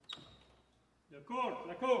D'accord,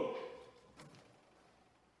 d'accord.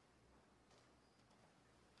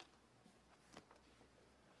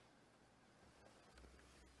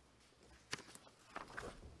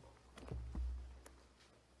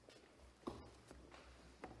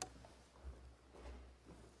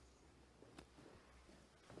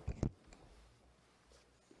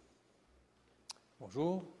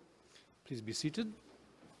 Bonjour. Please be seated.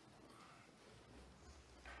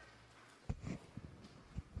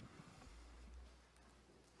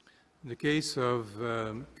 In the case of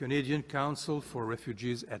Canadian Council for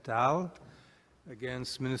Refugees et al.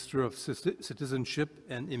 Against Minister of Citizenship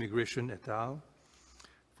and Immigration et al.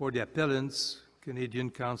 For the appellants, Canadian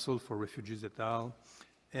Council for Refugees et al.,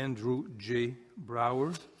 Andrew J.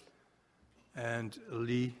 Brower and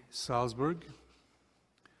Lee Salzberg.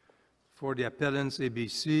 For the appellants,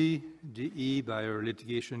 ABC, DE by our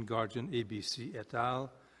litigation guardian, ABC et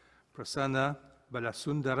al., Prasanna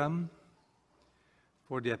Balasundaram.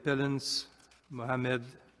 For the appellants, Mohamed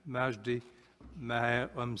Majdi Maher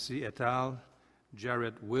Omsi et al.,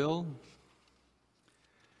 Jared Will.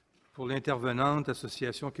 Pour l'intervenante,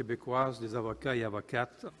 Association québécoise des avocats et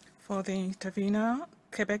avocates. For the intervener,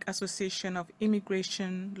 Quebec Association of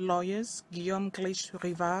Immigration Lawyers, Guillaume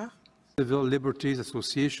Glich-Rivard. Civil Liberties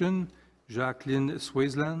Association, Jacqueline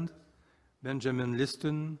Swaisland, Benjamin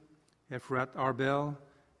Liston, Efrat Arbel,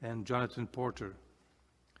 and Jonathan Porter.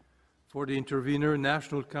 For the intervener,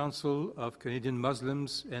 National Council of Canadian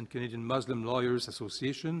Muslims and Canadian Muslim Lawyers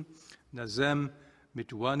Association, Nazem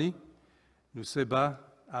Mitouani, Nuseba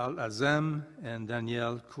Al-Azam, and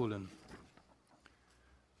Danielle Cullen.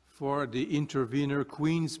 For the intervener,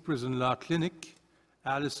 Queen's Prison Law Clinic,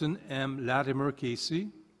 Alison M. Latimer Casey.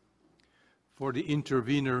 For the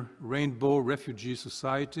intervener, Rainbow Refugee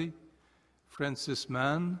Society, Francis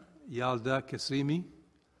Mann, Yalda Kasimi.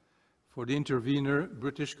 For the intervener,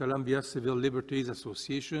 British Columbia Civil Liberties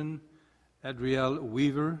Association, Adrielle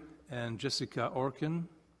Weaver and Jessica Orkin.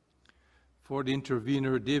 For the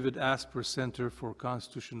intervener, David Asper Center for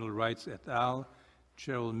Constitutional Rights et al.,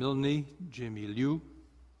 Cheryl Milne, Jamie Liu.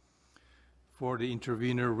 For the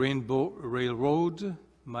intervener, Rainbow Railroad,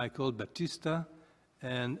 Michael Batista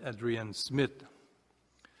and Adrienne Smith.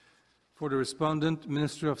 For the respondent,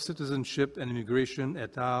 Minister of Citizenship and Immigration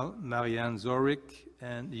et al., Marianne Zorick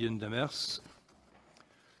and Ian Demers.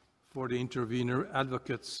 For the intervener,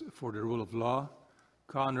 Advocates for the Rule of Law,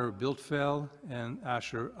 Connor Biltfell and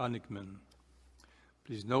Asher Onickman.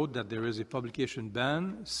 Please note that there is a publication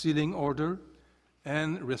ban, sealing order,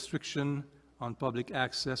 and restriction on public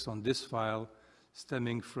access on this file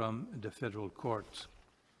stemming from the federal court.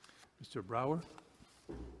 Mr. Brower.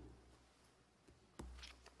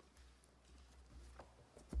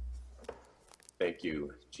 Thank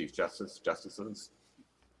you, Chief Justice, Justices.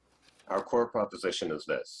 Our core proposition is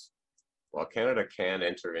this. While Canada can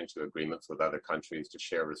enter into agreements with other countries to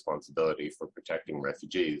share responsibility for protecting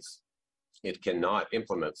refugees, it cannot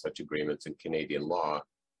implement such agreements in Canadian law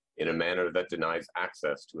in a manner that denies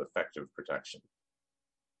access to effective protection.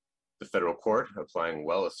 The federal court, applying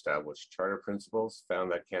well-established charter principles,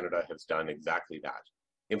 found that Canada has done exactly that,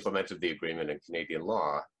 implemented the agreement in Canadian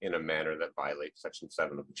law in a manner that violates Section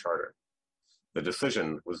 7 of the Charter. The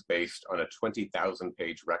decision was based on a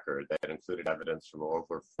 20,000-page record that included evidence from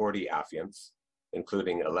over 40 affiants,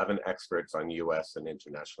 including 11 experts on U.S. and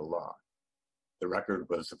international law. The record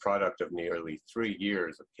was the product of nearly 3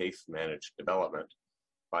 years of case-managed development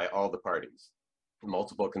by all the parties,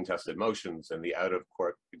 multiple contested motions, and the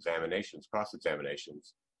out-of-court examinations,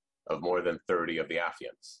 cross-examinations of more than 30 of the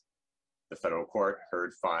affiants. The federal court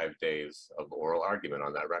heard 5 days of oral argument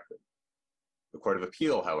on that record. The Court of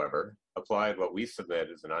Appeal, however, applied what we submit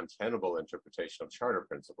as an untenable interpretation of charter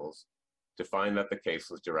principles to find that the case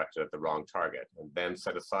was directed at the wrong target, and then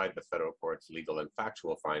set aside the federal court's legal and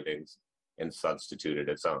factual findings and substituted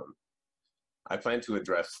its own. I plan to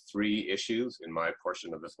address 3 issues in my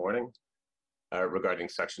portion of this morning regarding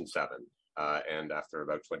Section 7. And after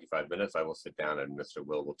about 25 minutes, I will sit down and Mr.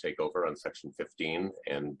 Will take over on Section 15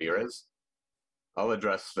 and BERES. I'll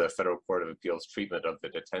address the Federal Court of Appeals treatment of the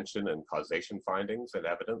detention and causation findings and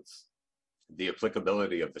evidence, the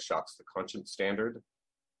applicability of the shocks to conscience standard,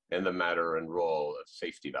 and the matter and role of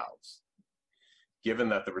safety valves. Given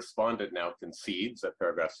that the respondent now concedes at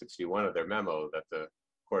paragraph 61 of their memo that the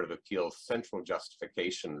Court of Appeals' central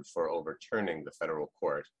justification for overturning the federal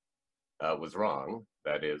court was wrong,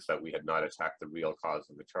 that is, that we had not attacked the real cause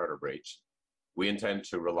of the charter breach, we intend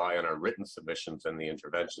to rely on our written submissions and the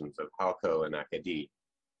interventions of Halco and Acadie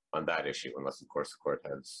on that issue, unless, of course, the court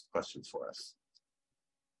has questions for us.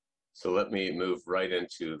 So let me move right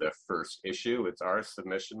into the first issue. It's our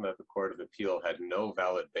submission that the Court of Appeal had no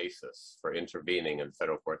valid basis for intervening in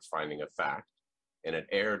federal court's finding of fact, and it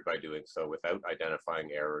erred by doing so without identifying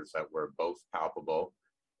errors that were both palpable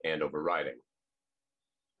and overriding.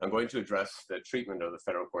 I'm going to address the treatment of the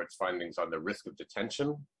federal court's findings on the risk of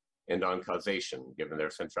detention and on causation, given their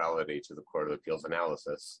centrality to the Court of Appeal's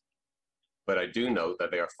analysis. But I do note that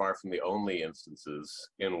they are far from the only instances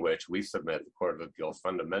in which we submit the Court of Appeal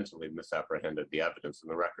fundamentally misapprehended the evidence in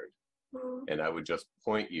the record. And I would just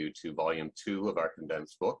point you to volume 2 of our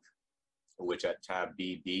condensed book, which at tab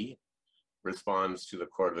BB responds to the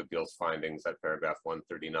Court of Appeal's findings at paragraph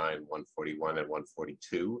 139, 141, and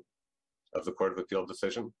 142 of the Court of Appeal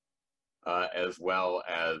decision, as well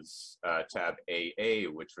as tab AA,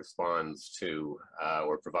 which responds to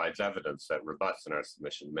or provides evidence that rebuts in our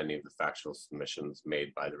submission many of the factual submissions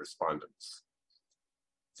made by the respondents.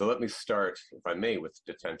 So let me start, if I may, with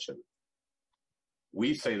detention.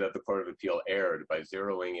 We say that the Court of Appeal erred by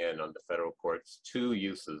zeroing in on the federal court's 2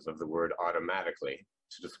 uses of the word automatically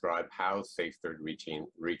to describe how safe third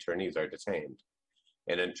returnees are detained,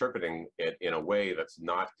 and interpreting it in a way that's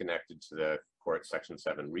not connected to the court's Section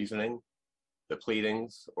 7 reasoning, the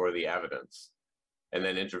pleadings, or the evidence, and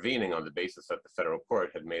then intervening on the basis that the federal court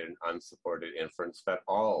had made an unsupported inference that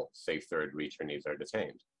all safe third returnees are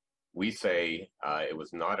detained. We say it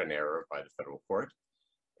was not an error by the federal court,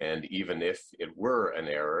 and even if it were an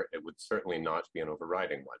error, it would certainly not be an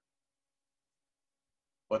overriding one.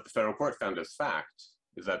 What the federal court found as fact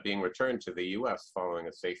is that being returned to the US following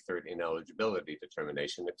a safe third ineligibility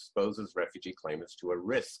determination exposes refugee claimants to a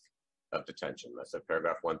risk of detention. That's at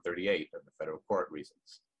paragraph 138 of the federal court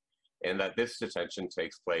reasons. And that this detention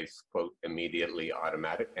takes place, quote, immediately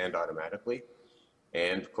automatically,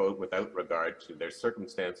 and, quote, without regard to their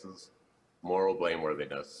circumstances, moral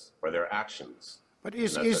blameworthiness, or their actions. But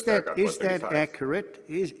is that accurate?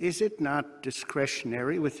 Is it not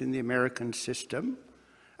discretionary within the American system?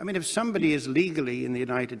 I mean, if somebody is legally in the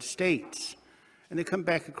United States and they come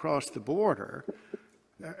back across the border,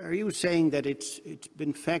 are you saying that it's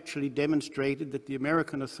been factually demonstrated that the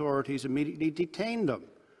American authorities immediately detained them?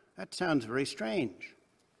 That sounds very strange.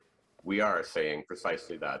 We are saying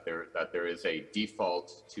precisely that there is a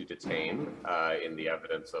default to detain in the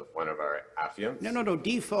evidence of one of our affiants. No.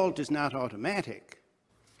 Default is not automatic.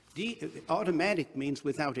 Automatic means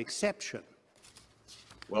without exception.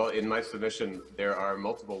 Well, in my submission, there are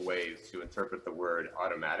multiple ways to interpret the word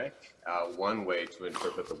automatic. One way to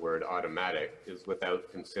interpret the word automatic is without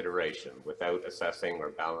consideration, without assessing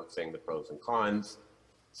or balancing the pros and cons,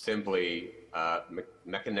 simply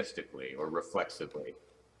mechanistically or reflexively.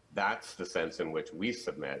 That's the sense in which we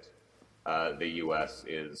submit the U.S.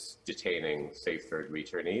 is detaining safe third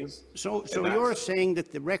returnees. So you're saying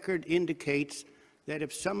that the record indicates that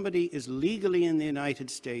if somebody is legally in the United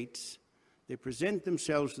States, they present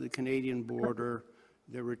themselves to the Canadian border,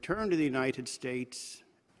 they're returned to the United States,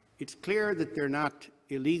 it's clear that they're not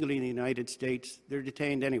illegally in the United States, they're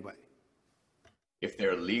detained anyway. If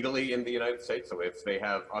they're legally in the United States, so if they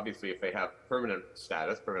have, obviously, if they have permanent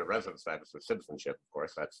status, permanent resident status or citizenship, of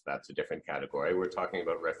course, that's a different category. We're talking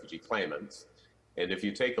about refugee claimants. And if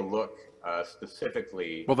you take a look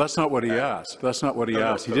specifically... Well, that's not what he asked. That's not what he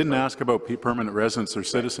asked. He didn't ask about permanent residents or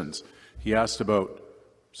citizens. He asked about...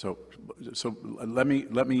 So let me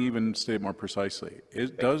even state more precisely.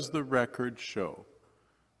 Does the record show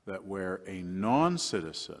that where a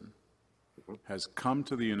non-citizen has come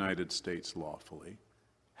to the United States lawfully,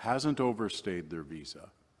 hasn't overstayed their visa,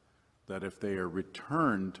 that if they are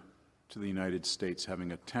returned to the United States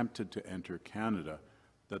having attempted to enter Canada,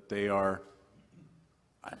 that they are,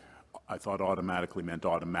 I thought automatically meant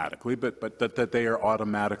automatically, but that they are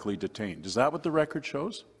automatically detained. Is that what the record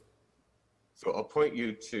shows? So I'll point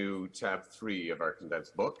you to tab 3 of our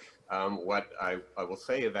condensed book. What I will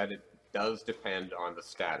say is that it does depend on the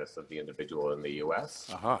status of the individual in the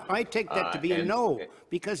U.S. I take that to be a no,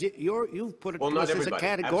 because you've put it to us as a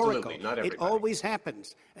categorical. It always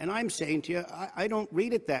happens. And I'm saying to you, I don't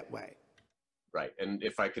read it that way. Right. And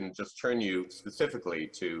if I can just turn you specifically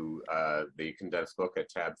to the condensed book at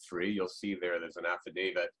tab 3, you'll see there's an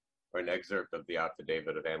affidavit or an excerpt of the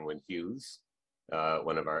affidavit of Anwin Hughes,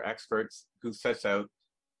 one of our experts, who sets out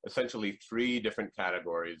essentially 3 different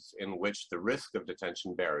categories in which the risk of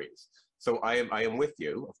detention varies. So I am with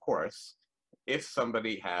you, of course. If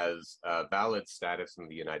somebody has valid status in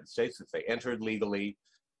the United States, if they entered legally,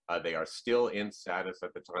 they are still in status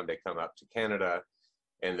at the time they come up to Canada,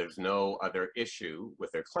 and there's no other issue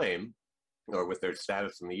with their claim or with their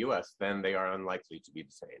status in the US, then they are unlikely to be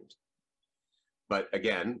detained. But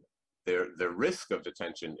again, the risk of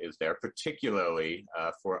detention is there, particularly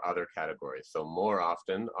for other categories. So more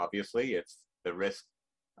often, obviously, it's the risk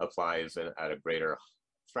applies at a greater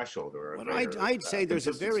threshold or a greater, I'd say there's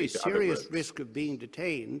a very consistency to other serious groups. risk of being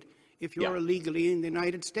detained if you're Yeah. illegally in the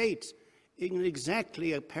United States. In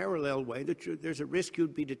exactly a parallel way, there's a risk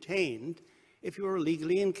you'd be detained if you were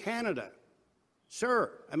illegally in Canada.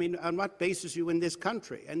 Sir, I mean, on what basis are you in this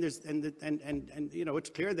country? And you know, it's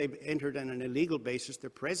clear they've entered on an illegal basis. Their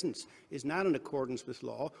presence is not in accordance with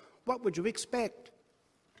law. What would you expect?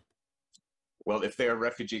 Well, if they are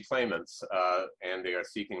refugee claimants and they are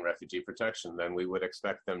seeking refugee protection, then we would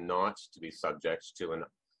expect them not to be subject to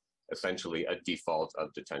essentially a default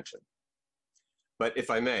of detention. But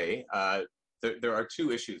if I may, there are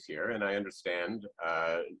two issues here, and I understand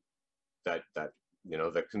that you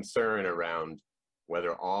know, the concern around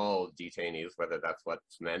whether all detainees, whether that's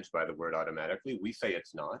what's meant by the word automatically. We say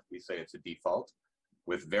it's not. We say it's a default,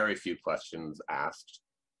 with very few questions asked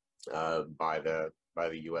by the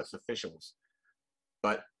U.S. officials.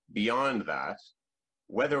 But beyond that,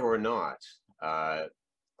 whether or not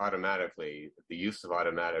automatically, the use of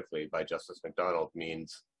automatically by Justice McDonald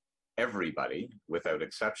means everybody without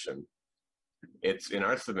exception, it's in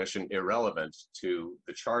our submission irrelevant to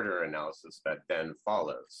the charter analysis that then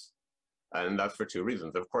follows. And that's for two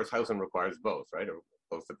reasons. Of course, Howson requires both, right?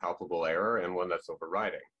 Both a palpable error and one that's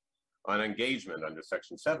overriding. On engagement under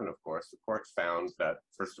Section 7, of course, the court found that,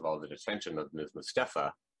 first of all, the detention of Ms.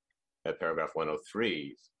 Mustafa at paragraph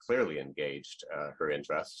 103 clearly engaged her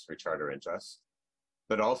interests, her charter interests,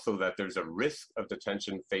 but also that there's a risk of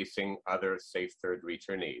detention facing other safe third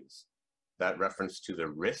returnees. That reference to the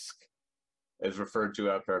risk is referred to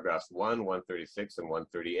at paragraphs 1, 136, and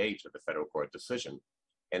 138 of the federal court decision.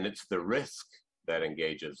 And it's the risk that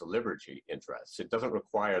engages the liberty interests. It doesn't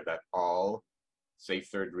require that all safe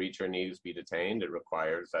third returnees be detained. It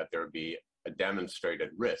requires that there be a demonstrated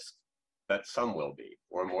risk that some will be,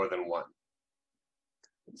 or more than one.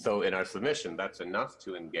 So in our submission, that's enough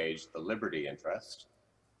to engage the liberty interest.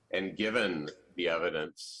 And given the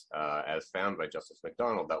evidence as found by Justice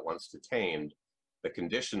McDonald that once detained, the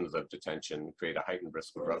conditions of detention create a heightened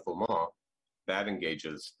risk of refoulement, that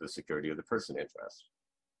engages the security of the person interest.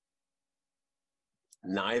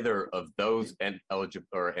 Neither of those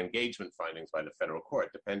engagement findings by the federal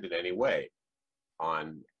court depend in any way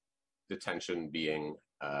on detention being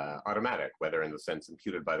automatic, whether in the sense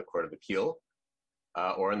imputed by the Court of Appeal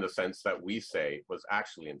or in the sense that we say was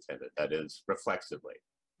actually intended, that is, reflexively.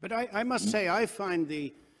 But I must say, I find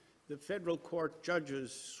the federal court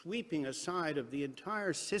judges sweeping aside of the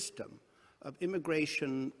entire system of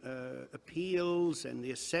immigration appeals and the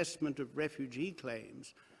assessment of refugee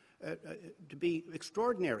claims to be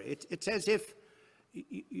extraordinary. It's as if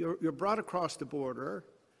you're brought across the border,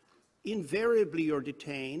 invariably you're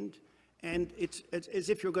detained, and it's as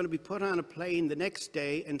if you're going to be put on a plane the next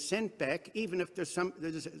day and sent back, even if there's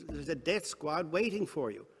a death squad waiting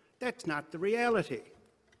for you. That's not the reality.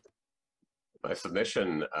 My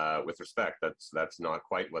submission, with respect, that's not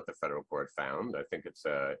quite what the federal court found. I think it's,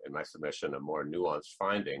 in my submission, a more nuanced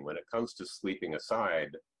finding. When it comes to sweeping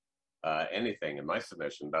aside anything in my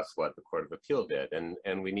submission, that's what the Court of Appeal did.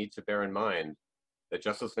 And we need to bear in mind that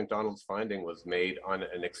Justice McDonald's finding was made on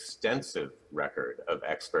an extensive record of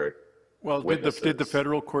expert witnesses. Did the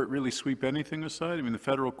federal court really sweep anything aside? I mean, the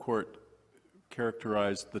federal court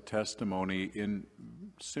characterized the testimony in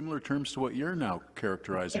similar terms to what you're now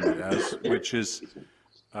characterizing it as, which is,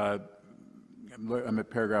 I'm at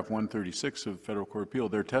paragraph 136 of Federal Court of Appeal.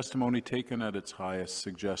 Their testimony taken at its highest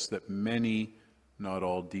suggests that many, not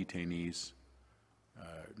all detainees,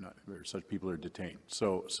 or such people are detained.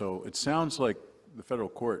 So it sounds like the federal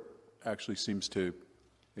court actually seems to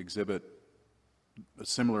exhibit a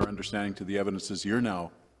similar understanding to the evidence as you're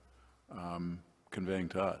now conveying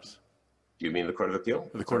to us. Do you mean the Court of Appeal?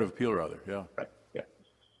 The Court of Appeal, rather, yeah. Right,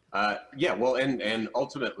 yeah. Yeah, well, and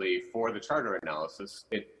ultimately, for the charter analysis,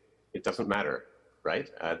 it doesn't matter, right?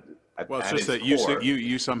 Well, it's just that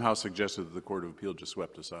you somehow suggested that the Court of Appeal just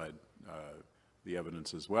swept aside the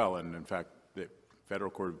evidence as well, and in fact, the Federal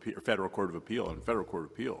Court of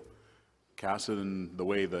Appeal cast it in the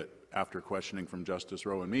way that, after questioning from Justice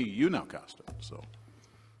Rowe and me, you now cast it. So,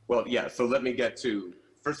 well, yeah. So let me get to.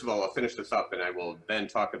 First of all, I'll finish this up, and I will then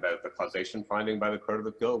talk about the causation finding by the Court of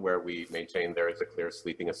Appeal, where we maintain there is a clear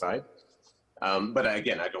sweeping aside. But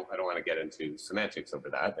again, I don't want to get into semantics over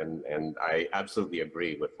that, and I absolutely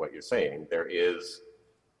agree with what you're saying. There is,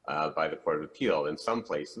 by the Court of Appeal, in some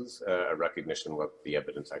places, a recognition of what the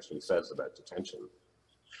evidence actually says about detention.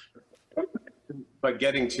 But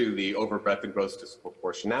getting to the overbreadth and gross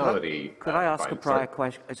disproportionality. Could I ask a prior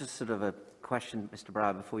question, just sort of a question, Mr.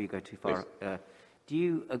 Brower, before you go too far? Do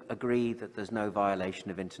you agree that there's no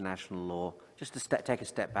violation of international law, just to take a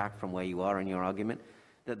step back from where you are in your argument,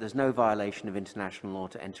 that there's no violation of international law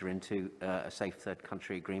to enter into a safe third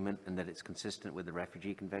country agreement and that it's consistent with the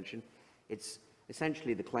Refugee Convention? It's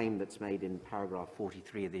essentially the claim that's made in paragraph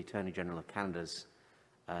 43 of the Attorney General of Canada's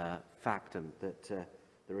factum that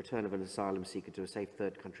the return of an asylum seeker to a safe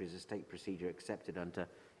third country is a state procedure accepted under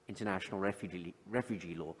international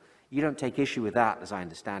refugee law. You don't take issue with that, as I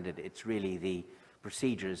understand it. It's really the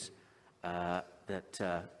procedures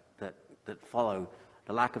that follow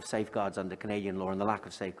the lack of safeguards under Canadian law and the lack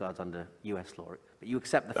of safeguards under US law. But you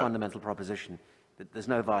accept the fundamental proposition that there's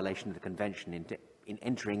no violation of the convention in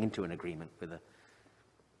entering into an agreement with a...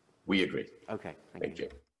 We agree. Okay, thank you.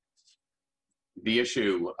 The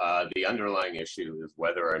issue, the underlying issue is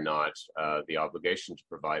whether or not the obligation to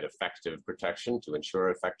provide effective protection, to ensure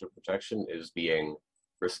effective protection, is being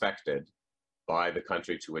respected by the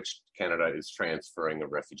country to which Canada is transferring a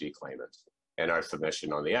refugee claimant. And our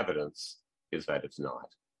submission on the evidence is that it's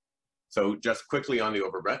not. So just quickly on the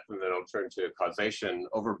overbreadth, and then I'll turn to causation.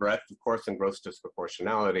 Overbreadth, of course, and gross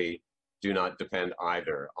disproportionality do not depend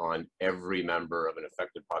either on every member of an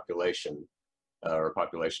affected population or a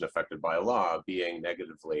population affected by a law being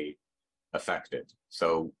negatively affected.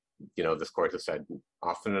 So, you know, this court has said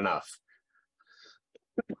often enough,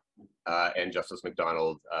 and Justice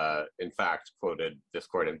McDonald, in fact, quoted this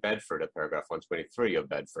court in Bedford at paragraph 123 of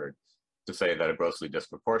Bedford to say that a grossly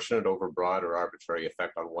disproportionate, overbroad, or arbitrary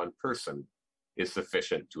effect on one person is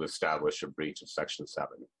sufficient to establish a breach of Section 7.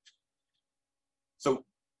 So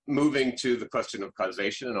moving to the question of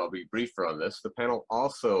causation, and I'll be briefer on this, the panel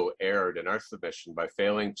also erred in our submission by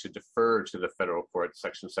failing to defer to the federal court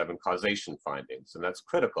Section 7 causation findings. And that's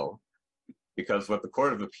critical because what the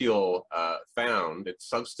Court of Appeal found, it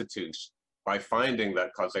substitutes, by finding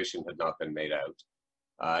that causation had not been made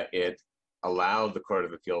out, it allowed the Court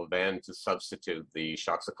of Appeal then to substitute the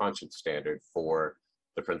shocks of conscience standard for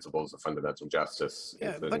the principles of fundamental justice,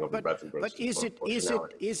 including overbreadth and gross disproportionality.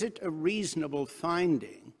 Is it a reasonable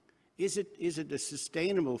finding? Is it a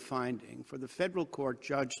sustainable finding for the federal court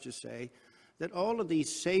judge to say that all of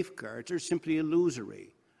these safeguards are simply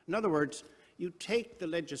illusory? In other words, you take the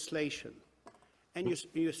legislation and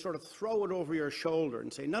you sort of throw it over your shoulder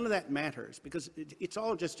and say, none of that matters because it's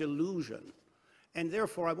all just illusion, and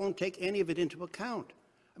therefore I won't take any of it into account.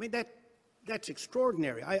 I mean, that's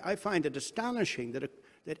extraordinary. I find it astonishing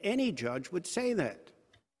that any judge would say that.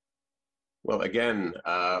 Well, again,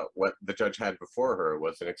 what the judge had before her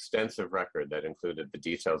was an extensive record that included the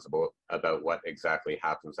details about what exactly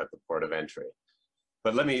happens at the port of entry.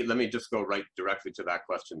 But let me just go right directly to that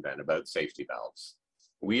question then about safety valves.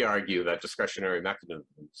 We argue that discretionary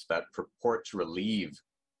mechanisms that purport to relieve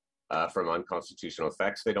from unconstitutional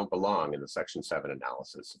effects, they don't belong in the Section 7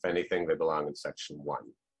 analysis. If anything, they belong in Section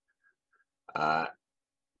 1.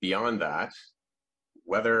 Beyond that,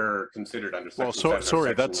 whether considered under Section 7 or sorry,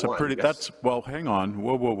 Section that's 1, a pretty, yes. that's, well, hang on,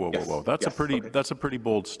 whoa. That's okay. That's a pretty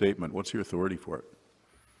bold statement. What's your authority for it?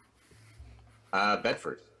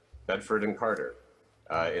 Bedford and Carter.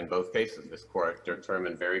 In both cases, this court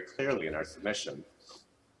determined very clearly in our submission.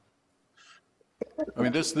 I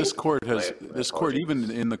mean, this court has,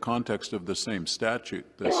 even in the context of the same statute,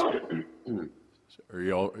 are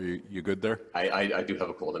you good there? I do have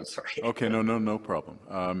a cold, I'm sorry. Okay, no problem.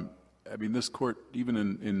 I mean, this court, even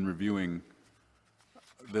in reviewing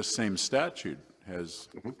this same statute, has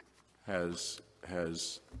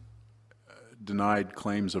denied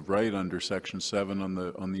claims of right under Section 7 on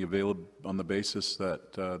the basis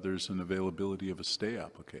that there's an availability of a stay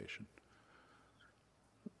application.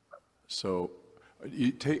 So,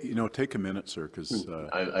 take a minute, sir, because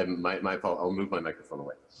my fault. I'll move my microphone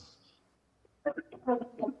away.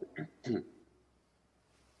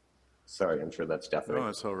 Sorry, I'm sure that's definitely. No,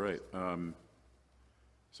 that's all right.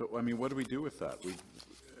 So, I mean, what do we do with that?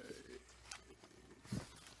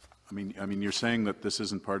 I mean, you're saying that this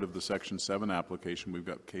isn't part of the Section 7 application. We've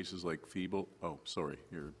got cases like Feeble. Oh, sorry.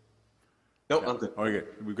 No, I'm good. Okay,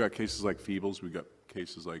 we've got cases like Feebles. We've got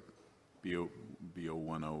cases like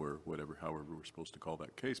BO10 or whatever, however we're supposed to call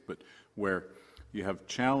that case, but where you have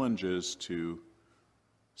challenges to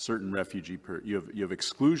certain you have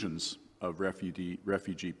exclusions of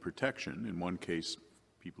refugee protection. In one case,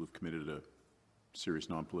 people who've committed a serious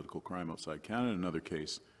non-political crime outside Canada. In another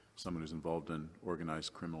case, someone who's involved in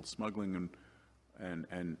organized criminal smuggling,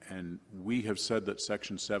 and we have said that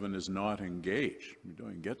Section 7 is not engaged. We don't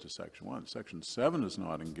even get to Section 1. Section 7 is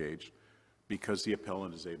not engaged because the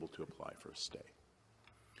appellant is able to apply for a stay.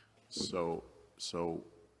 So So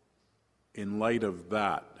in light of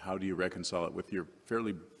that, how do you reconcile it with your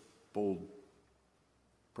fairly bold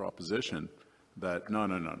proposition that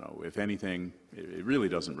no, if anything, it really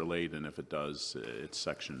doesn't relate, and if it does, it's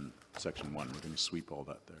section 1. We're going to sweep all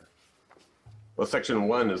that there. Well, section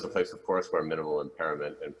 1 is the place, of course, where minimal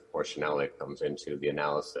impairment and proportionality comes into the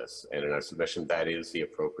analysis. And in our submission, that is the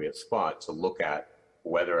appropriate spot to look at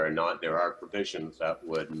whether or not there are provisions that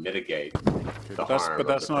would mitigate the harm. But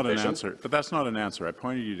that's not an provision. answer. But that's not an answer. I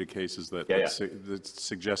pointed you to cases that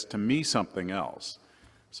suggest to me something else.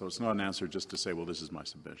 So it's not an answer just to say, well, this is my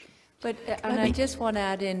submission. But, and I just want to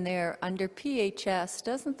add in there, under PHS,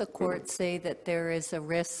 doesn't the court say that there is a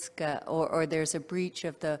risk or there's a breach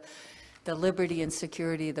of the liberty and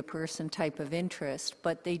security of the person type of interest,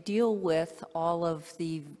 but they deal with all of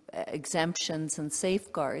the exemptions and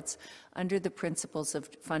safeguards under the principles of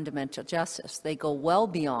fundamental justice. They go well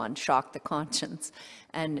beyond shock the conscience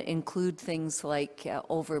and include things like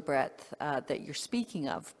overbreadth that you're speaking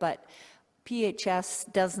of. But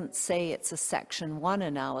PHS doesn't say it's a Section 1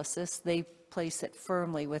 analysis. They place it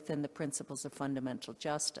firmly within the principles of fundamental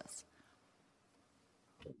justice.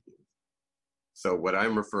 So what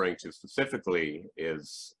I'm referring to specifically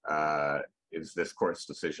is this court's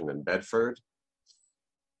decision in Bedford.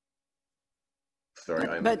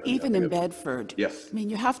 Sorry, but even in Bedford, yes. I mean,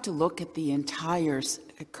 you have to look at the entire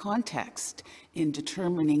context in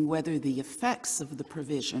determining whether the effects of the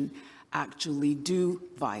provision actually do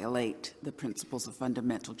violate the principles of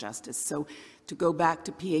fundamental justice. So to go back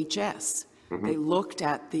to PHS, they looked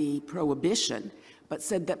at the prohibition, but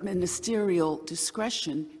said that ministerial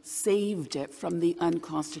discretion saved it from the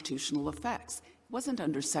unconstitutional effects. It wasn't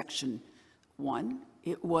under Section 1.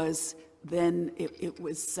 It was then, it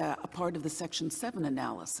was a part of the Section 7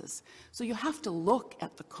 analysis. So you have to look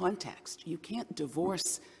at the context. You can't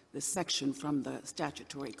divorce the section from the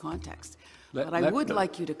statutory context. But I would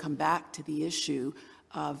like you to come back to the issue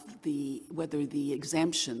of whether the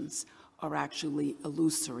exemptions are actually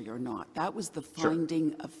illusory or not. That was the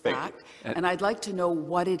finding of fact, and I'd like to know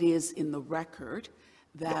what it is in the record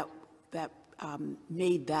that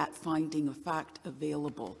made that finding of fact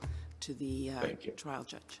available to the trial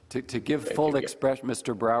judge. To give full expression,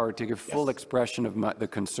 Mr. Brower, to give full expression of the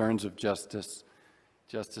concerns of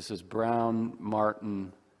Justices Brown,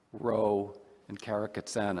 Martin, Rowe, and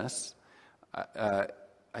Karakatsanis,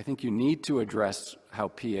 I think you need to address how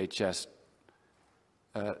PHS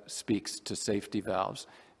speaks to safety valves,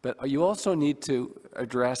 but you also need to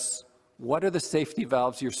address what are the safety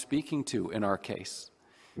valves you're speaking to in our case.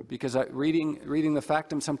 Because reading the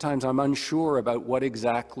factum, sometimes I'm unsure about what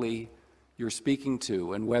exactly you're speaking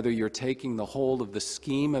to and whether you're taking the whole of the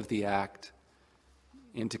scheme of the Act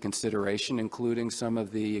into consideration, including some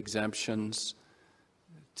of the exemptions,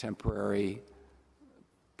 temporary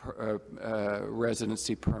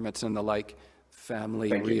residency permits and the like,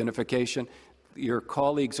 family reunification. Your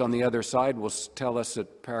colleagues on the other side will tell us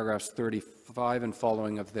at paragraphs 35 and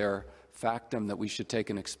following of their factum that we should take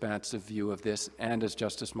an expansive view of this, and as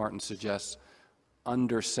Justice Martin suggests,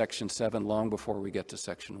 under Section 7 long before we get to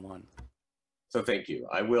Section 1. So thank you.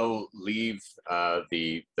 I will leave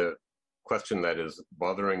the question that is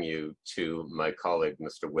bothering you to my colleague,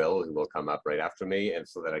 Mr. Will, who will come up right after me, and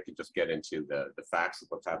so that I could just get into the facts of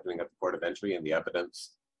what's happening at the Port of Entry and the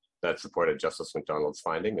evidence that supported Justice McDonald's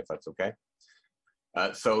finding, if that's okay.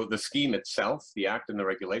 So the scheme itself, the Act and the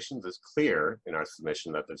regulations, is clear in our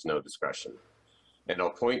submission that there's no discretion. And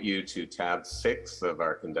I'll point you to tab 6 of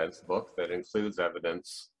our condensed book that includes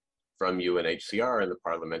evidence from UNHCR and the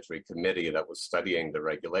parliamentary committee that was studying the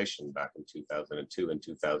regulation back in 2002 and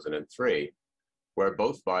 2003, where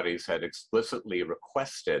both bodies had explicitly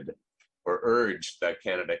requested or urged that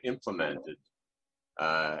Canada implemented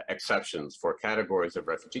exceptions for categories of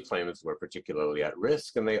refugee claimants who are particularly at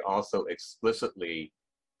risk, and they also explicitly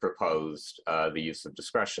proposed the use of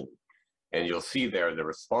discretion. And you'll see there the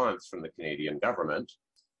response from the Canadian government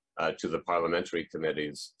to the parliamentary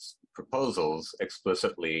committee's proposals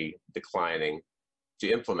explicitly declining to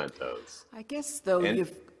implement those. I guess, though,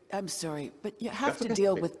 I'm sorry, but you have to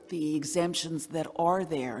deal with the exemptions that are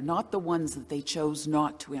there, not the ones that they chose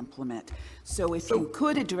not to implement. So if you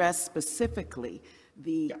could address specifically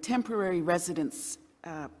the temporary residence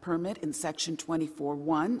permit in Section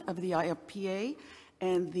 24.1 of the IFPA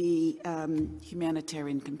and the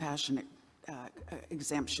humanitarian compassionate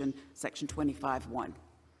exemption, Section 25.1.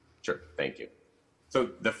 Sure, thank you.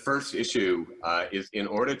 So the first issue is, in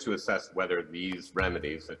order to assess whether these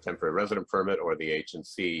remedies, the temporary resident permit or the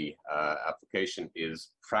H&C application,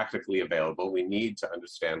 is practically available, we need to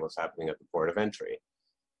understand what's happening at the Port of Entry.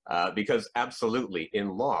 Because absolutely,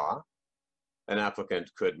 in law, an applicant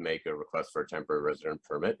could make a request for a temporary resident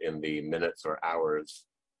permit in the minutes or hours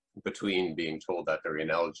between being told that they're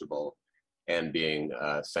ineligible and being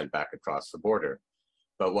sent back across the border.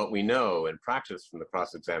 But what we know in practice from the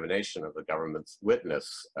cross-examination of the government's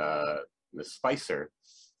witness, Ms. Spicer,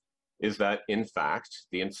 is that in fact,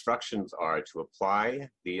 the instructions are to apply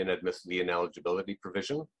the ineligibility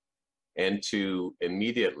provision and to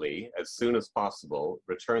immediately, as soon as possible,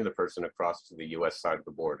 return the person across to the US side of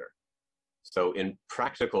the border. So in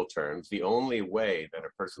practical terms, the only way that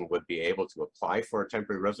a person would be able to apply for a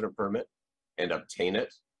temporary resident permit and obtain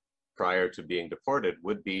it prior to being deported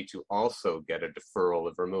would be to also get a deferral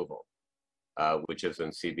of removal, which is in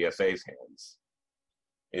CBSA's hands.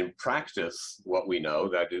 In practice, what we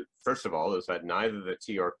know first of all, is that neither the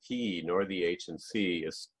TRP nor the H&C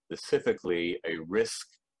is specifically a risk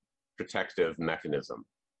protective mechanism.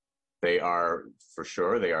 They are, for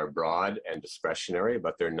sure, they are broad and discretionary,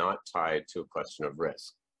 but they're not tied to a question of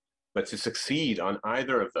risk. But to succeed on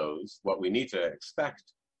either of those, what we need to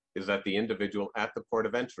expect is that the individual at the port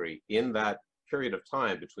of entry, in that period of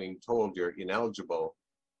time between told you're ineligible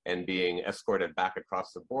and being escorted back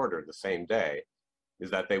across the border the same day, is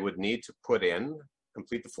that they would need to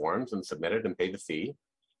complete the forms and submit it and pay the fee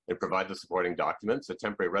and provide the supporting documents, a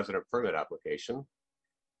temporary resident permit application,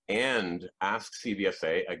 and ask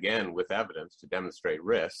CBSA, again with evidence to demonstrate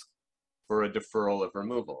risk, for a deferral of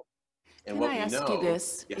removal. And Can I ask you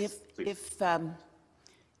this? Yes,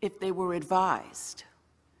 if they were advised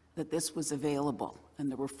that this was available and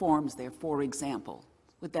there were forms there, for example,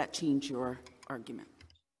 would that change your argument?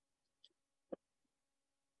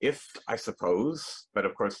 I suppose, but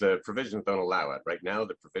of course the provisions don't allow it. Right now,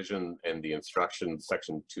 the provision and the instructions,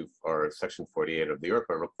 Section 48 of the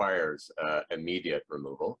IRPA requires immediate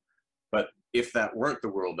removal. But if that weren't the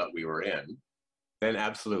world that we were in, then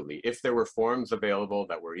absolutely. If there were forms available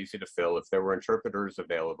that were easy to fill, if there were interpreters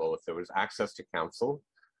available, if there was access to counsel,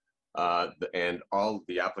 and all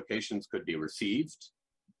the applications could be received,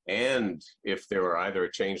 and if there were either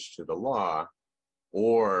a change to the law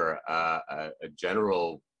or a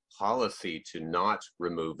general policy to not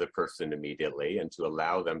remove the person immediately and to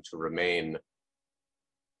allow them to remain,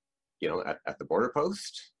 at the border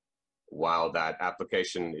post while that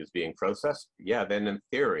application is being processed, yeah, then in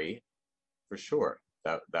theory, for sure,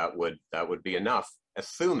 that would be enough,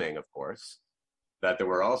 assuming, of course, that there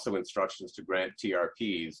were also instructions to grant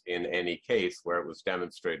TRPs in any case where it was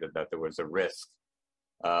demonstrated that there was a risk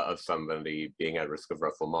of somebody being at risk of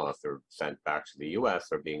refoulement if they're sent back to the US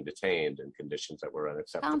or being detained in conditions that were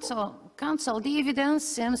unacceptable. Counsel, the evidence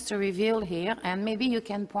seems to reveal here, and maybe you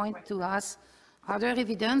can point to us other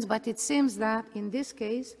evidence, but it seems that in this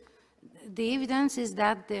case, the evidence is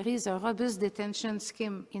that there is a robust detention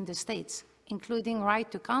scheme in the States, including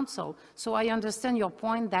right to counsel. So I understand your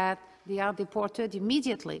point that they are deported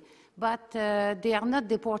immediately, but they are not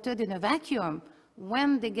deported in a vacuum.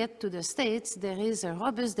 When they get to the States, there is a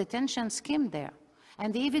robust detention scheme there.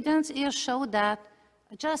 And the evidence here showed that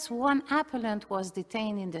just one appellant was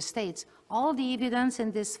detained in the States. All the evidence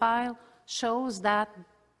in this file shows that,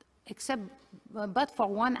 but for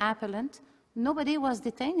one appellant, nobody was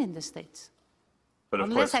detained in the States. But of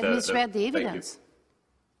unless course, I misread the evidence.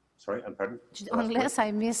 Sorry, I'm pardon? Unless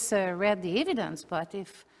I misread the evidence, but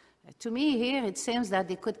to me here, it seems that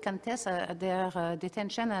they could contest their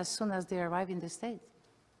detention as soon as they arrive in the States.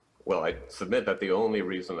 Well, I submit that the only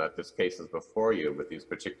reason that this case is before you with these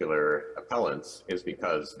particular appellants is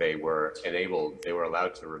because they were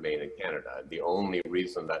allowed to remain in Canada. The only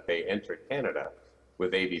reason that they entered Canada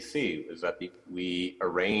with ABC is that we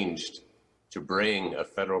arranged to bring a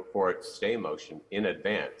federal court stay motion in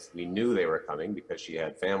advance. We knew they were coming because she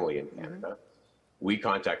had family in Canada. We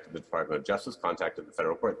contacted the Department of Justice, contacted the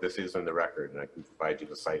federal court. This is in the record, and I can provide you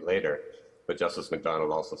the site later. But Justice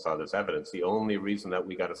McDonald also saw this evidence. The only reason that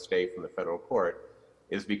we got a stay from the federal court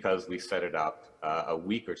is because we set it up a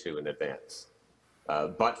week or two in advance.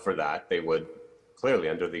 But for that, they would clearly,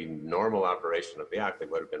 under the normal operation of the act, they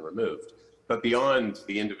would have been removed. But beyond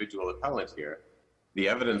the individual appellant here, the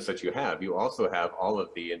evidence that you also have all of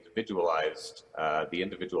the individualized, the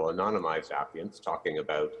individual anonymized applicants talking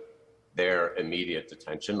about their immediate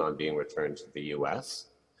detention on being returned to the US.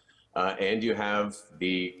 And you have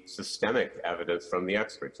the systemic evidence from the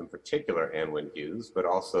experts, in particular Anne Wynne Hughes, but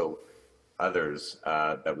also others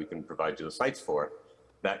that we can provide you the sites for,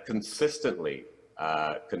 that consistently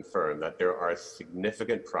confirm that there are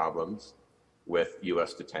significant problems with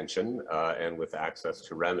US detention and with access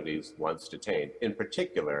to remedies once detained. In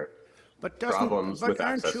particular, problems with accessing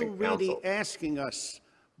counsel. But aren't you really asking us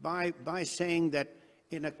by saying that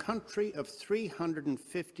in a country of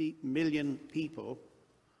 350 million people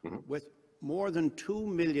with more than 2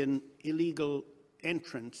 million illegal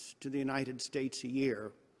entrants to the United States a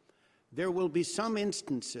year, there will be some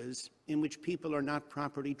instances in which people are not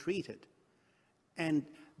properly treated. And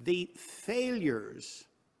the failures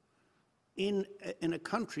in a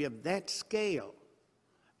country of that scale,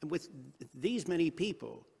 and with these many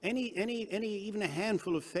people, even a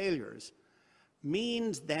handful of failures,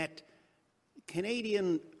 means that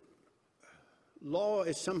Canadian law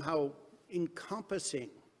is somehow encompassing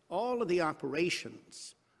all of the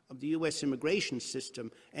operations of the U.S. immigration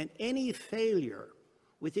system, and any failure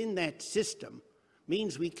within that system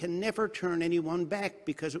means we can never turn anyone back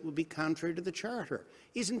because it would be contrary to the Charter.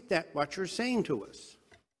 Isn't that what you're saying to us?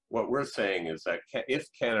 What we're saying is that if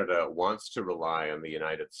Canada wants to rely on the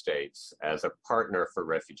United States as a partner for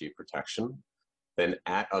refugee protection, then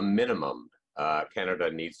at a minimum,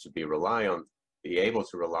 Canada needs to be able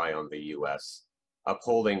to rely on the U.S.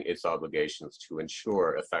 upholding its obligations to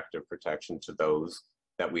ensure effective protection to those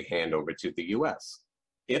that we hand over to the U.S.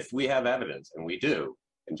 If we have evidence, and we do,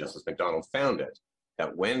 and Justice McDonald found it,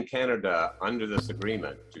 that when Canada, under this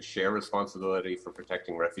agreement to share responsibility for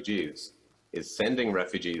protecting refugees, is sending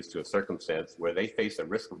refugees to a circumstance where they face a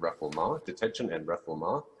risk of refoulement, detention and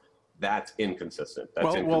refoulement, that's inconsistent.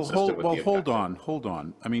 That's inconsistent with the hold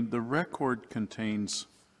on. I mean, the record contains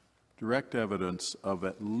direct evidence of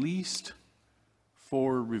at least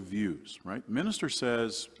 4 reviews, right? Minister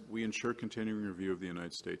says we ensure continuing review of the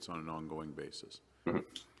United States on an ongoing basis. Mm-hmm.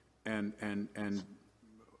 And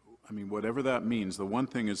I mean, whatever that means, the one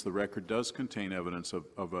thing is the record does contain evidence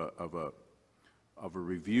of a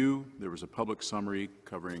review. There was a public summary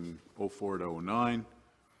covering 04 to 09.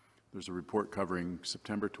 There's a report covering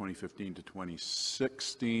September 2015 to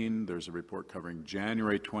 2016. There's a report covering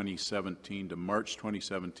January 2017 to March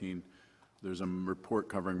 2017. There's a report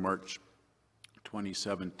covering March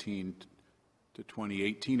 2017 to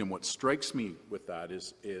 2018. And what strikes me with that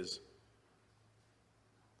is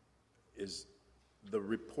the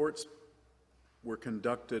reports were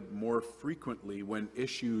conducted more frequently when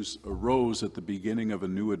issues arose at the beginning of a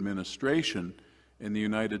new administration in the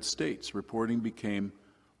United States. Reporting became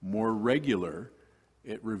more regular.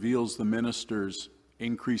 It reveals the minister's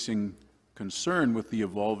increasing concern with the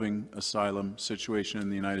evolving asylum situation in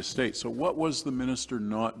the United States. So what was the minister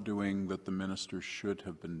not doing that the minister should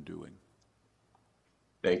have been doing?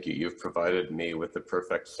 Thank you. You've provided me with the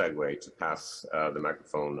perfect segue to pass the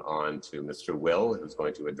microphone on to Mr. Will, who's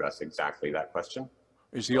going to address exactly that question.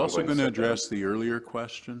 Is he also going to address the earlier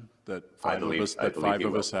question that five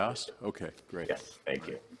of us asked? Okay, great. Yes, thank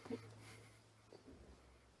you.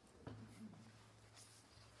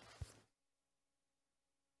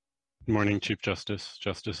 Good morning, Chief Justice,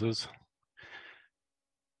 Justices.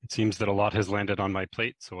 It seems that a lot has landed on my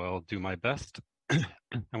plate, so I'll do my best.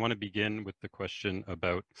 I want to begin with the question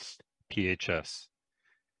about PHS.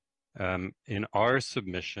 In our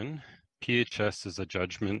submission, PHS is a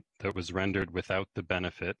judgment that was rendered without the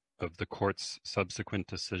benefit of the court's subsequent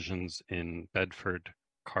decisions in Bedford,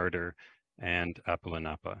 Carter, and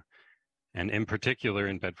Apalanapa. And in particular,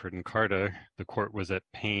 in Bedford and Carter, the court was at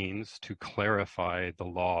pains to clarify the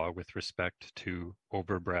law with respect to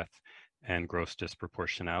overbreadth and gross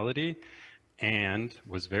disproportionality, and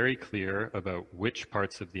was very clear about which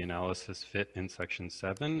parts of the analysis fit in Section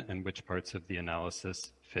 7 and which parts of the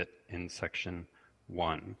analysis fit in Section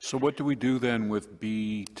 1. So what do we do then with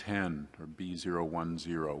B10 or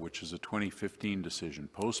B010, which is a 2015 decision,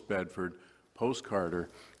 post-Bedford,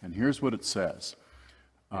 post-Carter, and here's what it says.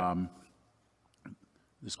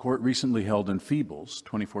 This court recently held in Feebles,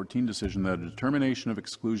 2014 decision, that a determination of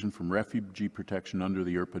exclusion from refugee protection under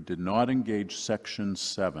the IRPA did not engage Section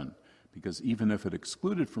 7, because even if it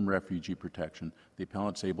excluded from refugee protection, the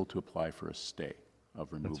appellant's able to apply for a stay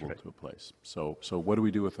of removal to a place. So what do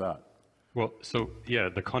we do with that? Well, so yeah,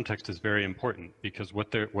 the context is very important, because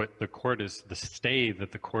what the court is, the stay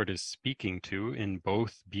that the court is speaking to in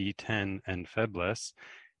both B10 and Febles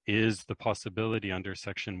is the possibility under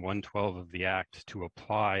Section 112 of the Act to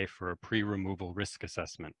apply for a pre-removal risk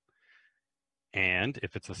assessment. And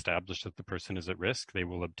if it's established that the person is at risk, they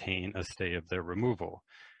will obtain a stay of their removal.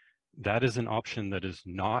 That is an option that is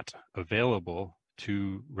not available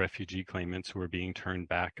to refugee claimants who are being turned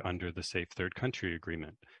back under the Safe Third Country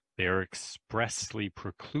Agreement. They are expressly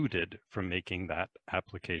precluded from making that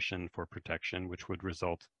application for protection, which would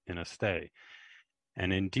result in a stay.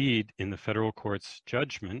 And indeed, in the federal court's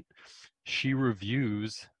judgment, she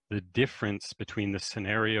reviews the difference between the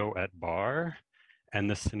scenario at bar and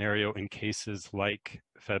the scenario in cases like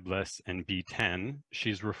Febles and B10.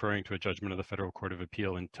 She's referring to a judgment of the Federal Court of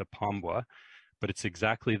Appeal in Topomboa, but it's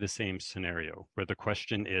exactly the same scenario where the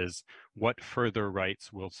question is, what further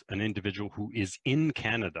rights will an individual who is in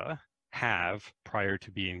Canada have prior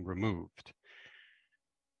to being removed?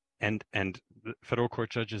 And the federal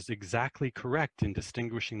court judge is exactly correct in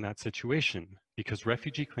distinguishing that situation, because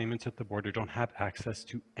refugee claimants at the border don't have access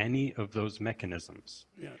to any of those mechanisms.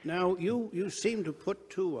 Yeah. Now, you seem to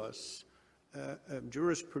put to us a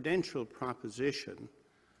jurisprudential proposition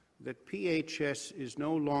that PHS is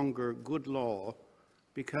no longer good law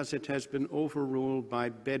because it has been overruled by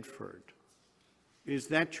Bedford. Is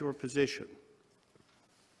that your position?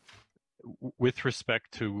 With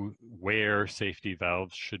respect to where safety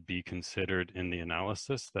valves should be considered in the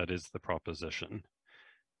analysis, that is the proposition.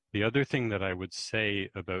 The other thing that I would say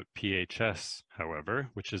about PHS, however,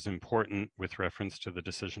 which is important with reference to the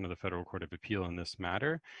decision of the Federal Court of Appeal in this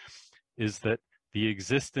matter, is that the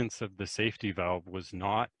existence of the safety valve was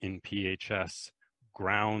not in PHS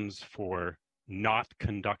grounds for not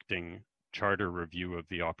conducting charter review of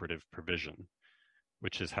the operative provision,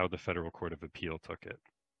 which is how the Federal Court of Appeal took it.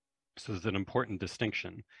 So there's an important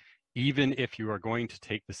distinction. Even if you are going to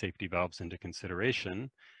take the safety valves into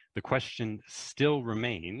consideration, the question still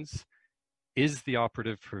remains, is the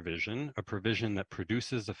operative provision a provision that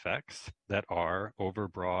produces effects that are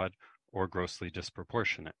overbroad or grossly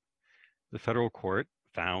disproportionate? The federal court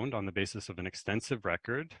found, on the basis of an extensive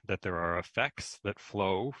record, that there are effects that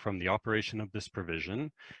flow from the operation of this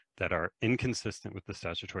provision that are inconsistent with the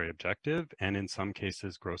statutory objective and in some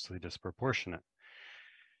cases grossly disproportionate.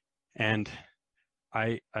 And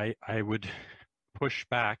I would push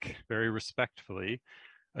back very respectfully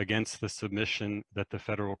against the submission that the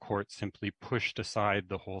federal court simply pushed aside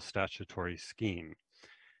the whole statutory scheme.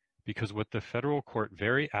 Because what the federal court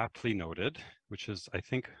very aptly noted, which is, I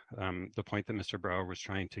think, the point that Mr. Brower was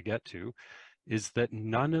trying to get to, is that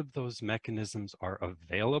none of those mechanisms are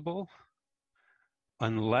available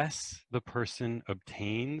unless the person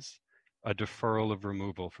obtains a deferral of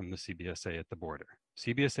removal from the CBSA at the border.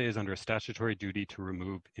 CBSA is under a statutory duty to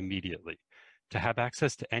remove immediately. To have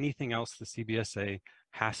access to anything else, the CBSA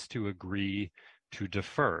has to agree to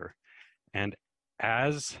defer. And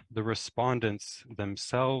as the respondents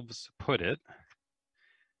themselves put it,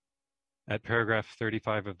 at paragraph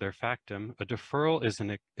 35 of their factum, a deferral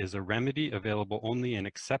is a remedy available only in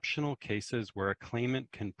exceptional cases where a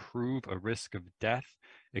claimant can prove a risk of death,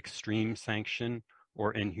 extreme sanction,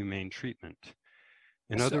 or inhumane treatment.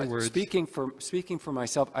 In other words, speaking for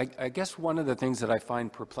myself, I guess one of the things that I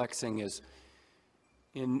find perplexing is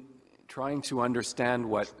in trying to understand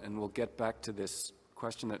what, and we'll get back to this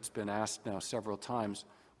question that's been asked now several times,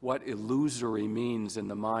 what illusory means in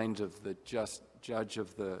the mind of the judge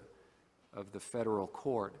of the federal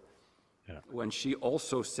court, when she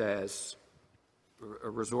also says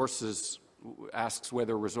resources, asks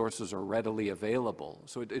whether resources are readily available.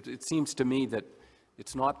 So it seems to me that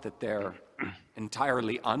it's not that they're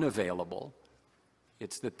entirely unavailable,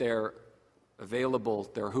 it's that they're available,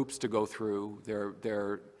 there are hoops to go through,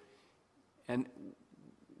 and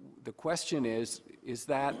the question is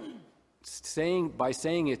that by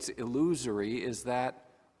saying it's illusory, is that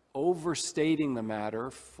overstating the matter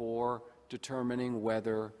for determining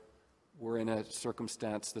whether we're in a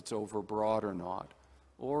circumstance that's overbroad or not?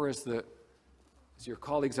 Or as your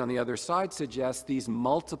colleagues on the other side suggest, these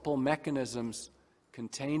multiple mechanisms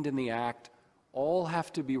contained in the Act all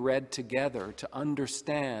have to be read together to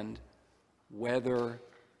understand whether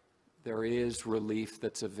there is relief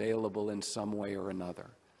that's available in some way or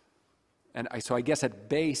another. And so I guess at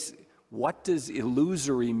base, what does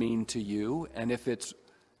illusory mean to you? And if is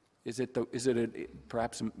it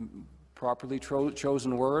perhaps a properly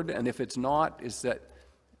chosen word? And if it's not, is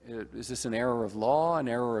this an error of law, an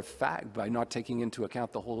error of fact, by not taking into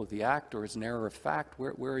account the whole of the Act, or is it an error of fact?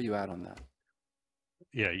 Where are you at on that?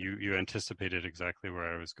 Yeah, you anticipated exactly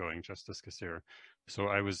where I was going, Justice Kassir. So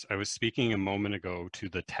I was speaking a moment ago to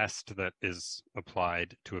the test that is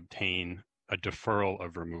applied to obtain a deferral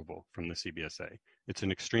of removal from the CBSA. It's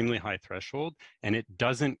an extremely high threshold, and it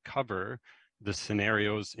doesn't cover the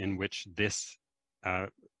scenarios in which this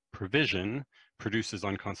provision produces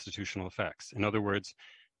unconstitutional effects. In other words,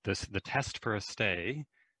 the test for a stay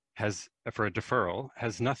for a deferral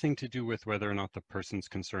has nothing to do with whether or not the persons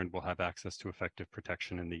concerned will have access to effective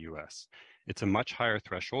protection in the US. It's a much higher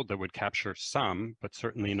threshold that would capture some, but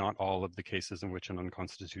certainly not all of the cases in which an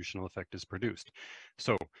unconstitutional effect is produced.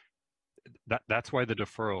 So that's why the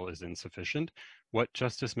deferral is insufficient. What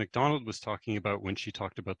Justice MacDonald was talking about when she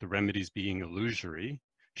talked about the remedies being illusory,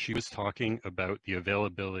 she was talking about the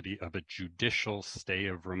availability of a judicial stay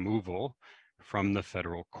of removal from the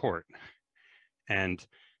federal court. And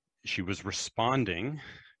she was responding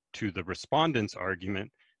to the respondent's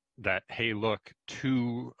argument that, hey, look,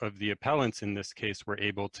 two of the appellants in this case were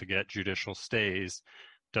able to get judicial stays,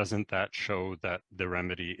 doesn't that show that the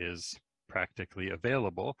remedy is practically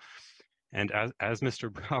available? And as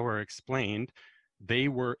Mr. Brower explained, they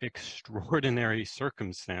were extraordinary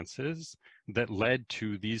circumstances that led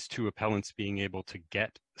to these two appellants being able to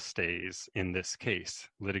get stays in this case.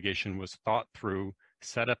 Litigation was thought through,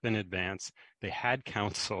 set up in advance, they had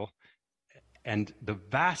counsel, and the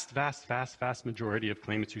vast majority of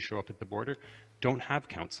claimants who show up at the border don't have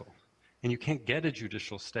counsel. And you can't get a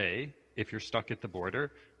judicial stay if you're stuck at the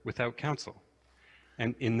border without counsel.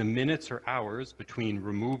 And in the minutes or hours between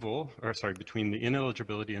between the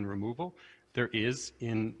ineligibility and removal, there is,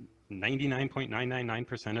 in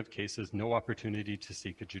 99.999% of cases, no opportunity to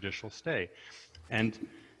seek a judicial stay. And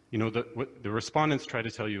what the respondents try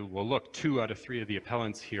to tell you, well, look, 2 out of 3 of the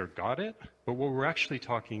appellants here got it, but what we're actually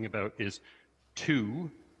talking about is 2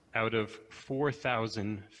 out of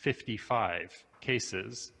 4,055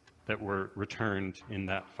 cases that were returned in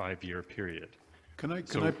that 5-year period. Can I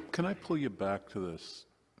pull you back to this,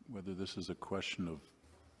 whether this is a question of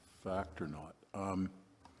fact or not?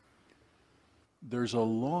 There's a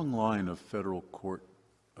long line of federal court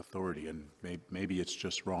authority, and maybe it's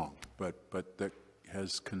just wrong, but that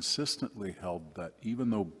has consistently held that even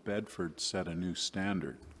though Bedford set a new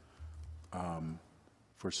standard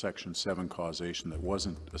for Section 7 causation that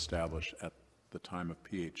wasn't established at the time of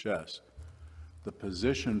PHS, the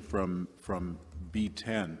position from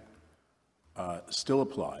B10 still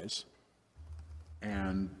applies,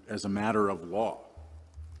 and as a matter of law.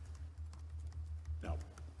 Now,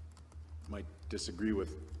 might disagree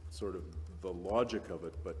with sort of the logic of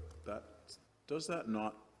it, but does that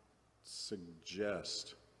not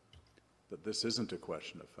suggest that this isn't a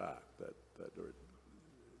question of fact, or at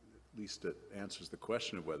least it answers the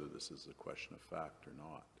question of whether this is a question of fact or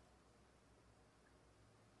not?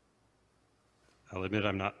 I'll admit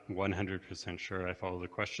I'm not 100% sure I follow the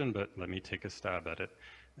question, but let me take a stab at it.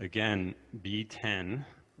 Again, B10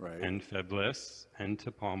 and Faiblesse and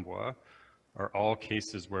Tepombois are all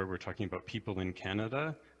cases where we're talking about people in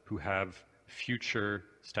Canada who have future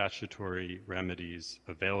statutory remedies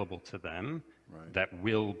available to them that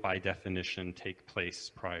will, by definition, take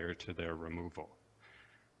place prior to their removal.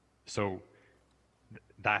 So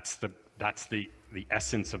that's the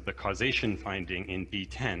essence of the causation finding in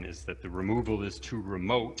B10, is that the removal is too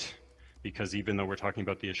remote, because even though we're talking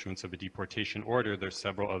about the issuance of a deportation order, there's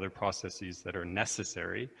several other processes that are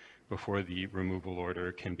necessary before the removal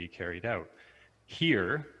order can be carried out.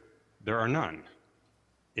 Here, there are none.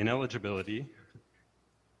 Ineligibility,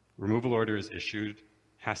 removal order is issued,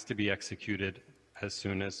 has to be executed as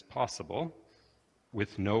soon as possible,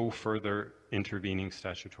 with no further intervening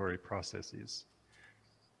statutory processes.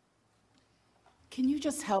 Can you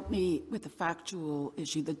just help me with the factual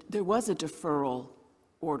issue? There was a deferral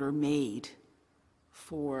order made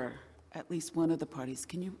for at least one of the parties.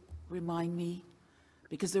 Can you remind me?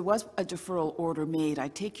 Because there was a deferral order made. I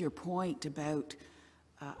take your point about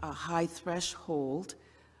a high threshold,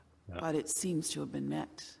 but it seems to have been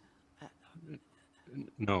met.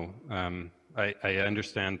 No, I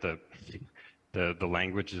understand the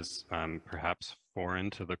language is perhaps foreign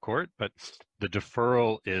to the court, but the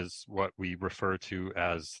deferral is what we refer to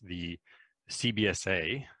as the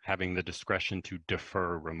CBSA having the discretion to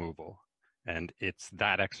defer removal. And it's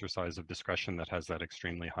that exercise of discretion that has that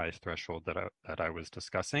extremely high threshold that I was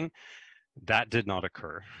discussing. That did not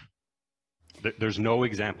occur. There's no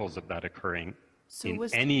examples of that occurring in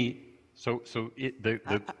any.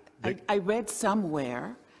 I read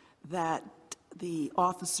somewhere that the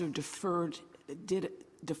officer did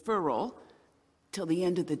deferral till the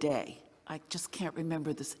end of the day. I just can't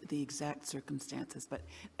remember the exact circumstances, but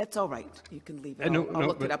that's all right. You can leave it. I'll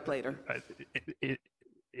look it up later.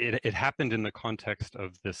 It happened in the context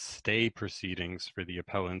of the stay proceedings for the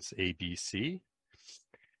appellants ABC,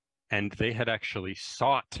 and they had actually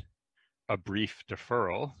sought a brief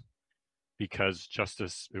deferral because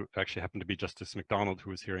it actually happened to be Justice McDonald,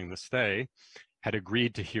 who was hearing the stay, had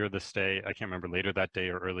agreed to hear the stay, I can't remember, later that day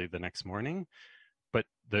or early the next morning, but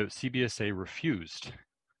the CBSA refused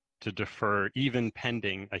to defer even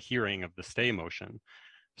pending a hearing of the stay motion.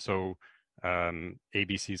 So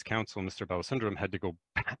ABC's counsel, Mr. Balacundrum, had to go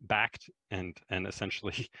back and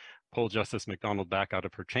essentially pull Justice McDonald back out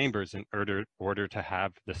of her chambers in order to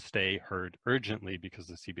have the stay heard urgently because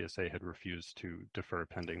the CBSA had refused to defer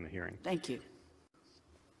pending the hearing. Thank you.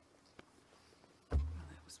 Oh,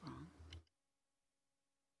 that was wrong.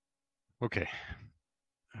 Okay.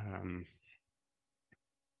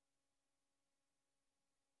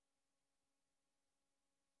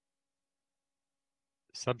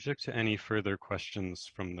 Subject to any further questions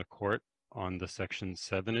from the court on the Section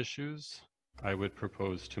 7 issues, I would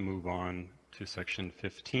propose to move on to Section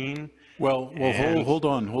 15. Well, hold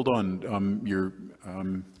on. Your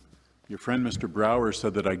friend, Mr. Brower,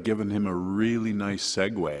 said that I'd given him a really nice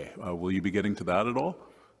segue. Will you be getting to that at all?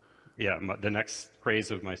 Yeah, the next phrase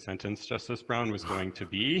of my sentence, Justice Brown, was going to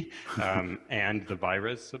be, and the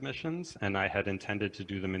VIRES submissions, and I had intended to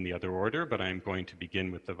do them in the other order, but I'm going to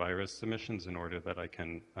begin with the VIRES submissions in order that I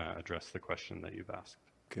can address the question that you've asked.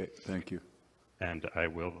 Okay, thank you. And I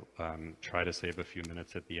will try to save a few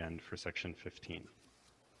minutes at the end for Section 15.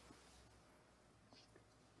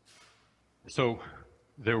 So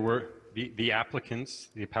there were the applicants,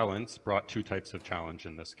 the appellants, brought two types of challenge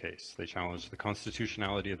in this case. They challenged the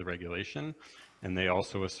constitutionality of the regulation, and they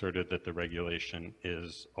also asserted that the regulation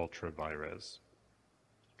is ultra vires.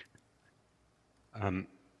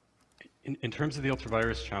 In terms of the ultra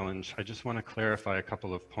vires challenge, I just want to clarify a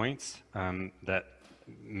couple of points that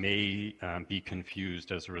may be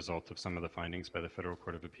confused as a result of some of the findings by the Federal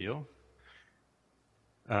Court of Appeal.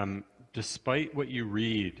 Despite what you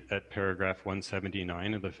read at paragraph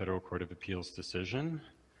 179 of the Federal Court of Appeals decision,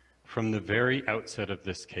 from the very outset of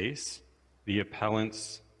this case, the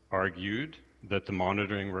appellants argued that the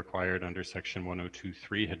monitoring required under Section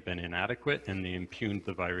 102.3 had been inadequate, and they impugned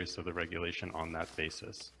the virus of the regulation on that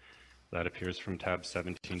basis. That appears from tabs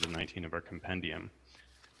 17 to 19 of our compendium.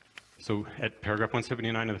 So at paragraph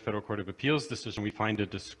 179 of the Federal Court of Appeals decision, we find a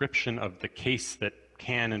description of the case that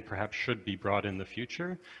can and perhaps should be brought in the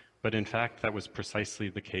future, but in fact, that was precisely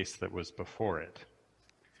the case that was before it.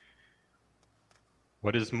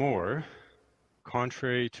 What is more,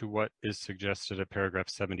 contrary to what is suggested at paragraph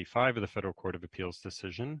 75 of the Federal Court of Appeals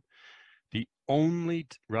decision, the only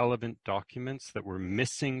relevant documents that were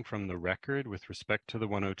missing from the record with respect to the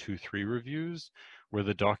 102.3 reviews were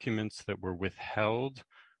the documents that were withheld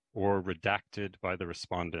or redacted by the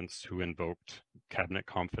respondents who invoked cabinet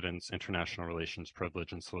confidence, international relations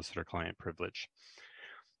privilege, and solicitor-client privilege.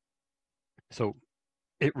 So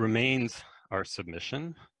it remains our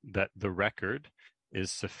submission that the record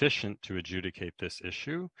is sufficient to adjudicate this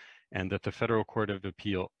issue, and that the Federal Court of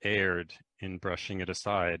Appeal erred in brushing it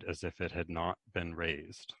aside as if it had not been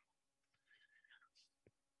raised.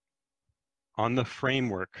 On the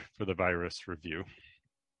framework for the virus review,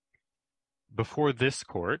 before this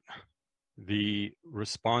court, the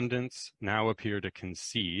respondents now appear to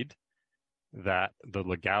concede that the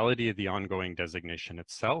legality of the ongoing designation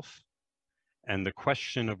itself and the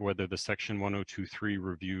question of whether the Section 102.3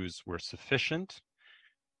 reviews were sufficient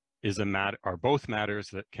are both matters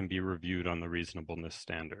that can be reviewed on the reasonableness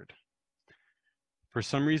standard. For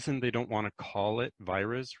some reason, they don't want to call it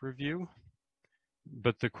virus review,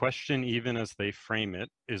 but the question, even as they frame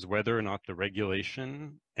it, is whether or not the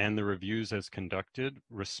regulation and the reviews as conducted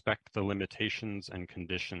respect the limitations and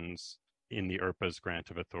conditions in the IRPA's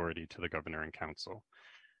grant of authority to the Governor and Council.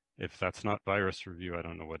 If that's not virus review, I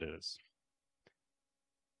don't know what is.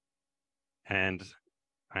 And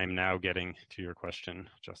I'm now getting to your question,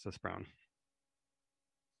 Justice Brown.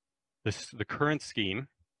 The current scheme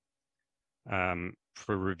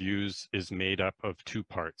for reviews is made up of two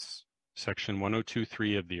parts. Section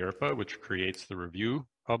 102.3 of the IRPA, which creates the review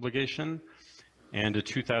obligation, and a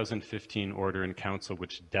 2015 order in council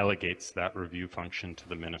which delegates that review function to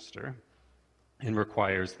the minister and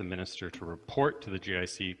requires the minister to report to the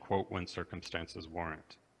GIC, quote, when circumstances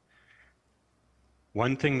warrant.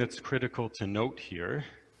 One thing that's critical to note here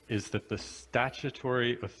is that the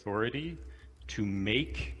statutory authority to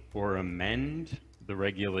make or amend the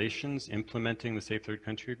regulations implementing the Safe Third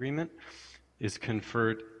Country Agreement is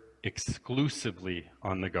conferred exclusively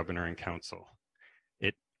on the Governor and Council.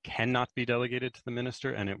 It cannot be delegated to the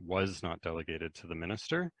minister, and it was not delegated to the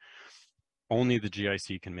minister. Only the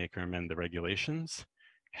GIC can make or amend the regulations,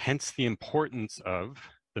 hence the importance of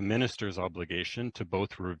the minister's obligation to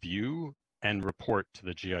both review and report to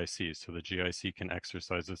the GIC so the GIC can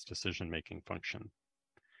exercise its decision-making function.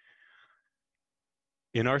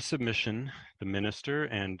 In our submission, the minister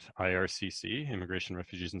and IRCC, Immigration,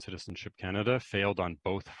 Refugees and Citizenship Canada, failed on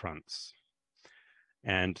both fronts.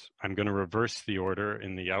 And I'm going to reverse the order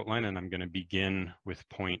in the outline, and I'm going to begin with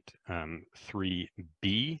point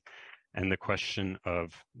 3B and the question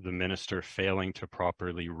of the minister failing to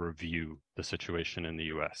properly review the situation in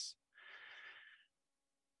the US.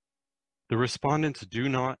 The respondents do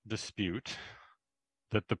not dispute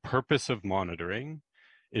that the purpose of monitoring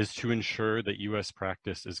is to ensure that US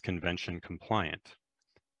practice is convention compliant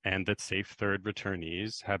and that Safe Third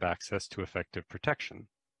returnees have access to effective protection.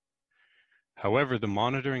 However, the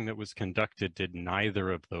monitoring that was conducted did neither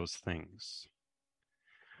of those things.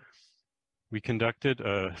 We conducted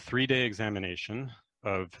a 3-day examination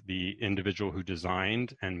of the individual who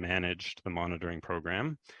designed and managed the monitoring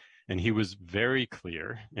program, and he was very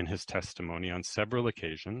clear in his testimony on several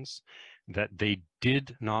occasions that they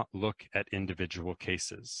did not look at individual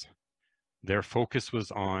cases. Their focus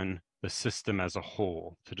was on the system as a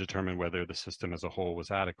whole to determine whether the system as a whole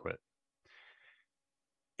was adequate.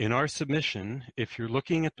 In our submission, if you're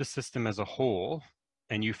looking at the system as a whole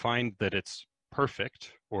and you find that it's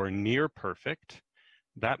perfect or near perfect,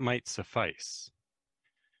 that might suffice.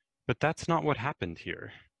 But that's not what happened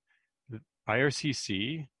here. The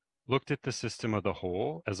IRCC looked at the system as a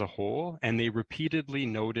whole, and they repeatedly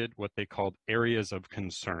noted what they called areas of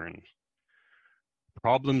concern.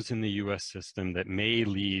 Problems in the US system that may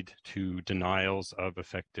lead to denials of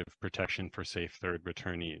effective protection for safe third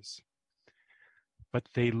returnees. But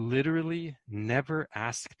they literally never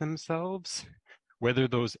asked themselves whether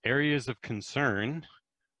those areas of concern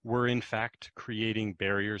were in fact creating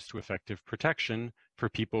barriers to effective protection for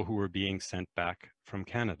people who were being sent back from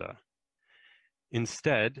Canada.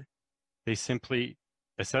 Instead, they simply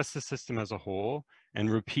assessed the system as a whole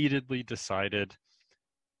and repeatedly decided,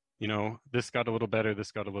 you know, this got a little better,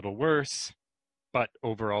 this got a little worse, but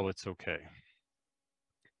overall it's okay.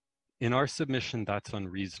 In our submission, that's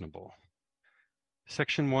unreasonable.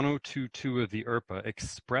 Section 102.2 of the IRPA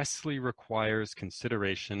expressly requires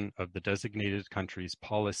consideration of the designated country's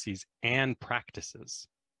policies and practices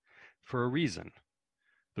for a reason.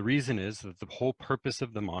 The reason is that the whole purpose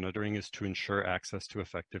of the monitoring is to ensure access to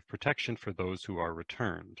effective protection for those who are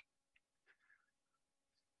returned.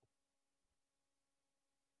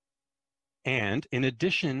 And in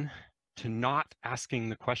addition to not asking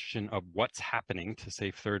the question of what's happening to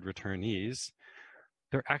safe third returnees,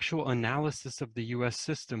 their actual analysis of the US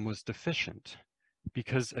system was deficient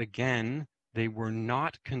because, again, they were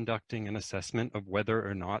not conducting an assessment of whether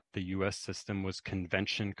or not the US system was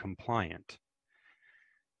convention compliant.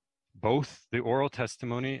 Both the oral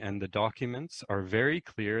testimony and the documents are very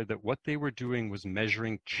clear that what they were doing was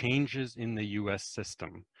measuring changes in the US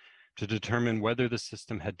system to determine whether the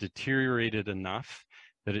system had deteriorated enough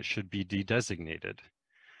that it should be de-designated.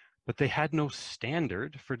 But they had no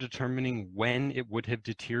standard for determining when it would have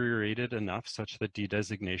deteriorated enough such that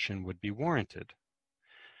de-designation would be warranted.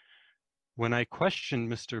 When I questioned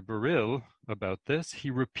Mr. Burrill about this,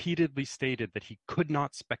 he repeatedly stated that he could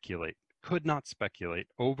not speculate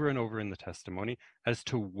over and over in the testimony as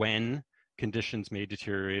to when conditions may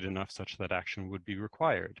deteriorate enough such that action would be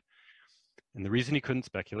required. And the reason he couldn't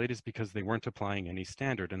speculate is because they weren't applying any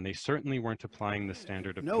standard, and they certainly weren't applying the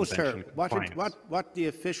standard of convention compliance. No, sir. What the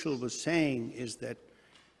official was saying is that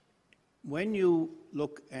when you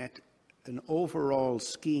look at an overall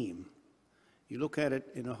scheme, you look at it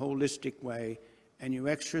in a holistic way, and you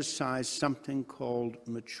exercise something called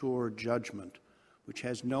mature judgment, which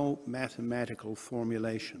has no mathematical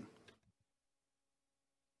formulation.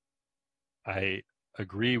 I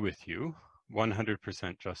agree with you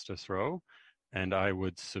 100%, Justice Rowe, and I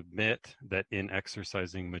would submit that in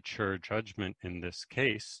exercising mature judgment in this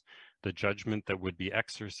case, the judgment that would be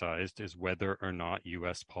exercised is whether or not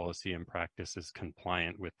US policy and practice is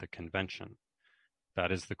compliant with the convention.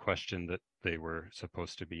 That is the question that they were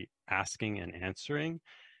supposed to be asking and answering,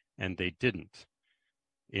 and they didn't.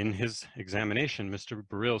 In his examination, Mr.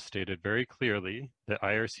 Burrill stated very clearly that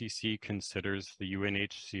IRCC considers the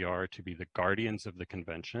UNHCR to be the guardians of the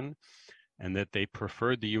convention, and that they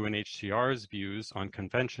preferred the UNHCR's views on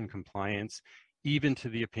convention compliance even to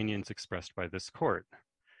the opinions expressed by this court.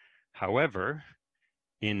 However,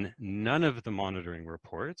 in none of the monitoring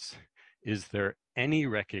reports is there any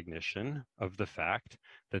recognition of the fact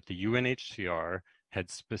that the UNHCR had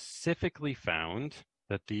specifically found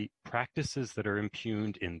that the practices that are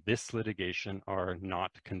impugned in this litigation are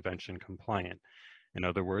not convention compliant. In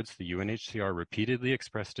other words, the UNHCR repeatedly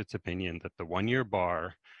expressed its opinion that the one-year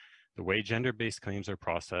bar, the way gender-based claims are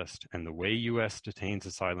processed, and the way US detains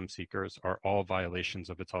asylum seekers are all violations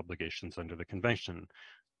of its obligations under the convention.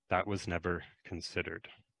 That was never considered.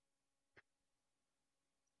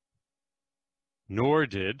 Nor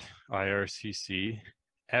did IRCC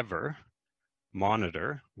ever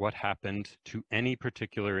monitor what happened to any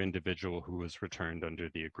particular individual who was returned under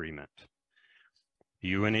the agreement.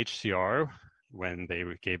 The UNHCR, when they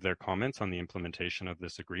gave their comments on the implementation of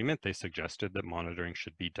this agreement, they suggested that monitoring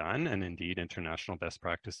should be done, and indeed international best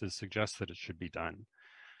practices suggest that it should be done.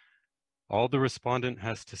 All the respondent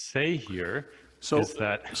has to say here is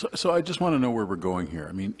that... So I just want to know where we're going here.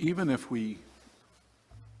 I mean, even if we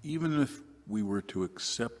were to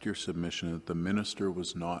accept your submission that the minister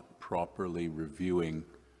was not properly reviewing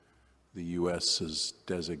the US's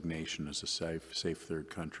designation as a safe third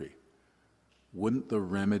country, wouldn't the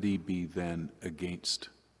remedy be then against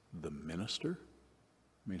the minister?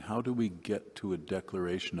 I mean, how do we get to a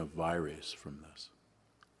declaration of vires from this?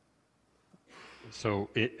 So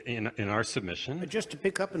in our submission... Just to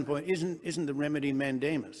pick up on point, isn't the remedy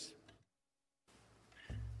mandamus?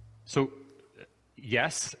 So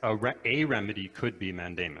yes, a remedy could be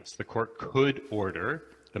mandamus. The court could order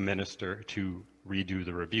the minister to redo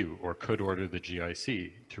the review, or could order the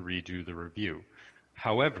GIC to redo the review.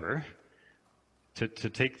 However, to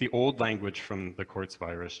take the old language from the court's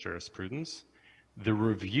virus jurisprudence, the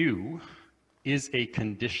review is a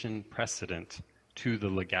condition precedent to the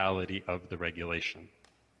legality of the regulation.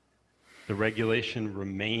 The regulation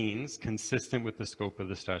remains consistent with the scope of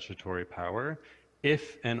the statutory power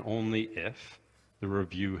if and only if the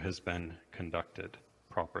review has been conducted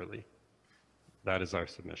properly. That is our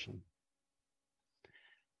submission.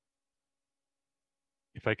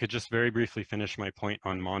 If I could just very briefly finish my point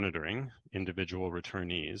on monitoring individual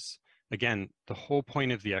returnees. Again, the whole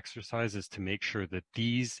point of the exercise is to make sure that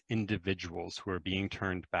these individuals who are being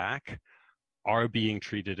turned back are being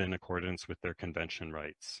treated in accordance with their convention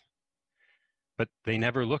rights. But they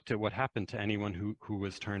never looked at what happened to anyone who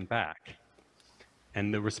was turned back.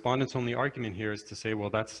 And the respondent's only argument here is to say,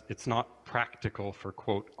 well, it's not practical for,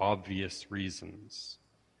 quote, obvious reasons.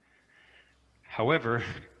 However,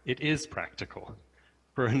 it is practical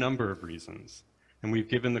for a number of reasons. And we've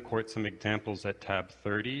given the court some examples at tab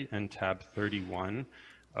 30 and tab 31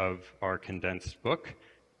 of our condensed book,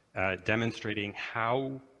 demonstrating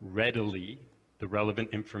how readily the relevant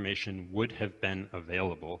information would have been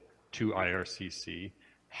available to IRCC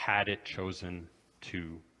had it chosen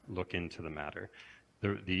to look into the matter.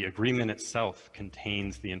 The agreement itself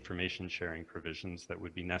contains the information sharing provisions that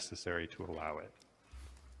would be necessary to allow it.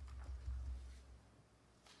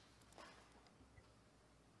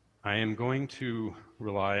 I am going to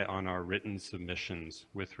rely on our written submissions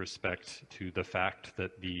with respect to the fact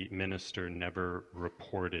that the minister never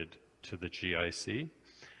reported to the GIC.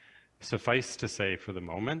 Suffice to say for the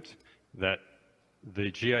moment that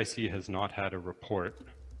the GIC has not had a report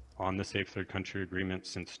on the Safe Third Country Agreement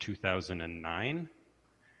since 2009,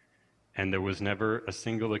 and there was never a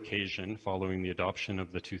single occasion following the adoption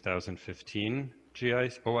of the 2015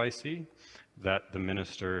 OIC that the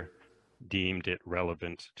minister deemed it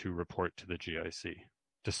relevant to report to the GIC,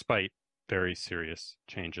 despite very serious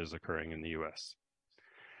changes occurring in the US.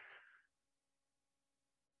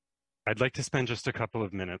 I'd like to spend just a couple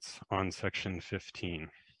of minutes on Section 15.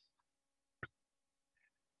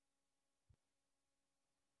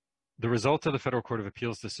 The result of the Federal Court of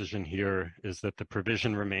Appeals decision here is that the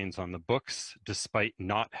provision remains on the books despite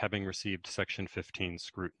not having received Section 15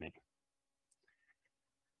 scrutiny.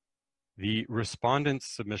 The respondent's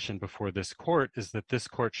submission before this court is that this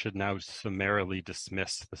court should now summarily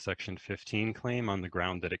dismiss the Section 15 claim on the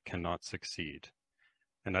ground that it cannot succeed.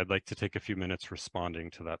 And I'd like to take a few minutes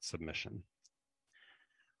responding to that submission.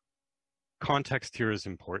 Context here is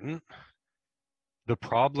important. The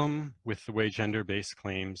problem with the way gender-based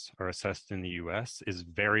claims are assessed in the US is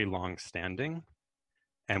very long-standing.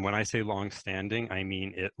 And when I say long-standing, I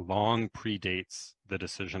mean it long predates the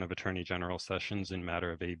decision of Attorney General Sessions in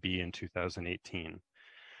matter of AB in 2018.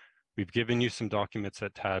 We've given you some documents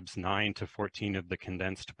at tabs 9 to 14 of the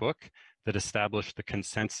condensed book that establish the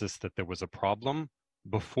consensus that there was a problem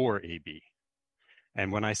before AB. And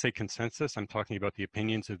when I say consensus, I'm talking about the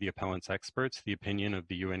opinions of the appellant's experts, the opinion of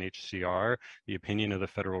the UNHCR, the opinion of the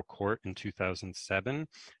federal court in 2007,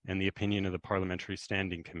 and the opinion of the Parliamentary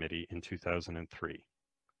Standing Committee in 2003.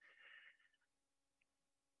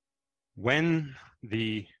 When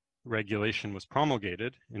the regulation was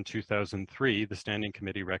promulgated in 2003, the Standing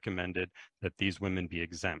Committee recommended that these women be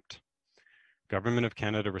exempt. Government of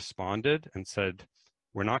Canada responded and said,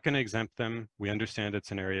 we're not going to exempt them. We understand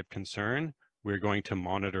it's an area of concern. We're going to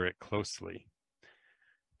monitor it closely.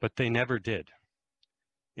 But they never did.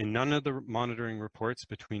 In none of the monitoring reports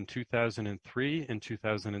between 2003 and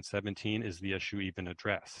 2017 is the issue even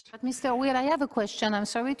addressed. But Mr. Weir, I have a question. I'm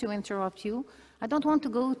sorry to interrupt you. I don't want to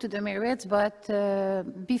go to the merits, but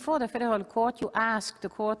before the federal court, you asked the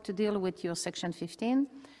court to deal with your Section 15,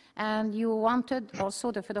 and you wanted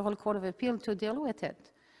also the Federal Court of Appeal to deal with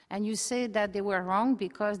it. And you said that they were wrong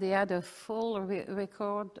because they had a full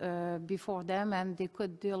record before them and they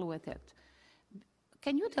could deal with it.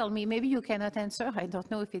 Can you tell me, maybe you cannot answer, I don't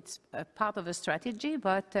know if it's a part of a strategy,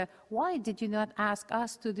 but why did you not ask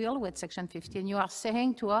us to deal with Section 15? You are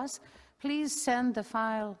saying to us, please send the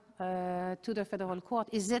file to the federal court.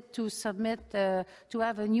 Is it to submit, to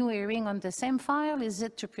have a new hearing on the same file? Is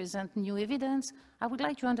it to present new evidence? I would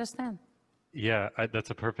like to understand. Yeah, that's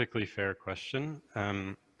a perfectly fair question.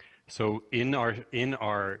 So in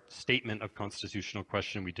our statement of constitutional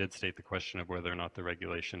question, we did state the question of whether or not the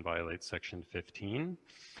regulation violates Section 15.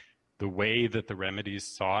 The way that the remedies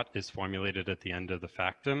sought is formulated at the end of the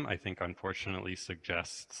factum, I think unfortunately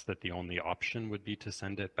suggests that the only option would be to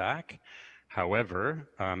send it back. However,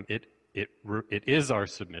 it is our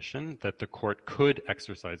submission that the court could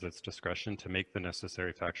exercise its discretion to make the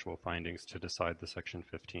necessary factual findings to decide the Section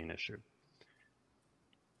 15 issue.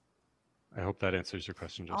 I hope that answers your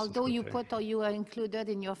question, Justice. Although you put, or you included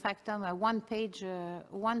in your factum a one-page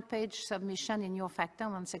submission in your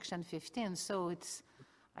factum on Section 15, so it's.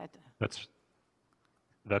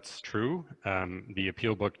 That's true. The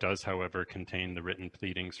appeal book does, however, contain the written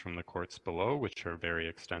pleadings from the courts below, which are very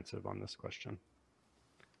extensive on this question.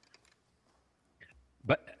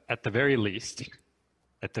 But at the very least,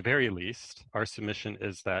 our submission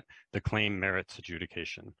is that the claim merits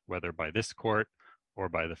adjudication, whether by this court or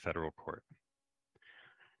by the federal court.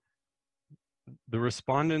 The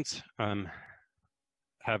respondents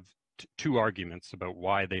have two arguments about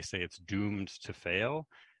why they say it's doomed to fail,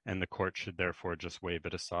 and the court should therefore just wave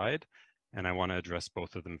it aside. And I want to address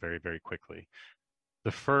both of them very, very quickly.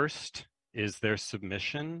 The first is their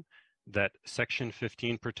submission that Section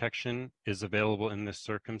 15 protection is available in this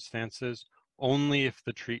circumstances only if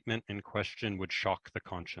the treatment in question would shock the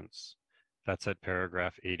conscience. That's at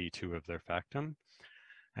paragraph 82 of their factum.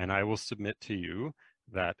 And I will submit to you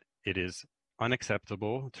that it is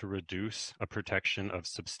unacceptable to reduce a protection of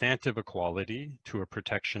substantive equality to a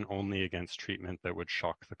protection only against treatment that would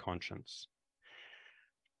shock the conscience.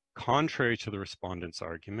 Contrary to the respondents'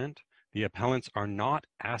 argument, the appellants are not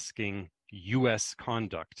asking U.S.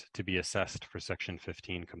 conduct to be assessed for Section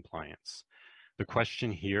 15 compliance. The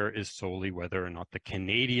question here is solely whether or not the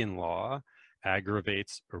Canadian law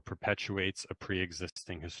aggravates or perpetuates a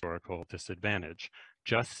pre-existing historical disadvantage.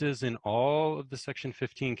 Just as in all of the Section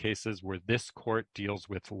 15 cases where this court deals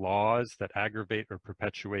with laws that aggravate or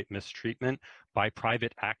perpetuate mistreatment by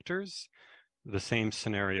private actors, the same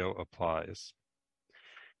scenario applies.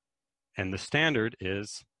 And the standard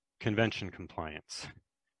is convention compliance.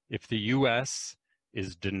 If the U.S.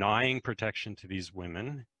 is denying protection to these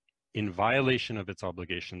women in violation of its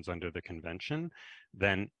obligations under the convention,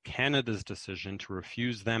 then Canada's decision to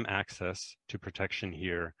refuse them access to protection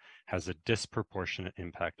here has a disproportionate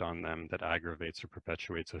impact on them that aggravates or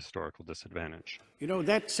perpetuates a historical disadvantage. You know,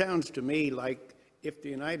 that sounds to me like if the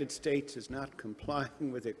United States is not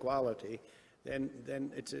complying with equality, then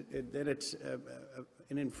it's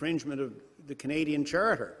an infringement of the Canadian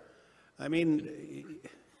Charter. I mean,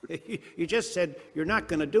 you just said you're not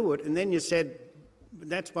going to do it, and then you said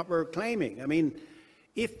that's what we're claiming. I mean,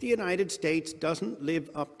 if the United States doesn't live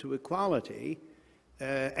up to equality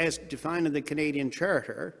as defined in the Canadian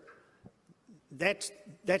Charter, that's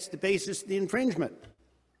the basis of the infringement.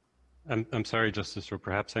 I'm sorry, Justice Rowe,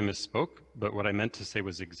 perhaps I misspoke, but what I meant to say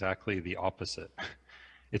was exactly the opposite.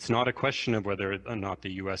 It's not a question of whether or not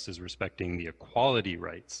the U.S. is respecting the equality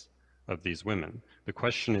rights of these women. The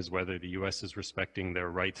question is whether the U.S. is respecting their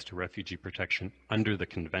rights to refugee protection under the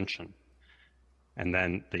convention. And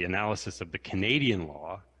then the analysis of the Canadian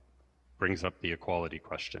law brings up the equality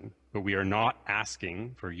question. But we are not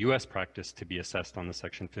asking for U.S. practice to be assessed on the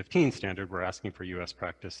Section 15 standard. We're asking for U.S.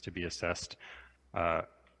 practice to be assessed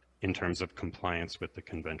in terms of compliance with the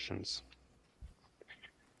conventions.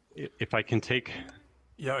 If I can take...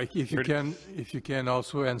 Yeah, if you can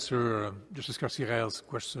also answer Justice Garcia-Rail's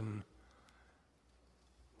question.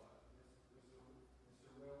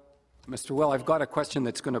 Mr. Will, I've got a question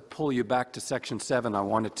that's going to pull you back to Section 7. I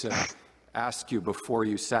wanted to ask you before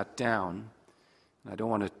you sat down. I don't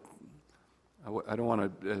want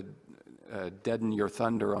to deaden your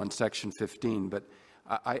thunder on Section 15, but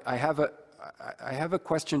I have a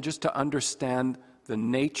question just to understand the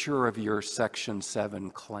nature of your Section 7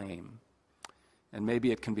 claim. And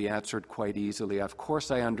maybe it can be answered quite easily. Of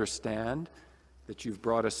course, I understand that you've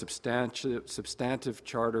brought a substantive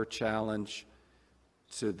charter challenge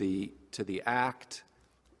to the Act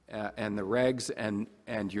and the regs,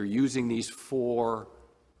 and you're using these 4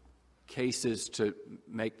 cases to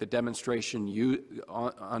make the demonstration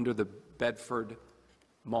under the Bedford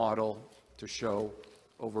model to show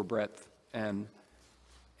overbreadth and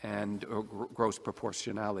gross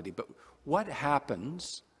proportionality. But what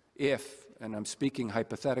happens if, and I'm speaking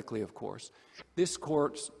hypothetically, of course, this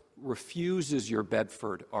court refuses your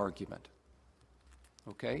Bedford argument,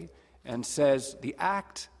 okay, and says the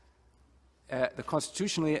Act, the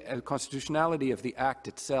constitutionality of the Act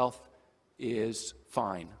itself is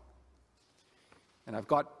fine. And I've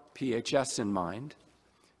got PHS in mind.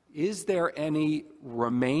 Is there any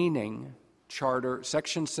remaining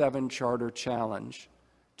Section 7 charter challenge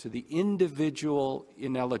to the individual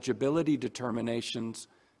ineligibility determinations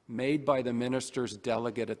made by the minister's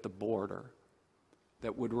delegate at the border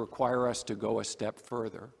that would require us to go a step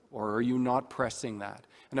further? Or are you not pressing that?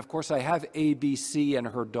 And of course, I have ABC and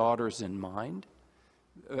her daughters in mind,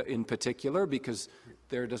 in particular, because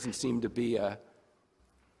there doesn't seem to be a,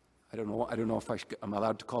 I don't know if I'm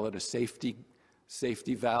allowed to call it a safety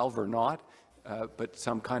valve or not, but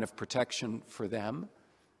some kind of protection for them.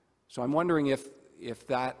 So I'm wondering if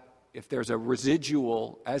there's a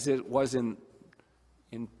residual, as it was in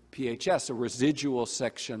PHS, a residual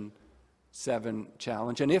Section 7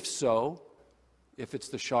 challenge, and if so, if it's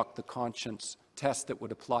the shock the conscience test that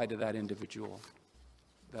would apply to that individual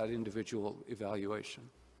evaluation.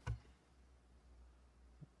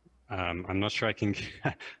 I'm not sure I can,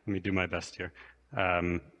 let me do my best here.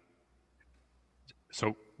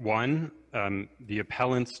 So one, the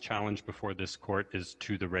appellant's challenge before this court is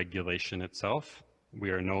to the regulation itself.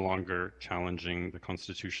 We are no longer challenging the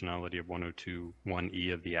constitutionality of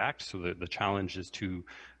 102(1)(e) of the Act, so the challenge is to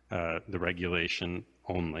the regulation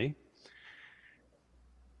only.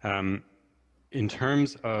 In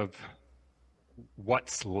terms of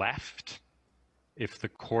what's left, if the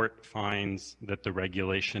court finds that the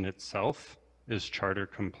regulation itself is charter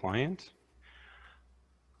compliant,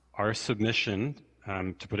 our submission,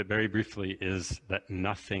 to put it very briefly, is that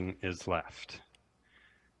nothing is left.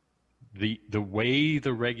 The way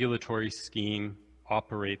the regulatory scheme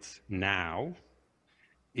operates now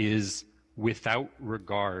is without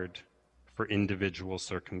regard for individual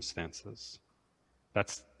circumstances.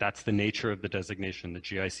 That's the nature of the designation. The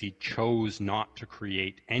GIC chose not to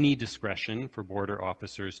create any discretion for border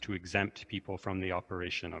officers to exempt people from the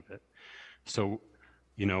operation of it. So,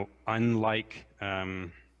 you know, unlike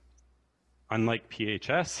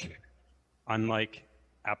PHS, unlike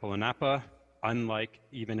Apple and Napa, unlike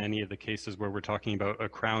even any of the cases where we're talking about a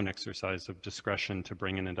Crown exercise of discretion to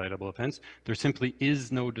bring an indictable offense, there simply is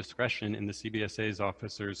no discretion in the CBSA's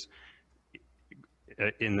officers,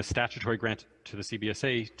 in the statutory grant to the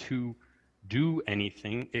CBSA, to do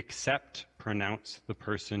anything except pronounce the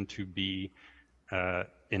person to be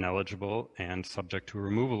ineligible and subject to a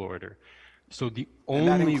removal order. So the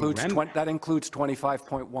only that includes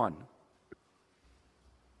 25.1.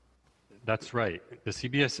 That's right. The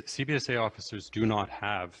CBSA officers do not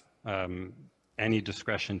have any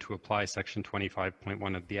discretion to apply Section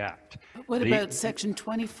 25.1 of the Act. What about Section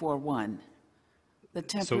 24.1? The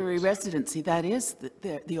temporary residency, that is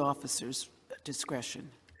the officer's discretion.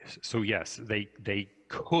 So yes, they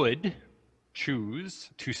could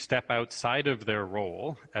choose to step outside of their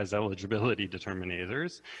role as eligibility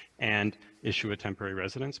determinators and issue a temporary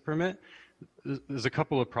residence permit. There's a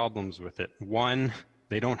couple of problems with it. One,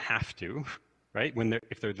 they don't have to, right?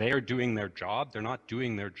 If they're there doing their job, they're not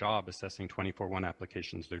doing their job assessing 24.1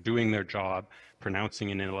 applications. They're doing their job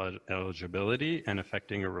pronouncing an ineligibility and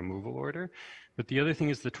effecting a removal order. But the other thing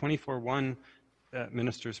is the 24.1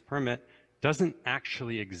 minister's permit doesn't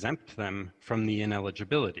actually exempt them from the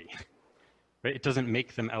ineligibility. Right? It doesn't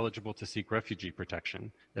make them eligible to seek refugee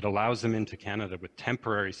protection. It allows them into Canada with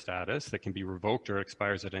temporary status that can be revoked or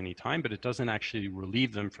expires at any time, but it doesn't actually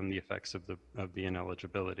relieve them from the effects of the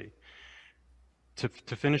ineligibility.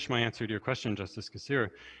 To finish my answer to your question, Justice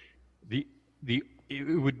Kassir, it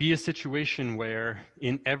would be a situation where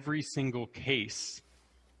in every single case,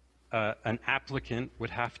 an applicant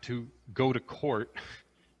would have to go to court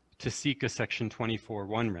to seek a Section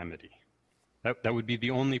 24.1 remedy. That would be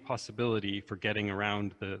the only possibility for getting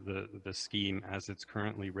around the scheme as it's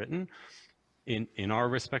currently written. In our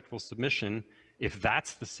respectful submission, if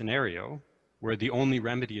that's the scenario where the only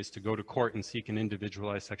remedy is to go to court and seek an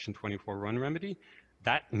individualized Section 24.1 remedy,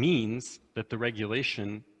 that means that the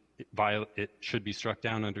regulation it should be struck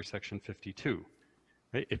down under Section 52.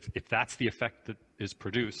 Right? If that's the effect that is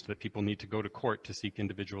produced, that people need to go to court to seek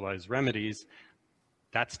individualized remedies,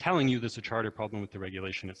 that's telling you there's a charter problem with the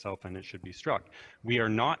regulation itself and it should be struck. We are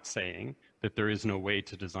not saying that there is no way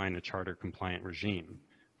to design a charter compliant regime.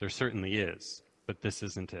 There certainly is, but this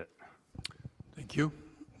isn't it. Thank you.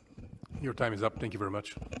 Your time is up. Thank you very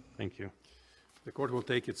much. Thank you. The court will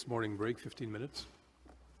take its morning break, 15 minutes.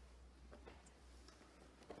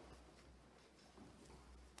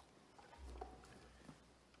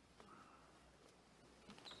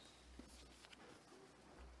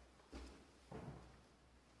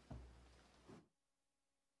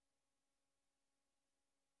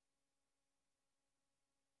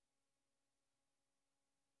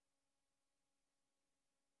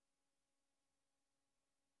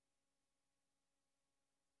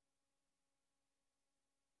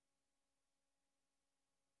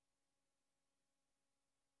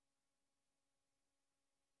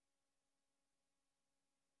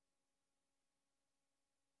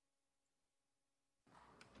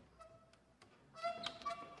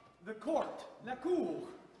 The court, la cour.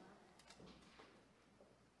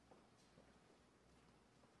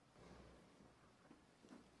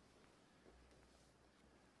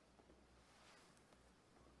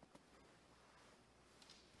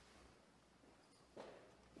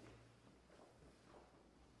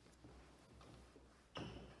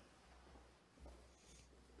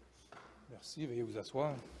 Merci, veuillez vous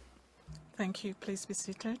asseoir. Thank you. Please be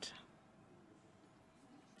seated.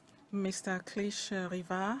 Mr. Clich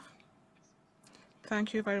Rivard.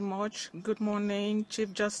 Thank you very much. Good morning,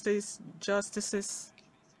 Chief Justice, Justices.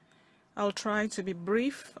 I'll try to be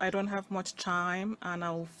brief. I don't have much time, and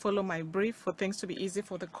I'll follow my brief for things to be easy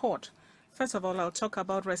for the court. First of all, I'll talk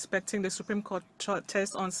about respecting the Supreme Court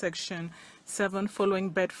test on Section 7 following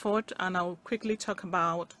Bedford, and I'll quickly talk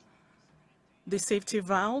about the safety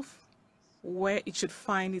valve, where it should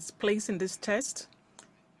find its place in this test.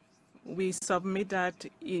 We submit that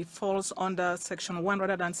it falls under Section 1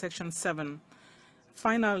 rather than Section 7.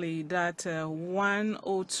 Finally, that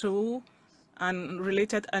 102 and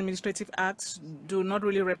related administrative acts do not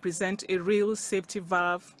really represent a real safety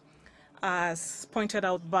valve as pointed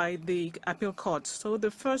out by the appeal court. So the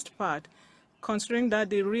first part, considering that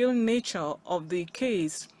the real nature of the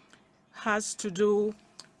case has to do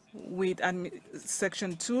with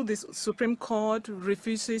Section 2, the Supreme Court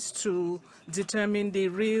refuses to determine the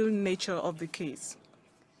real nature of the case.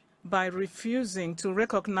 By refusing to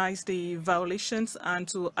recognize the violations and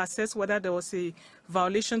to assess whether there was a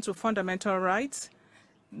violation to fundamental rights,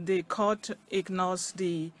 the court ignores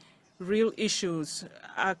the real issues.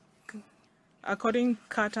 According to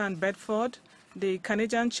Carter and Bedford, the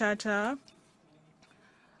Canadian Charter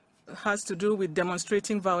has to do with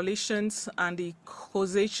demonstrating violations and the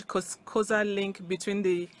causal link between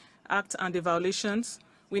the act and the violations.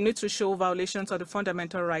 We need to show violations of the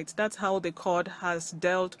fundamental rights. That's how the court has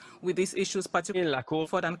dealt with these issues, particularly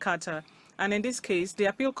Ford and Carter. And in this case, the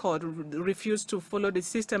appeal court refused to follow the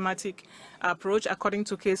systematic approach according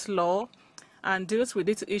to case law and deals with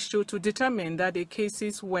this issue to determine that the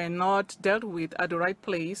cases were not dealt with at the right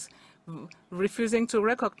place, refusing to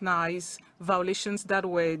recognize violations that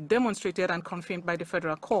were demonstrated and confirmed by the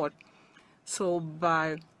federal court. So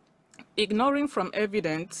by ignoring from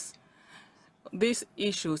evidence these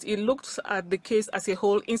issues, it looks at the case as a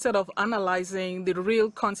whole instead of analyzing the real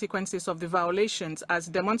consequences of the violations as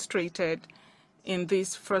demonstrated in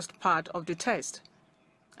this first part of the test,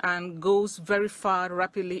 and goes very far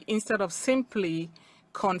rapidly instead of simply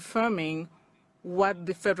confirming what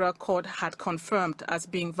the federal court had confirmed as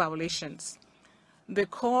being violations.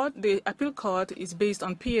 The appeal court is based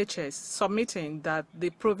on PHS submitting that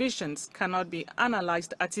the provisions cannot be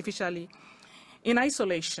analyzed artificially in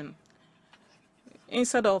isolation.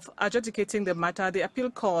 Instead of adjudicating the matter, the appeal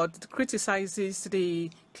court criticizes the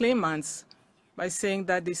claimants by saying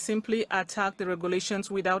that they simply attack the regulations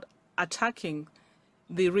without attacking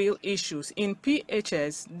the real issues. In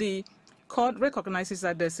PHS, the court recognizes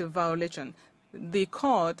that there's a violation. The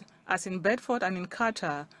court, as in Bedford and in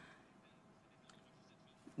Carter,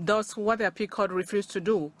 does what the appeal court refused to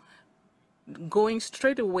do, going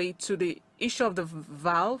straight away to the issue of the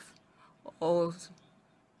valve. Or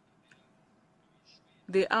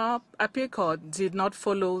the appeal court did not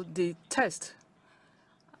follow the test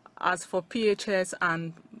as for PHS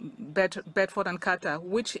and Bedford and Carter,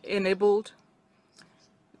 which enabled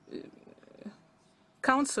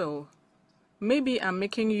counsel. Maybe I'm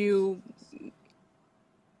making you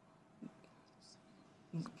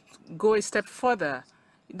go a step further.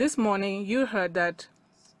 This morning, you heard that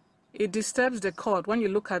it disturbs the court when you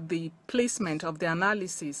look at the placement of the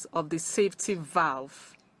analysis of the safety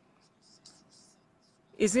valve.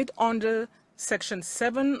 Is it under Section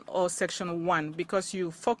 7 or Section 1? Because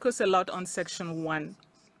you focus a lot on Section 1.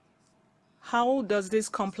 How does this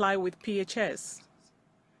comply with PHS?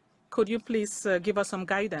 Could you please give us some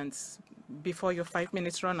guidance before your 5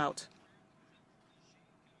 minutes run out?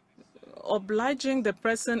 Obliging the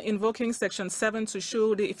person invoking Section 7 to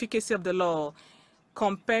show the efficacy of the law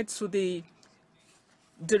compared to the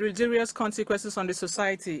deleterious consequences on the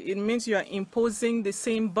society, it means you are imposing the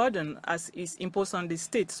same burden as is imposed on the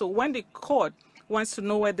state. So when the court wants to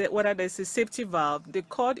know whether there's a safety valve, the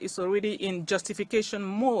court is already in justification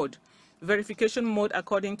mode, verification mode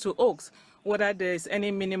according to Oaks, whether there's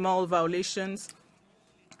any minimal violations.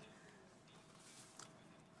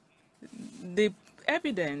 The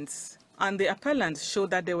evidence and the appellants show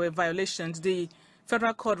that there were violations. The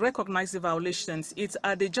federal court recognized the violations. It's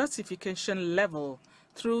at the justification level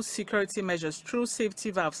through security measures, through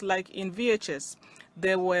safety valves. Like in VHS,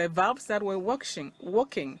 there were valves that were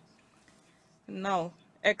working. Now,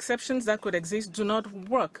 exceptions that could exist do not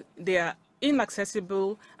work. They are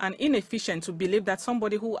inaccessible and inefficient to believe that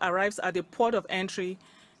somebody who arrives at the port of entry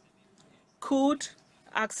could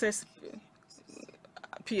access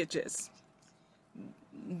PHS.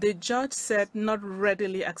 The judge said not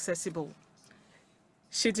readily accessible.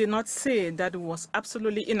 She did not say that it was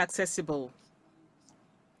absolutely inaccessible.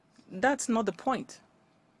 That's not the point,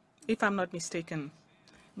 if I'm not mistaken.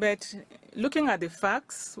 But looking at the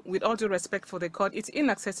facts, with all due respect for the court, it's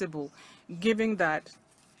inaccessible, given that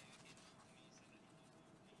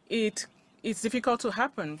it's difficult to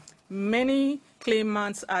happen. Many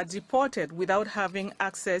claimants are deported without having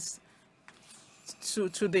access to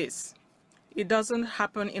this. It doesn't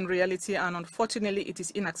happen in reality, and unfortunately, it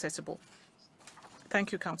is inaccessible.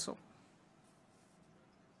 Thank you, Counsel.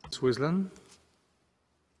 Swizland.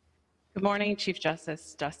 Good morning, Chief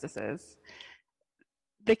Justice, Justices.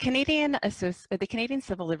 The Canadian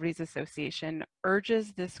Civil Liberties Association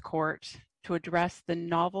urges this court to address the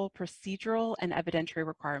novel procedural and evidentiary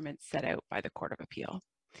requirements set out by the Court of Appeal.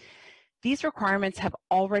 These requirements have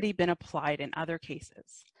already been applied in other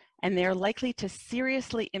cases, and they are likely to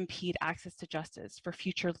seriously impede access to justice for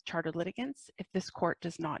future chartered litigants if this court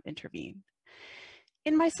does not intervene.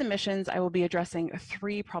 In my submissions, I will be addressing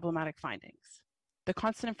 3 problematic findings: the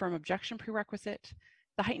constant and firm objection prerequisite,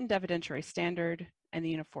 the heightened evidentiary standard, and the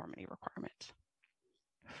uniformity requirement.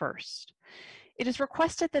 First, it is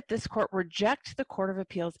requested that this court reject the Court of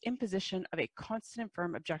Appeal's imposition of a constant and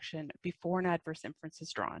firm objection before an adverse inference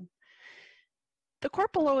is drawn. The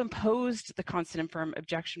court below imposed the constant and firm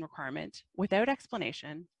objection requirement without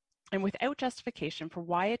explanation and without justification for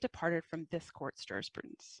why it departed from this court's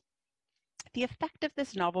jurisprudence. The effect of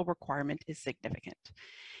this novel requirement is significant.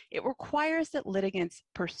 It requires that litigants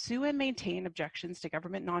pursue and maintain objections to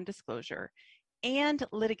government non-disclosure and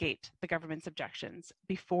litigate the government's objections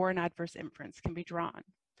before an adverse inference can be drawn.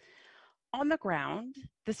 On the ground,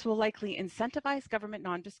 this will likely incentivize government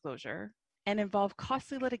non-disclosure and involve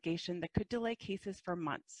costly litigation that could delay cases for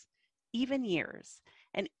months, even years,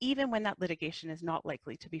 and even when that litigation is not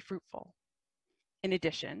likely to be fruitful. In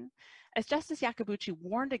addition, as Justice Iacobucci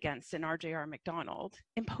warned against in RJR McDonald,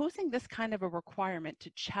 imposing this kind of a requirement to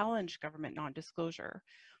challenge government non-disclosure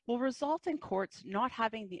will result in courts not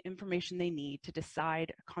having the information they need to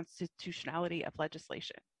decide constitutionality of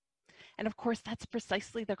legislation. And of course, that's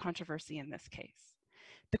precisely the controversy in this case.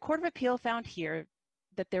 The Court of Appeal found here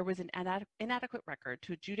that there was an inadequate record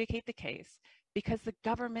to adjudicate the case because of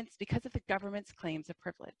the government's claims of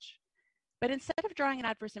privilege. But instead of drawing an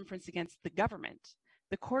adverse inference against the government,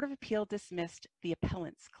 the Court of Appeal dismissed the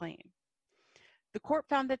appellant's claim. The court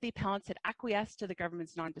found that the appellants had acquiesced to the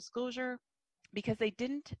government's non-disclosure because they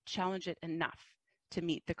didn't challenge it enough to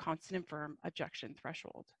meet the constant and firm objection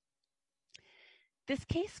threshold. This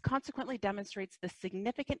case consequently demonstrates the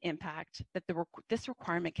significant impact that this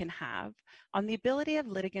requirement can have on the ability of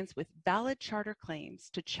litigants with valid charter claims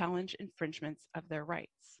to challenge infringements of their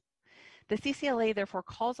rights. The CCLA therefore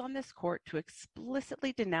calls on this court to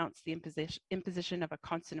explicitly denounce the imposition of a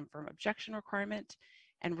constant and firm objection requirement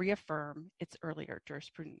and reaffirm its earlier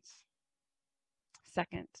jurisprudence.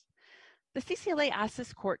 Second, the CCLA asks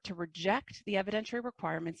this court to reject the evidentiary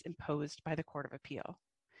requirements imposed by the Court of Appeal.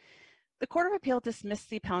 The Court of Appeal dismissed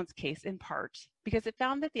the appellant's case in part because it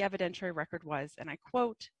found that the evidentiary record was, and I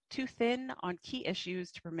quote, too thin on key issues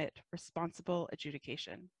to permit responsible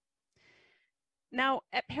adjudication. Now,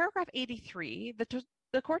 at paragraph 83,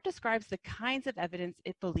 the court describes the kinds of evidence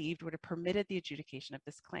it believed would have permitted the adjudication of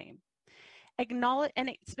this claim. And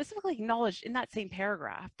it specifically acknowledged in that same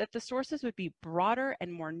paragraph that the sources would be broader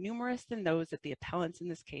and more numerous than those that the appellants in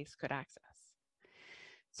this case could access.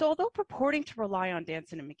 So although purporting to rely on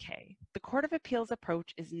Danson and McKay, the Court of Appeal's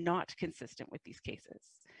approach is not consistent with these cases.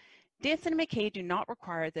 Danson and McKay do not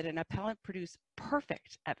require that an appellant produce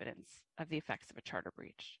perfect evidence of the effects of a charter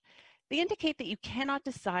breach. They indicate that you cannot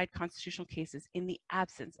decide constitutional cases in the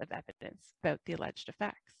absence of evidence about the alleged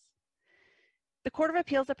effects. The Court of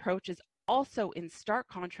Appeal's approach is also in stark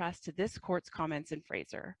contrast to this court's comments in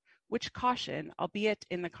Fraser, which caution, albeit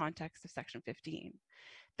in the context of Section 15,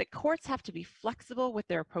 that courts have to be flexible with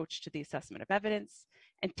their approach to the assessment of evidence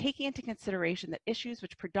and taking into consideration that issues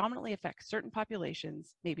which predominantly affect certain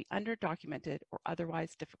populations may be underdocumented or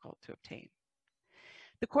otherwise difficult to obtain.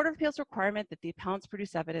 The Court of Appeal's requirement that the appellants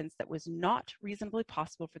produce evidence that was not reasonably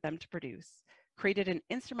possible for them to produce created an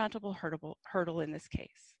insurmountable hurdle in this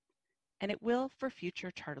case, and it will for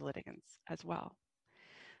future charter litigants as well.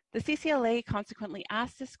 The CCLA consequently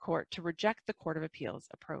asked this court to reject the Court of Appeal's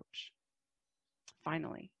approach.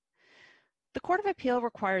 Finally, the Court of Appeal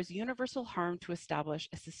requires universal harm to establish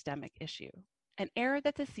a systemic issue, an error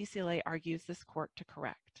that the CCLA argues this court to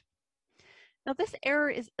correct. Now, this error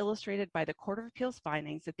is illustrated by the Court of Appeals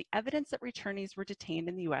findings that the evidence that returnees were detained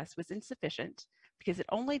in the US was insufficient because it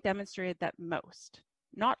only demonstrated that most,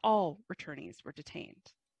 not all, returnees were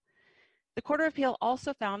detained. The Court of Appeal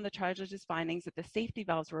also found the trial judge's findings that the safety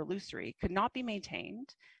valves were illusory could not be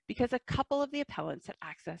maintained because a couple of the appellants had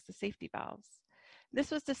access to safety valves.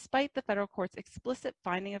 This was despite the federal court's explicit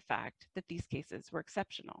finding of fact that these cases were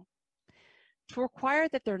exceptional. To require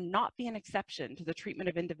that there not be an exception to the treatment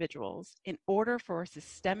of individuals in order for a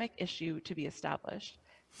systemic issue to be established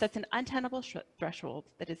sets an untenable threshold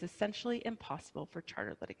that is essentially impossible for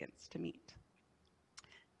charter litigants to meet.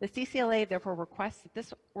 The CCLA therefore requests that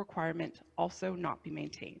this requirement also not be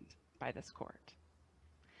maintained by this court.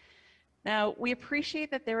 Now, we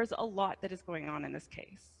appreciate that there is a lot that is going on in this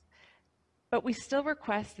case, but we still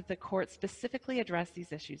request that the court specifically address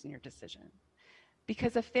these issues in your decision,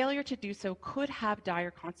 because a failure to do so could have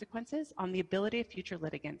dire consequences on the ability of future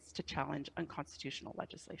litigants to challenge unconstitutional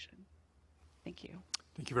legislation. Thank you.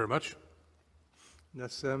 Thank you very much.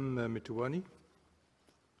 Nassem Mitouani.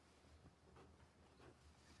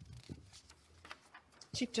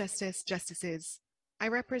 Chief Justice, Justices, I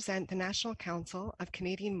represent the National Council of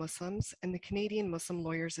Canadian Muslims and the Canadian Muslim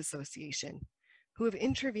Lawyers Association, who have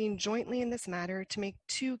intervened jointly in this matter to make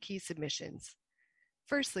two key submissions.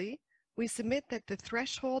 Firstly, we submit that the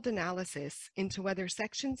threshold analysis into whether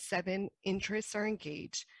Section 7 interests are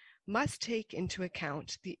engaged must take into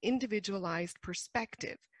account the individualized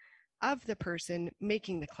perspective of the person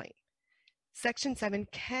making the claim. Section 7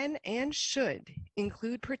 can and should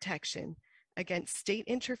include protection against state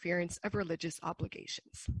interference of religious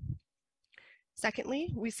obligations.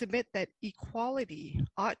 Secondly, we submit that equality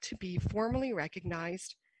ought to be formally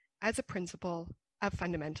recognized as a principle of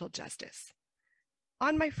fundamental justice.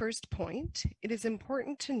 On my first point, it is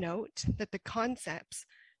important to note that the concepts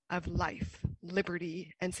of life,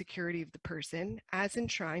 liberty, and security of the person, as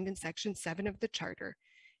enshrined in Section 7 of the Charter,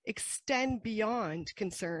 extend beyond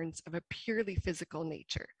concerns of a purely physical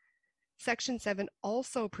nature. Section 7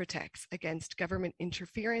 also protects against government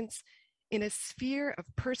interference in a sphere of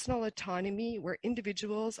personal autonomy where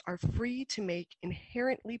individuals are free to make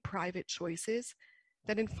inherently private choices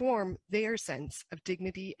that inform their sense of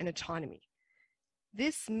dignity and autonomy.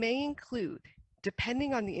 This may include,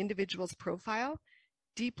 depending on the individual's profile,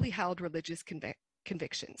 deeply held religious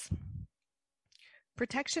convictions.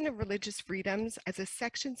 Protection of religious freedoms as a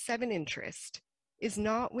Section 7 interest is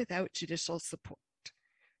not without judicial support.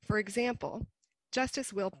 For example,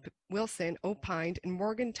 Justice Wilson opined in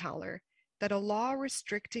Morgenthaler that a law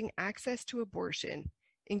restricting access to abortion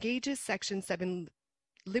engages Section 7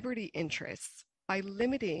 liberty interests by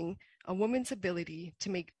limiting a woman's ability to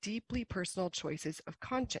make deeply personal choices of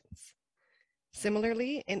conscience.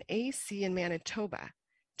 Similarly, in AC in Manitoba,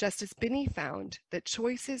 Justice Binney found that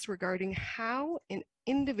choices regarding how an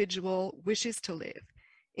individual wishes to live,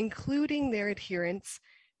 including their adherence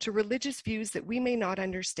to religious views that we may not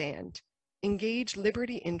understand, engage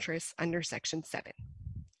liberty interests under Section 7.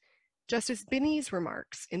 Justice Binney's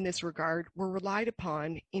remarks in this regard were relied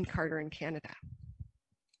upon in Carter and Canada.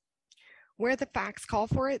 Where the facts call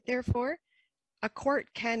for it, therefore, a court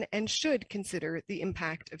can and should consider the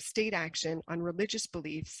impact of state action on religious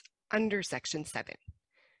beliefs under Section 7.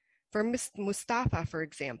 For Mustafa, for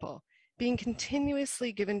example, being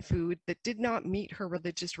continuously given food that did not meet her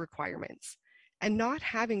religious requirements and not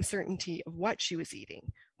having certainty of what she was eating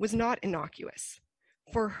was not innocuous.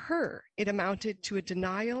 For her, it amounted to a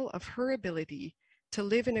denial of her ability to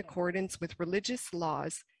live in accordance with religious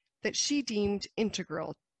laws that she deemed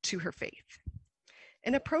integral to her faith.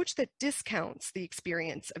 An approach that discounts the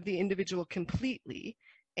experience of the individual completely,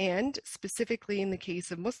 and specifically in the case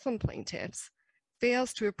of Muslim plaintiffs,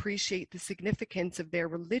 fails to appreciate the significance of their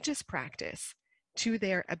religious practice to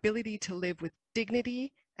their ability to live with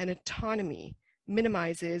dignity and autonomy,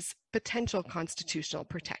 minimizes potential constitutional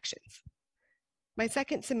protections. My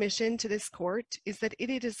second submission to this court is that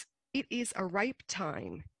it is a ripe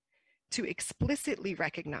time to explicitly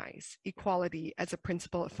recognize equality as a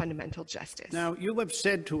principle of fundamental justice. Now, you have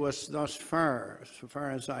said to us thus far, so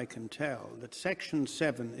far as I can tell, that Section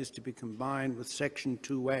 7 is to be combined with Section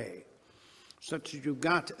 2A, such that you've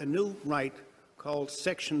got a new right called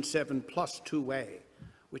Section 7 plus 2A,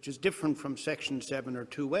 which is different from Section 7 or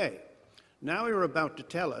 2A. Now you're about to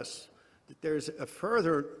tell us that there's a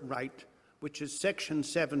further right, which is Section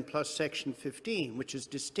 7 plus Section 15, which is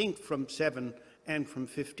distinct from 7 and from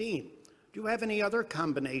 15. Do you have any other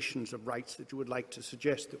combinations of rights that you would like to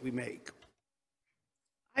suggest that we make?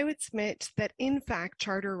 I would submit that, in fact,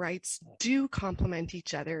 charter rights do complement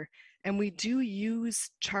each other, and we do use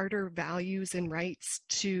charter values and rights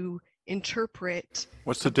to interpret.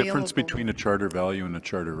 What's the difference between a charter value and a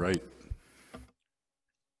charter right?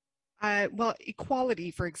 Well,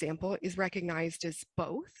 equality, for example, is recognized as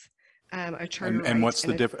both a charter right. And what's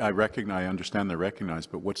the difference? I understand they're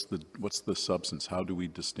recognized, but what's the substance? How do we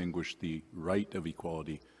distinguish the right of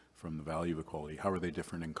equality from the value of equality? How are they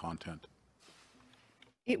different in content?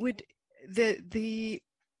 It would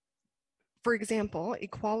for example,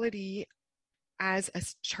 equality as a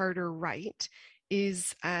charter right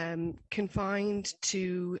is confined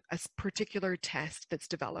to a particular test that's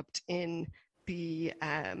developed in the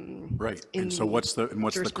right. And so what's the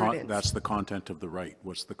that's the content of the right.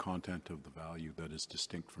 What's the content of the value that is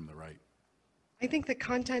distinct from the right? I think the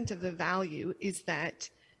content of the value is that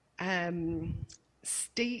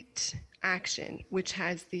state action, which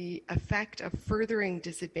has the effect of furthering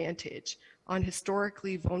disadvantage on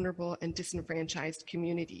historically vulnerable and disenfranchised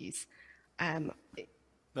communities.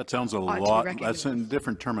 That sounds a lot, that's in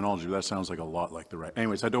different terminology, that sounds like a lot like the right.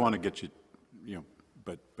 Anyways, I don't want to get you,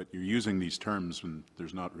 but you're using these terms when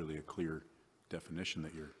there's not really a clear definition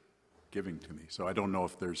that you're giving to me. So I don't know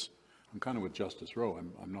if I'm kind of with Justice Rowe.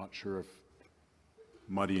 I'm not sure if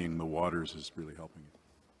muddying the waters is really helping you.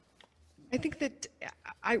 I think that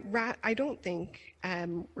I don't think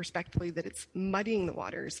respectfully that it's muddying the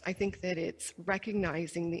waters. I think that it's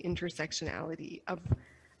recognizing the intersectionality of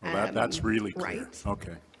that's really clear. Right.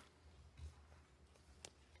 Okay.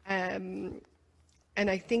 And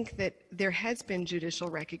I think that there has been judicial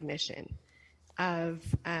recognition of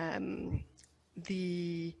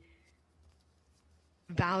the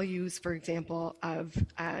values, for example, of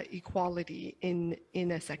equality in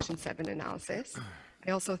a Section 7 analysis.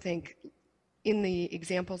 I also think in the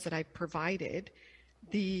examples that I provided,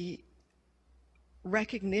 the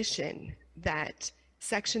recognition that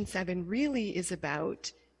Section 7 really is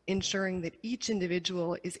about ensuring that each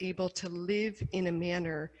individual is able to live in a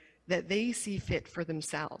manner that they see fit for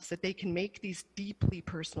themselves, that they can make these deeply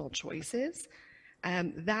personal choices.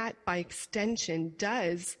 That, by extension,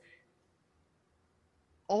 does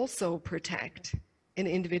also protect an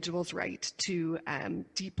individual's right to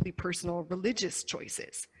deeply personal religious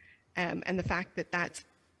choices. And the fact that that's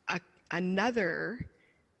another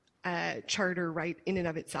charter right in and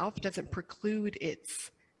of itself doesn't preclude its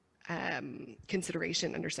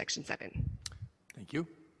consideration under Section 7. Thank you.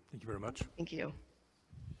 Thank you very much. Thank you.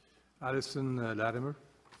 Alison Latimer.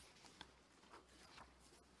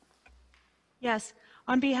 Yes.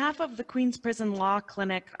 On behalf of the Queen's Prison Law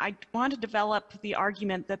Clinic, I want to develop the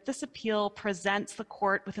argument that this appeal presents the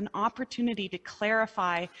court with an opportunity to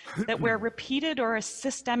clarify that where repeated or a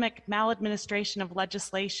systemic maladministration of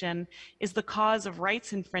legislation is the cause of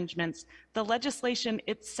rights infringements, the legislation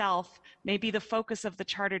itself may be the focus of the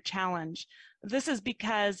Charter challenge. This is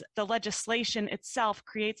because the legislation itself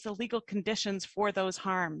creates the legal conditions for those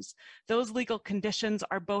harms. Those legal conditions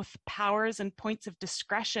are both powers and points of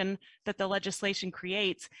discretion that the legislation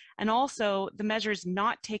creates, and also the measures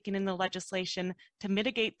not taken in the legislation to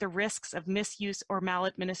mitigate the risks of misuse or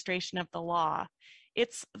maladministration of the law.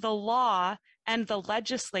 It's the law and the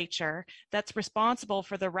legislature that's responsible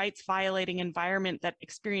for the rights violating environment that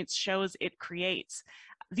experience shows it creates.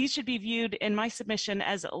 These should be viewed in my submission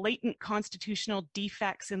as latent constitutional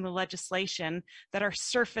defects in the legislation that are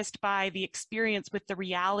surfaced by the experience with the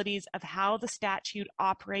realities of how the statute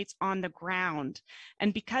operates on the ground.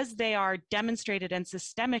 And because they are demonstrated and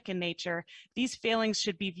systemic in nature, these failings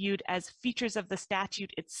should be viewed as features of the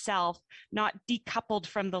statute itself, not decoupled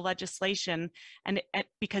from the legislation, and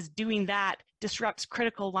because doing that disrupts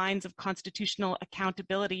critical lines of constitutional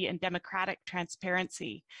accountability and democratic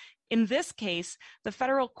transparency. In this case, the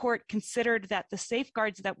federal court considered that the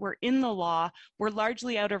safeguards that were in the law were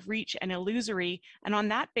largely out of reach and illusory, and on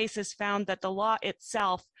that basis found that the law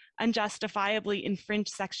itself unjustifiably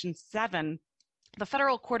infringed Section 7. The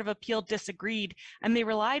Federal Court of Appeal disagreed, and they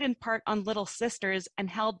relied in part on Little Sisters and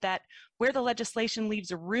held that where the legislation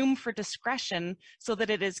leaves room for discretion so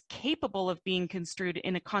that it is capable of being construed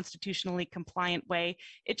in a constitutionally compliant way,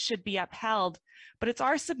 it should be upheld. But it's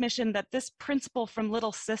our submission that this principle from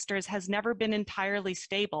Little Sisters has never been entirely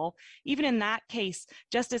stable. Even in that case,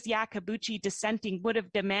 Justice Iacobucci dissenting would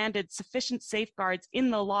have demanded sufficient safeguards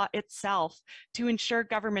in the law itself to ensure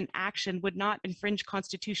government action would not infringe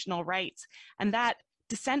constitutional rights. And that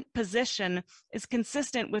dissent position is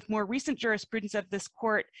consistent with more recent jurisprudence of this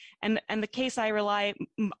court, and the case I rely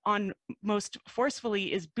on most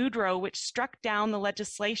forcefully is Boudreau, which struck down the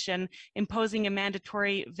legislation imposing a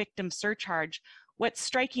mandatory victim surcharge. What's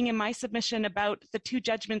striking in my submission about the two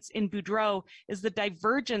judgments in Boudreau is the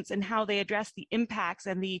divergence in how they address the impacts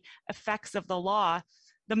and the effects of the law.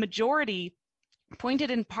 The majority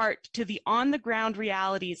pointed in part to the on-the-ground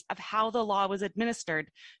realities of how the law was administered.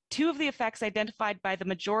 Two of the effects identified by the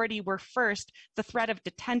majority were first, the threat of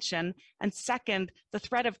detention, and second, the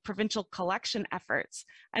threat of provincial collection efforts.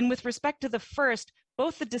 And with respect to the first,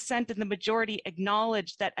 both the dissent and the majority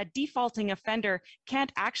acknowledged that a defaulting offender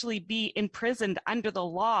can't actually be imprisoned under the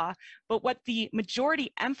law, but what the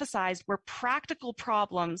majority emphasized were practical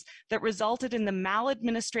problems that resulted in the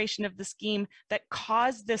maladministration of the scheme that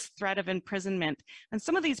caused this threat of imprisonment. And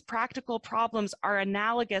some of these practical problems are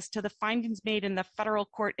analogous to the findings made in the federal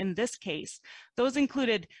court in this case. Those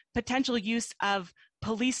included potential use of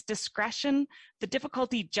police discretion, the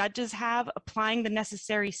difficulty judges have applying the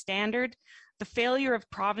necessary standard, the failure of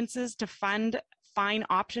provinces to fund fine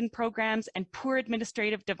option programs, and poor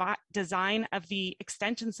administrative design of the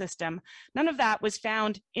extension system. None of that was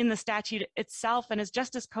found in the statute itself, and as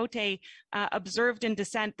Justice Cote observed in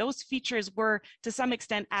dissent, those features were to some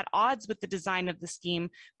extent at odds with the design of the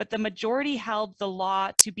scheme, but the majority held the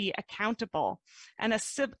law to be accountable. And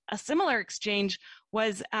a similar exchange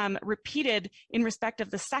was repeated in respect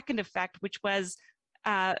of the second effect, which was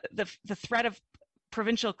the threat of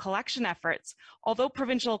provincial collection efforts. Although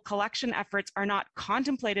provincial collection efforts are not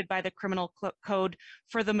contemplated by the criminal code,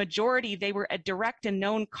 for the majority, they were a direct and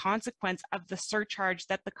known consequence of the surcharge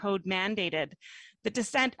that the code mandated. The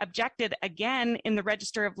dissent objected again in the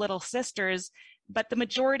Register of Little Sisters, but the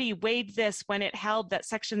majority weighed this when it held that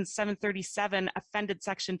Section 737 offended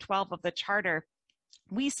Section 12 of the Charter.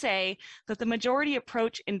 We say that the majority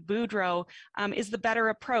approach in Boudreau is the better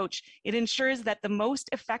approach. It ensures that the most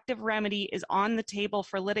effective remedy is on the table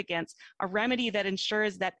for litigants, a remedy that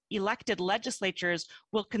ensures that elected legislatures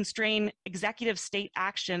will constrain executive state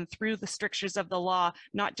action through the strictures of the law,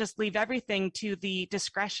 not just leave everything to the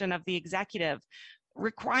discretion of the executive.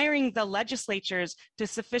 Requiring the legislatures to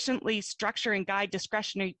sufficiently structure and guide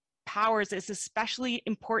discretionary powers is especially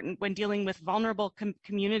important when dealing with vulnerable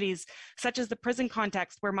communities, such as the prison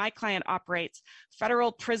context where my client operates.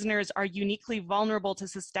 Federal prisoners are uniquely vulnerable to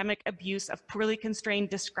systemic abuse of poorly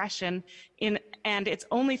constrained discretion, and it's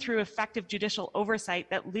only through effective judicial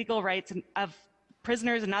oversight that legal rights of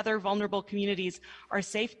prisoners and other vulnerable communities are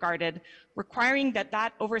safeguarded. Requiring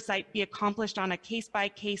that oversight be accomplished on a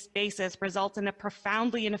case-by-case basis results in a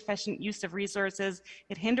profoundly inefficient use of resources.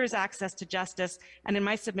 It hinders access to justice, and in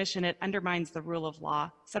my submission, it undermines the rule of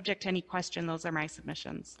law. Subject to any question, those are my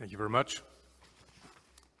submissions. Thank you very much.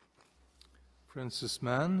 Francis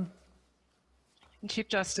Mann. Chief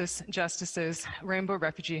Justice, Justices, Rainbow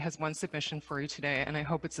Refugee has one submission for you today, and I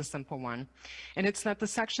hope it's a simple one. And it's that the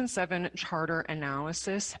Section 7 Charter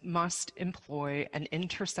analysis must employ an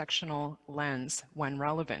intersectional lens when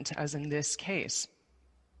relevant, as in this case.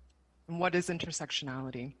 And what is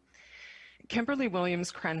intersectionality? Kimberly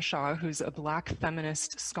Williams Crenshaw, who's a Black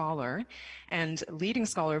feminist scholar and leading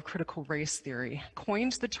scholar of critical race theory,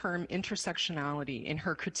 coined the term intersectionality in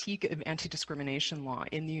her critique of anti-discrimination law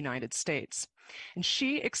in the United States. And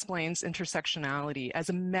she explains intersectionality as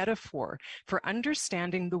a metaphor for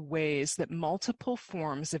understanding the ways that multiple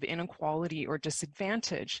forms of inequality or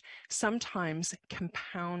disadvantage sometimes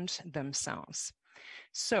compound themselves.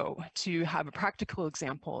 So, to have a practical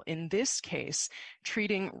example, in this case,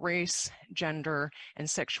 treating race, gender, and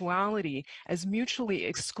sexuality as mutually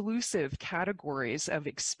exclusive categories of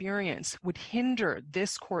experience would hinder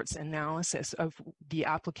this court's analysis of the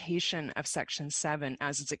application of Section 7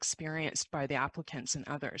 as it's experienced by the applicants and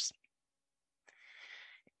others.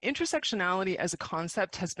 Intersectionality as a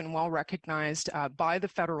concept has been well recognized by the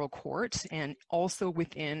federal court and also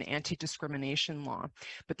within anti-discrimination law,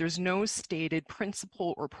 but there's no stated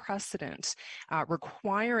principle or precedent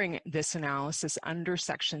requiring this analysis under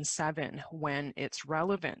Section 7 when it's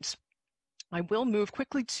relevant. I will move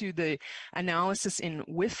quickly to the analysis in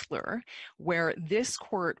Withler, where this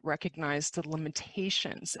court recognized the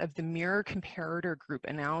limitations of the mirror comparator group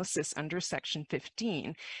analysis under Section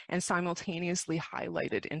 15 and simultaneously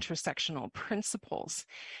highlighted intersectional principles.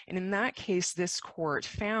 And in that case, this court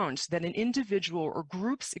found that an individual or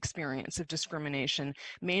group's experience of discrimination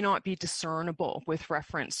may not be discernible with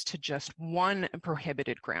reference to just one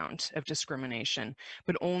prohibited ground of discrimination,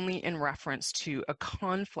 but only in reference to a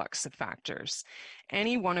conflux of factors,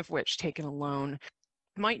 any one of which taken alone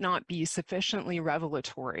might not be sufficiently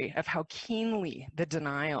revelatory of how keenly the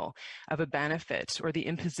denial of a benefit or the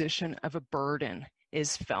imposition of a burden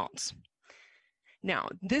is felt. Now,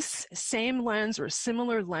 this same lens or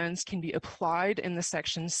similar lens can be applied in the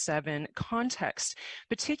Section 7 context,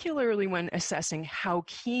 particularly when assessing how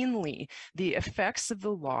keenly the effects of the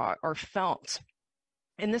law are felt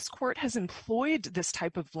And this court has employed this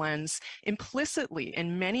type of lens implicitly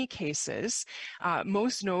in many cases,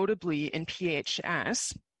 most notably in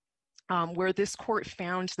PHS, where this court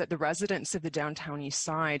found that the residents of the downtown east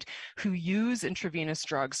side who use intravenous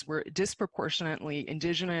drugs were disproportionately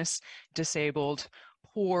Indigenous, disabled,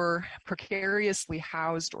 poor, precariously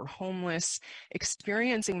housed or homeless,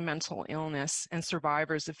 experiencing mental illness, and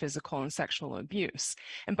survivors of physical and sexual abuse.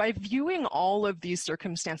 And by viewing all of these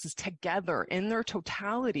circumstances together in their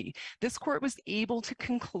totality, this court was able to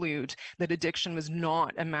conclude that addiction was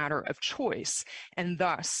not a matter of choice, and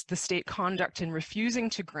thus the state conduct in refusing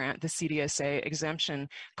to grant the CDSA exemption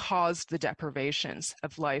caused the deprivations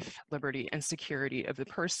of life, liberty, and security of the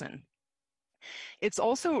person. It's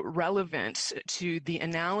also relevant to the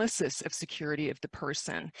analysis of security of the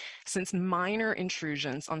person, since minor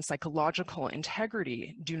intrusions on psychological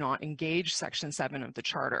integrity do not engage Section 7 of the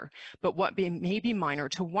Charter, but what may be minor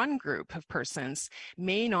to one group of persons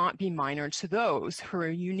may not be minor to those who are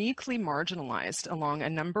uniquely marginalized along a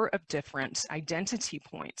number of different identity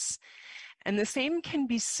points. And the same can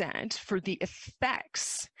be said for the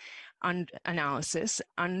effects analysis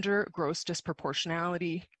under gross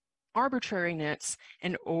disproportionality, arbitrariness,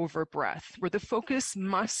 and overbreadth, where the focus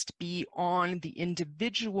must be on the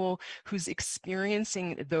individual who's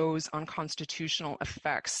experiencing those unconstitutional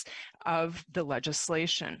effects of the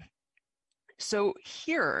legislation. So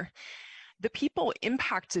here, the people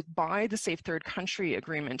impacted by the Safe Third Country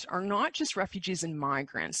Agreement are not just refugees and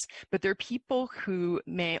migrants, but they're people who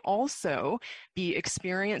may also be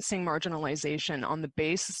experiencing marginalization on the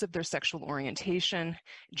basis of their sexual orientation,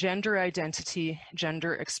 gender identity,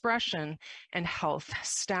 gender expression, and health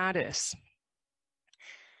status.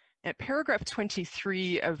 At paragraph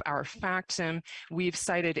 23 of our factum, we've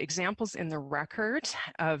cited examples in the record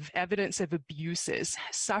of evidence of abuses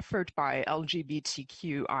suffered by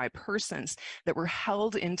LGBTQI persons that were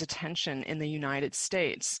held in detention in the United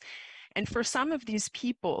States. And for some of these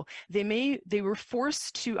people, they were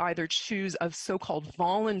forced to either choose a so-called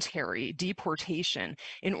voluntary deportation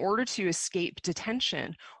in order to escape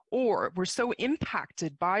detention, or were so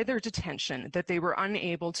impacted by their detention that they were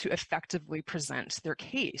unable to effectively present their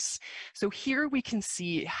case. So here we can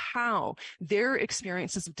see how their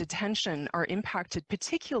experiences of detention are impacted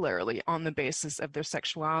particularly on the basis of their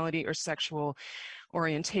sexuality or sexual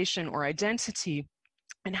orientation or identity,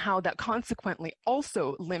 and how that consequently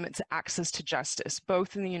also limits access to justice,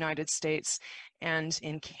 both in the United States and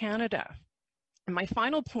in Canada. And my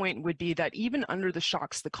final point would be that even under the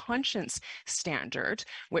shocks the conscience standard,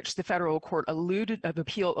 which the Federal Court of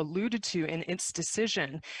Appeal alluded to in its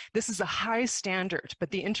decision, this is a high standard, but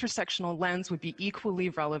the intersectional lens would be equally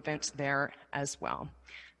relevant there as well.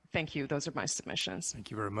 Thank you. Those are my submissions. Thank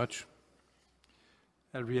you very much.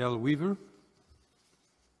 Arielle Weaver.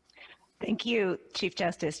 Thank you, Chief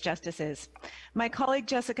Justice, Justices. My colleague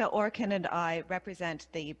Jessica Orkin and I represent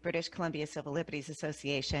the British Columbia Civil Liberties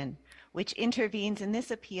Association, which intervenes in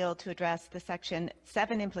this appeal to address the Section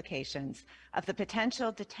 7 implications of the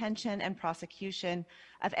potential detention and prosecution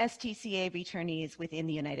of STCA returnees within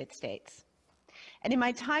the United States. And in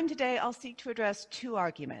my time today, I'll seek to address two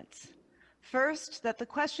arguments. First, that the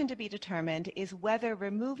question to be determined is whether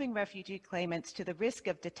removing refugee claimants to the risk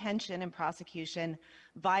of detention and prosecution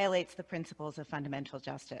violates the principles of fundamental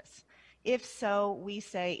justice. If so, we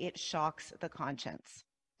say it shocks the conscience.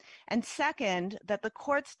 And second, that the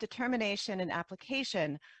court's determination and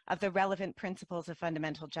application of the relevant principles of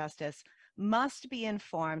fundamental justice must be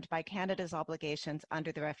informed by Canada's obligations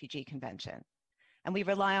under the Refugee Convention. And we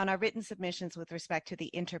rely on our written submissions with respect to the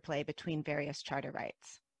interplay between various charter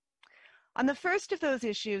rights. On the first of those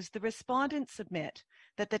issues, the respondents submit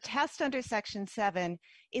that the test under Section 7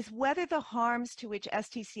 is whether the harms to which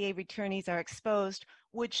STCA returnees are exposed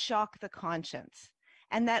would shock the conscience,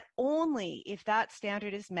 and that only if that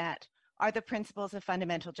standard is met are the principles of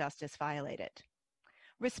fundamental justice violated.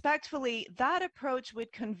 Respectfully, that approach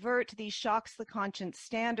would convert the shocks the conscience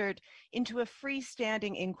standard into a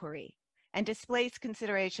freestanding inquiry and displace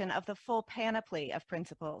consideration of the full panoply of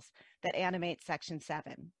principles that animate Section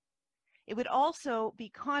 7. It would also be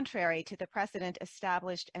contrary to the precedent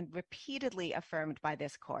established and repeatedly affirmed by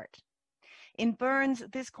this court. In Burns,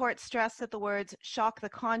 this court stressed that the words shock the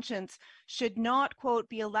conscience should not, quote,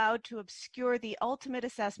 be allowed to obscure the ultimate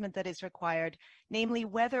assessment that is required, namely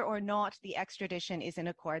whether or not the extradition is in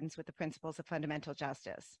accordance with the principles of fundamental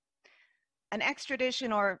justice. An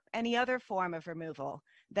extradition or any other form of removal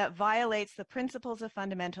that violates the principles of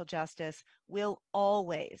fundamental justice will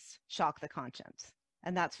always shock the conscience.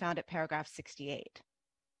 And that's found at paragraph 68.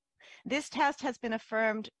 This test has been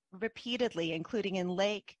affirmed repeatedly, including in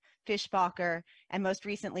Lake, Fischbacher, and most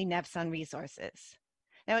recently Nevsun Resources.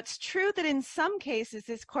 Now, it's true that in some cases,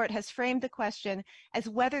 this court has framed the question as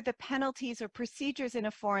whether the penalties or procedures in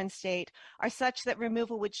a foreign state are such that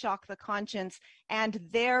removal would shock the conscience and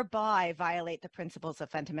thereby violate the principles of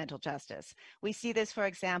fundamental justice. We see this, for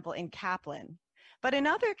example, in Kaplan. But in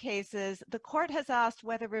other cases, the court has asked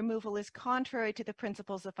whether removal is contrary to the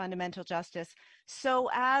principles of fundamental justice so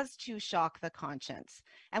as to shock the conscience.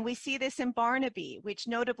 And we see this in Barnaby, which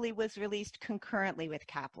notably was released concurrently with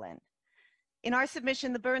Kaplan. In our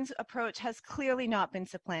submission, the Burns approach has clearly not been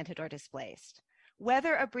supplanted or displaced.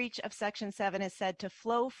 Whether a breach of Section 7 is said to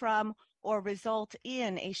flow from or result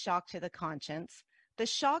in a shock to the conscience, the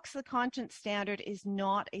shocks the conscience standard is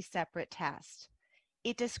not a separate test.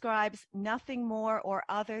 It describes nothing more or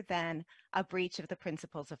other than a breach of the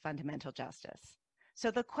principles of fundamental justice. So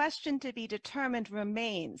the question to be determined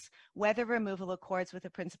remains whether removal accords with the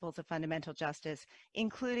principles of fundamental justice,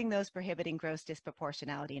 including those prohibiting gross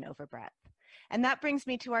disproportionality and overbreadth. And that brings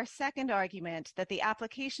me to our second argument, that the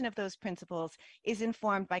application of those principles is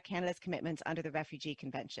informed by Canada's commitments under the Refugee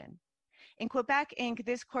Convention. In Quebec Inc.,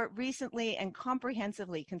 this court recently and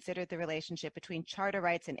comprehensively considered the relationship between charter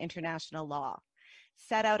rights and international law,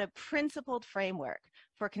 set out a principled framework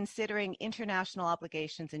for considering international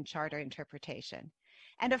obligations in charter interpretation,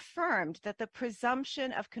 and affirmed that the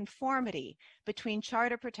presumption of conformity between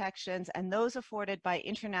charter protections and those afforded by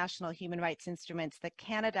international human rights instruments that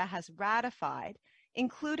Canada has ratified,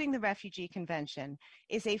 including the Refugee Convention,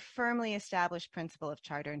 is a firmly established principle of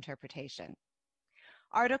charter interpretation.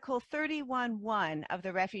 Article 31(1) of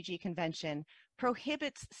the Refugee Convention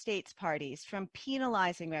prohibits states parties from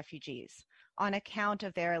penalizing refugees on account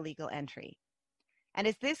of their illegal entry. And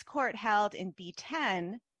as this court held in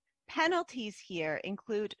B10, penalties here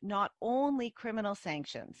include not only criminal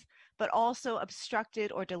sanctions, but also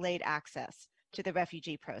obstructed or delayed access to the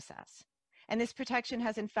refugee process. And this protection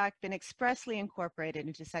has in fact been expressly incorporated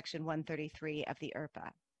into Section 133 of the IRPA.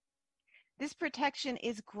 This protection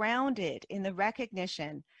is grounded in the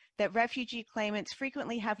recognition that refugee claimants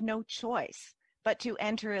frequently have no choice but to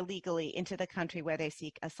enter illegally into the country where they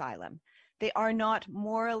seek asylum. They are not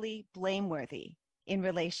morally blameworthy in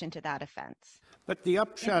relation to that offense. But the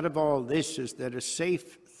upshot of all this is that a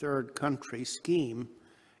safe third country scheme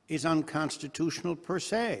is unconstitutional per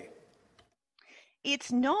se.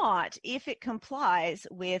 It's not if it complies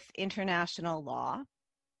with international law,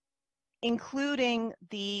 including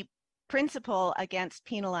the principle against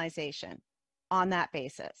penalization on that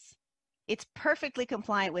basis. It's perfectly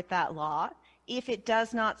compliant with that law if it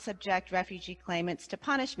does not subject refugee claimants to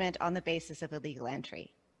punishment on the basis of illegal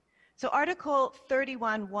entry. So Article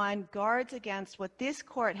 31(1) guards against what this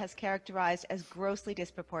court has characterized as grossly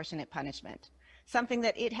disproportionate punishment, something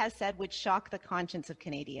that it has said would shock the conscience of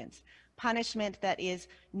Canadians, punishment that is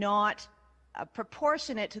not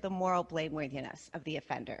proportionate to the moral blameworthiness of the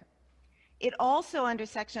offender. It also under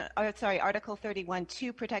Article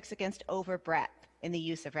 31(2) protects against overbreadth in the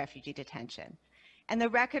use of refugee detention. And the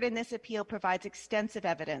record in this appeal provides extensive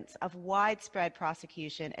evidence of widespread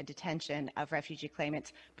prosecution and detention of refugee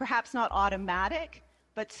claimants, perhaps not automatic,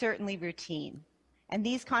 but certainly routine. And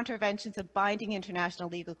these contraventions of binding international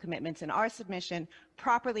legal commitments in our submission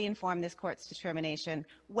properly inform this court's determination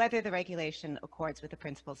whether the regulation accords with the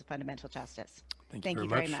principles of fundamental justice. Thank you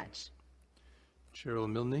very much. Cheryl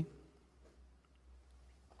Milne.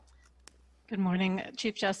 Good morning,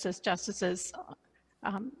 Chief Justice, Justices.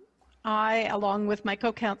 I, along with my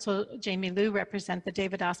co-counsel Jamie Liu, represent the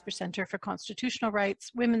David Asper Center for Constitutional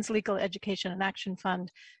Rights, Women's Legal Education and Action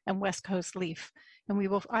Fund, and West Coast LEAF.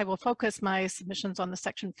 And I will focus my submissions on the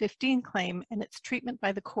Section 15 claim and its treatment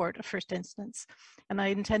by the court of first instance. And I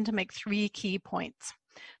intend to make three key points.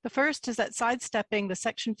 The first is that sidestepping the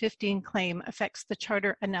Section 15 claim affects the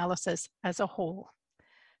charter analysis as a whole.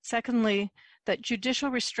 Secondly, that judicial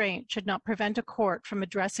restraint should not prevent a court from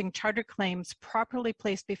addressing charter claims properly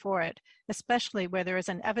placed before it, especially where there is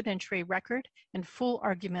an evidentiary record and full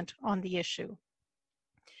argument on the issue.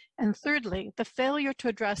 And thirdly, the failure to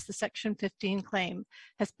address the Section 15 claim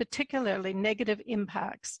has particularly negative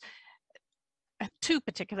impacts, two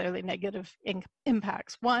particularly negative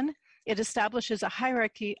impacts. One, it establishes a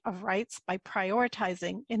hierarchy of rights by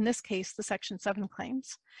prioritizing, in this case, the Section 7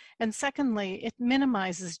 claims. And secondly, it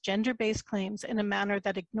minimizes gender-based claims in a manner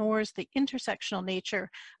that ignores the intersectional nature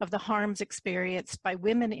of the harms experienced by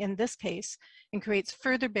women in this case and creates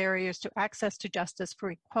further barriers to access to justice for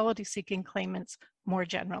equality-seeking claimants more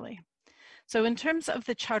generally. So in terms of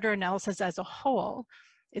the charter analysis as a whole,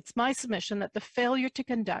 it's my submission that the failure to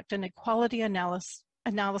conduct an equality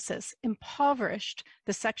analysis impoverished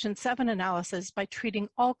the Section 7 analysis by treating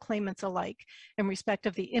all claimants alike in respect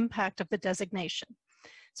of the impact of the designation.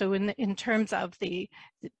 So in terms of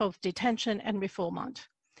both detention and refoulement.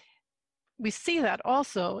 We see that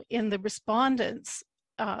also in the respondents'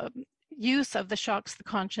 use of the shocks to the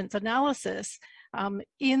conscience analysis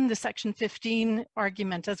in the Section 15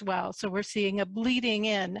 argument as well. So we're seeing a bleeding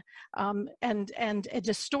in and a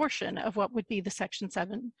distortion of what would be the Section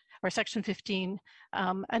 7 or Section 15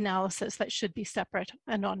 analysis that should be separate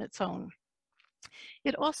and on its own.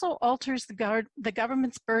 It also alters the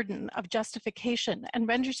government's burden of justification and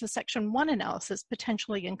renders the Section 1 analysis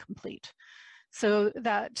potentially incomplete. So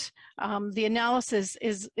that the analysis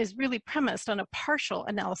is really premised on a partial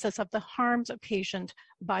analysis of the harms occasioned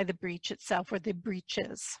by the breach itself, or the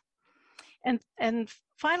breaches. And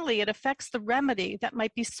finally, it affects the remedy that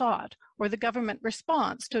might be sought or the government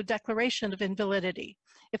response to a declaration of invalidity.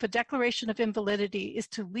 If a declaration of invalidity is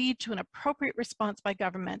to lead to an appropriate response by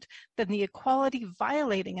government, then the equality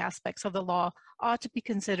violating aspects of the law ought to be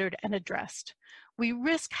considered and addressed. We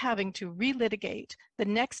risk having to relitigate the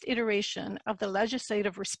next iteration of the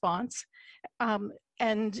legislative response.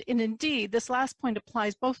 And indeed, this last point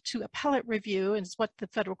applies both to appellate review, and it's what the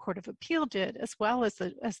Federal Court of Appeal did, as well as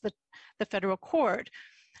the Federal Court,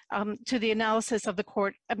 to the analysis of the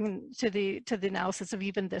court, to the analysis of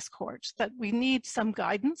even this court, that we need some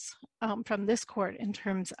guidance from this court in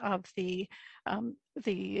terms of the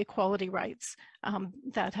equality rights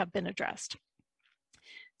that have been addressed.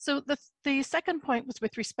 So the second point was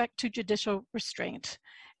with respect to judicial restraint.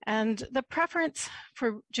 And the preference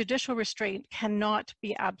for judicial restraint cannot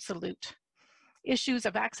be absolute. Issues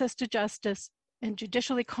of access to justice and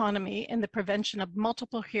judicial economy in the prevention of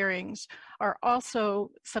multiple hearings are also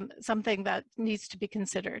something that needs to be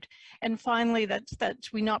considered. And finally, that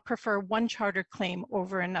we not prefer one charter claim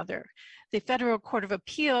over another. The Federal Court of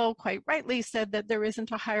Appeal quite rightly said that there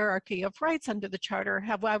isn't a hierarchy of rights under the charter.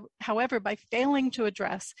 However, by failing to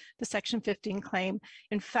address the Section 15 claim,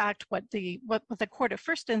 in fact, what the Court of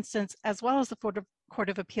First Instance, as well as the Court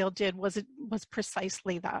of Appeal did was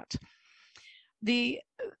precisely that.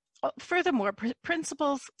 Furthermore,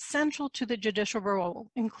 principles central to the judicial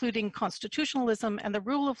role, including constitutionalism and the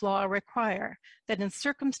rule of law, require that in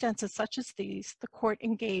circumstances such as these, the court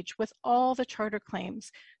engage with all the charter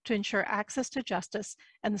claims to ensure access to justice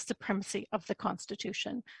and the supremacy of the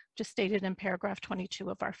Constitution, just stated in paragraph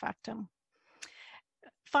 22 of our factum.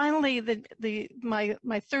 Finally,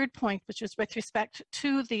 my third point, which is with respect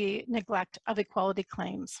to the neglect of equality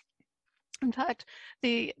claims. In fact,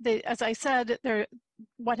 as I said,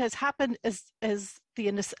 what has happened is the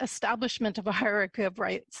establishment of a hierarchy of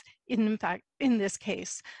rights, in this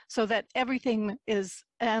case, so that everything is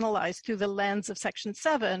analyzed through the lens of Section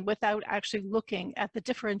 7 without actually looking at the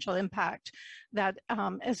differential impact that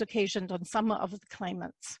is occasioned on some of the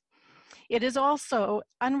claimants. It is also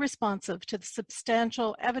unresponsive to the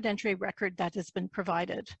substantial evidentiary record that has been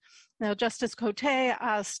provided. Now, Justice Cote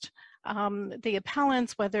asked the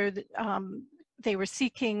appellants whether they were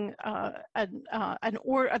seeking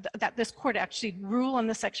that this court actually rule on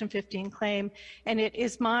the Section 15 claim, and it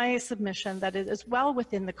is my submission that it is well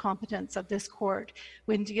within the competence of this court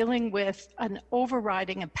when dealing with an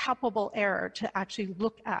overriding and palpable error to actually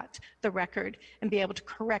look at the record and be able to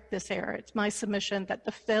correct this error. It's my submission that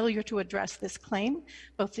the failure to address this claim,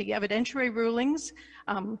 both the evidentiary rulings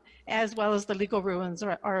as well as the legal rulings,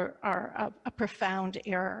 are a profound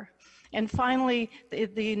error. And finally,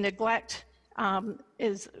 the neglect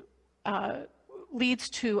leads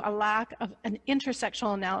to a lack of an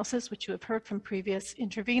intersectional analysis, which you have heard from previous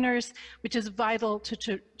interveners, which is vital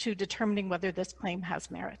to determining whether this claim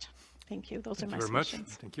has merit. Thank you. Those are my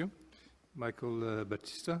submissions. Thank you. Michael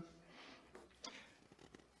Battista.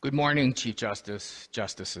 Good morning, Chief Justice,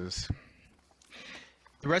 Justices.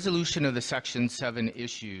 The resolution of the Section 7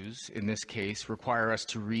 issues in this case require us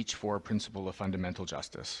to reach for a principle of fundamental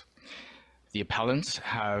justice. The appellants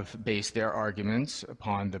have based their arguments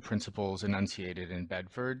upon the principles enunciated in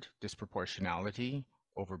Bedford, disproportionality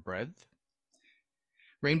over breadth.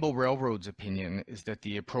 Rainbow Railroad's opinion is that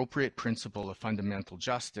the appropriate principle of fundamental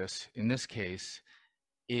justice in this case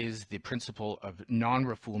is the principle of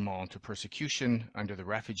non-refoulement to persecution under the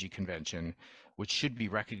Refugee Convention, which should be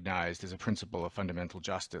recognized as a principle of fundamental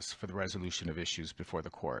justice for the resolution of issues before the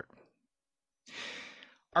court.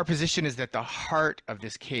 Our position is that the heart of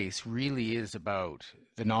this case really is about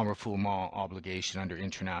the non-refoulement obligation under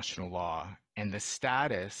international law, and the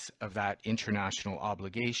status of that international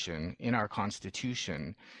obligation in our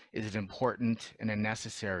Constitution is an important and a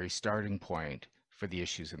necessary starting point for the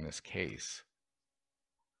issues in this case.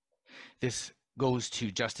 This goes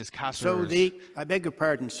to Justice Kasser's... So I beg your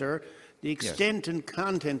pardon, sir, the extent and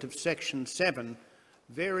content of Section 7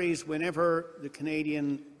 varies whenever the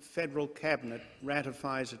Canadian federal cabinet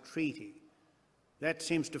ratifies a treaty. That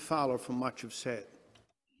seems to follow from what you've said.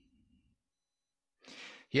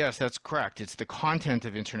 Yes, that's correct. It's the content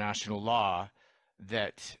of international law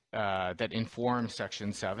that that informs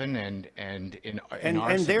Section 7, and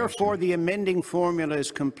therefore the amending formula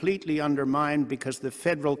is completely undermined because the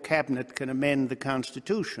federal cabinet can amend the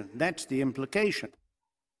Constitution. That's the implication.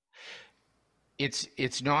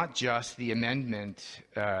 It's not just the amendment.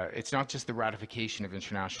 It's not just the ratification of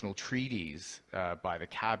international treaties by the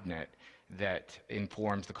cabinet that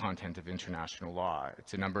informs the content of international law.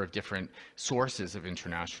 It's a number of different sources of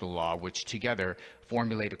international law which together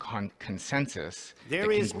formulate a consensus. There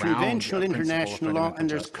is conventional international law and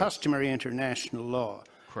there's customary international law.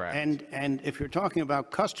 Correct. And if you're talking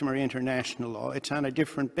about customary international law, it's on a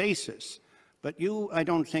different basis. But you, I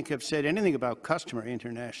don't think, have said anything about customary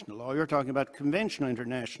international law. You're talking about conventional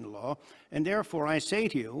international law, and therefore I say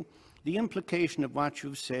to you, the implication of what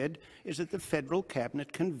you've said is that the federal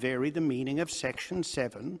cabinet can vary the meaning of Section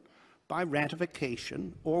 7 by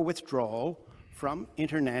ratification or withdrawal from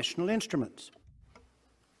international instruments.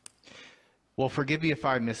 Well, forgive me if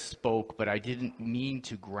I misspoke, but I didn't mean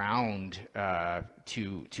to ground,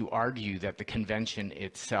 to argue that the convention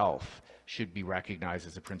itself should be recognized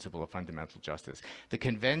as a principle of fundamental justice. The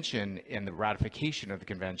convention and the ratification of the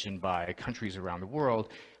convention by countries around the world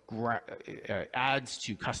adds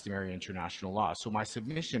to customary international law. So my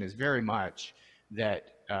submission is very much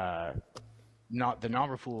that the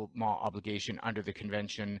non-refoulement obligation under the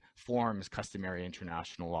convention forms customary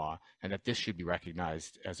international law, and that this should be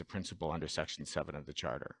recognized as a principle under Section 7 of the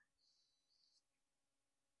Charter.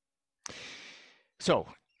 So,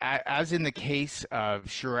 as in the case of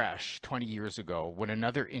Suresh 20 years ago, when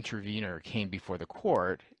another intervener came before the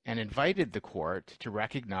court and invited the court to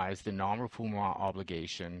recognize the non-refoulement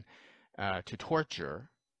obligation to torture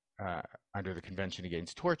under the Convention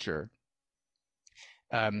Against Torture,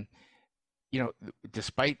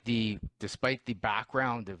 despite the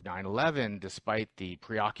background of 9/11, despite the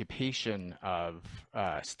preoccupation of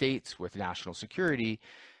states with national security,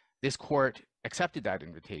 this court accepted that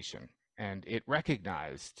invitation. And it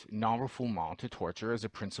recognized non-refoulement to torture as a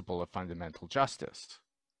principle of fundamental justice.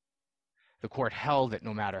 The court held that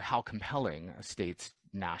no matter how compelling a state's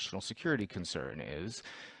national security concern is,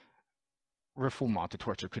 refoulement to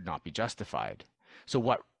torture could not be justified. So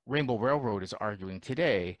what Rainbow Railroad is arguing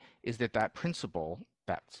today is that that principle,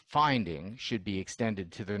 that finding, should be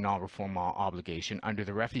extended to the non-refoulement obligation under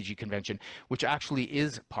the Refugee Convention, which actually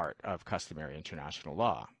is part of customary international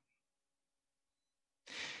law.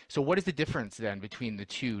 So what is the difference then between the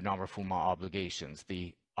two non-refoulement obligations,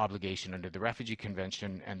 the obligation under the Refugee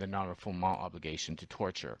Convention and the non-refoulement obligation to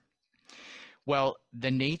torture? Well,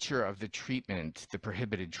 the nature of the treatment, the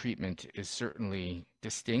prohibited treatment, is certainly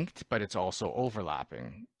distinct, but it's also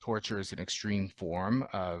overlapping. Torture is an extreme form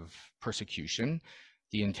of persecution,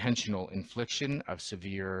 the intentional infliction of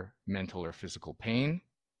severe mental or physical pain.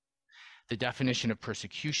 The definition of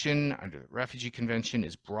persecution under the Refugee Convention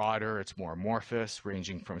is broader, it's more amorphous,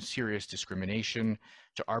 ranging from serious discrimination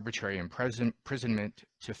to arbitrary imprisonment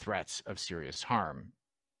to threats of serious harm.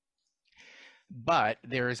 But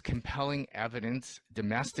there is compelling evidence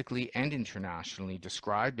domestically and internationally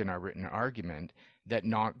described in our written argument that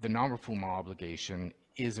the non-refoulement obligation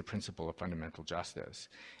is a principle of fundamental justice.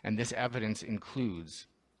 And this evidence includes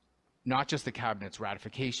not just the Cabinet's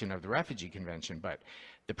ratification of the Refugee Convention, but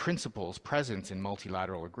the principles present in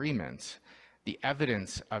multilateral agreements, the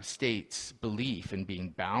evidence of states' belief in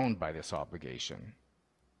being bound by this obligation,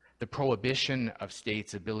 the prohibition of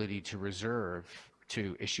states' ability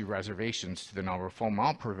to issue reservations to the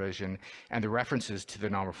non-refoulement provision, and the references to the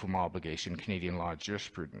non-refoulement obligation in Canadian law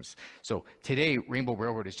jurisprudence. So today, Rainbow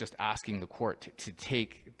Railroad is just asking the court to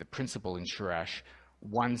take the principle in Suresh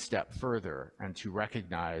one step further and to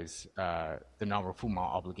recognize the non-refoulement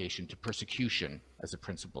obligation to persecution as a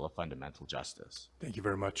principle of fundamental justice. Thank you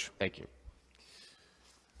very much. Thank you.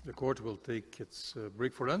 The court will take its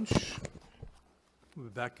break for lunch. We'll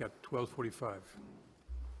be back at 12:45.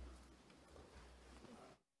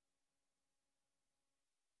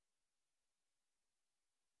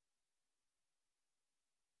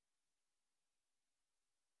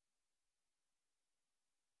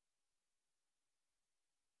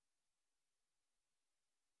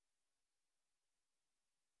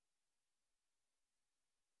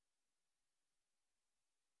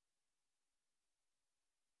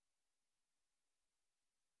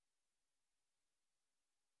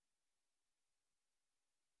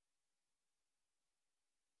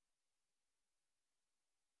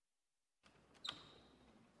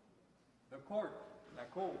 The court, la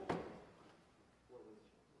cour.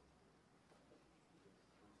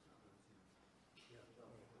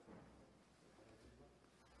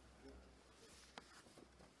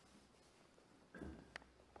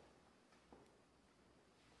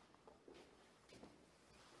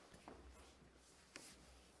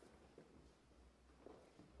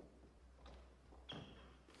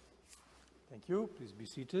 Thank you. Please be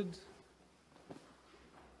seated.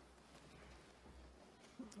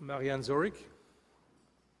 Marianne Zorik.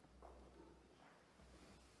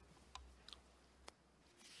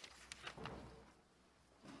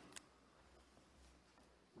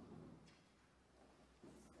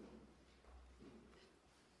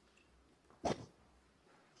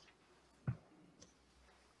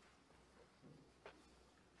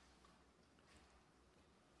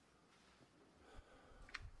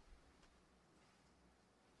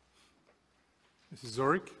 Mrs.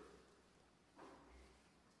 Zorik?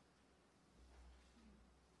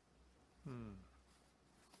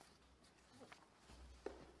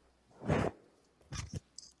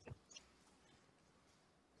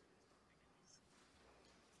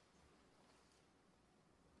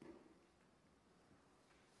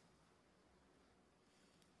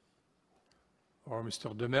 Or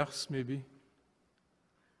Mr. Demers, maybe?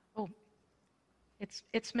 Oh,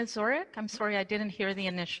 it's Ms. Zorik. I'm sorry, I didn't hear the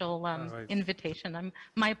initial right. invitation.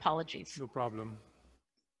 My apologies. No problem.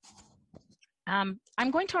 I'm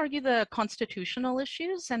going to argue the constitutional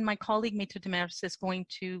issues, and my colleague Maître Demers is going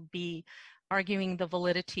to be arguing the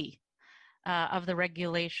validity of the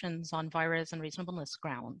regulations on virus and reasonableness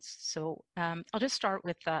grounds. So I'll just start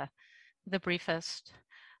with the briefest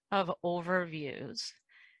of overviews.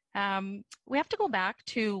 We have to go back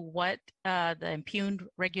to what the impugned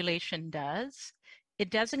regulation does. It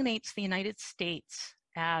designates the United States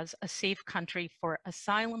as a safe country for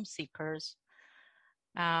asylum seekers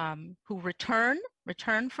who return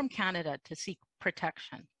from Canada to seek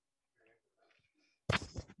protection.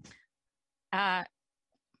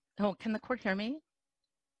 Oh, can the court hear me?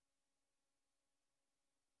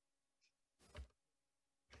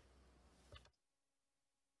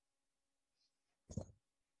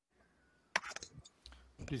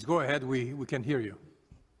 Please go ahead. We can hear you.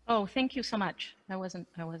 Oh, thank you so much. I wasn't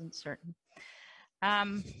certain.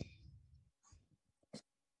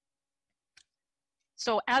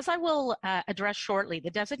 So as I will address shortly, the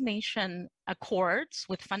designation accords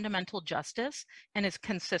with fundamental justice and is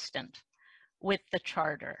consistent with the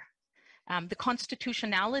Charter. The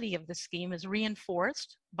constitutionality of the scheme is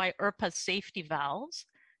reinforced by IRPA's safety valves,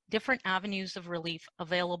 different avenues of relief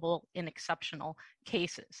available in exceptional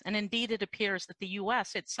cases. And indeed, it appears that the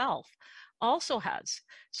US itself also has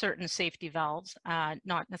certain safety valves,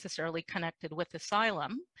 not necessarily connected with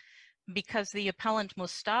asylum, because the appellant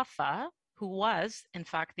Mustafa, who was, in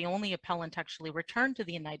fact, the only appellant actually returned to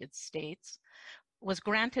the United States, was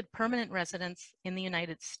granted permanent residence in the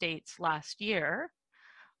United States last year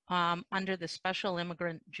under the special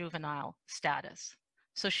immigrant juvenile status.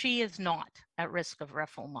 So she is not at risk of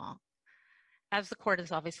refoulement. As the court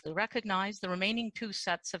has obviously recognized, the remaining two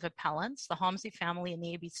sets of appellants, the Homsey family and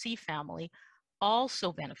the ABC family,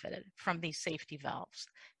 also benefited from these safety valves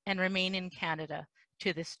and remain in Canada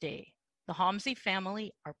to this day. The Homsey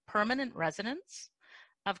family are permanent residents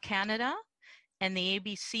of Canada, and the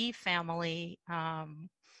ABC family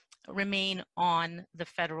remain on the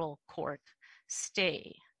federal court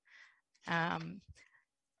stay.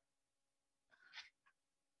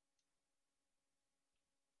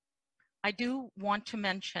 I do want to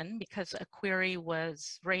mention, because a query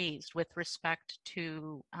was raised with respect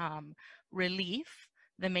to relief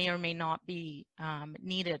that may or may not be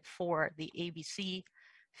needed for the ABC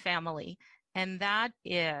family, and that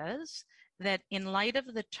is that in light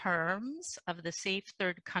of the terms of the Safe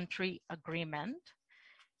Third Country Agreement,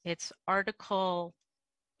 it's Article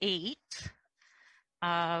 8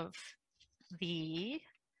 of the,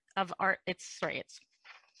 I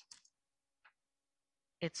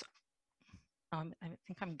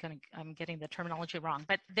think I'm getting the terminology wrong,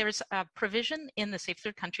 but there's a provision in the Safe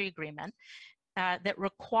Third Country Agreement that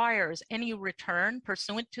requires any return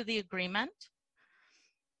pursuant to the agreement.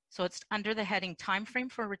 So it's under the heading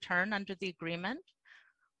timeframe for return under the agreement.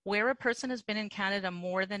 Where a person has been in Canada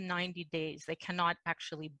more than 90 days, they cannot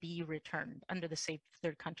actually be returned under the Safe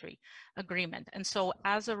Third Country Agreement. And so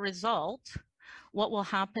as a result, what will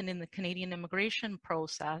happen in the Canadian immigration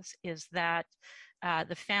process is that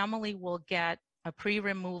the family will get a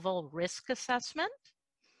pre-removal risk assessment,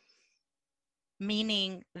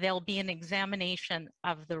 meaning there'll be an examination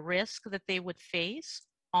of the risk that they would face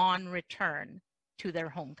on return to their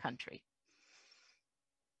home country.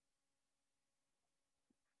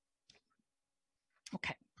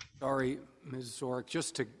 Okay. Sorry, Ms. Zorik,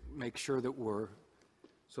 just to make sure that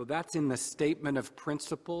so that's in the statement of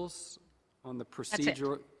principles on the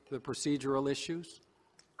procedural issues?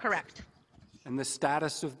 Correct. And the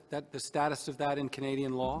status of that in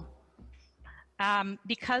Canadian law?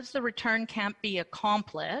 Because the return can't be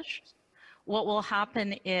accomplished what will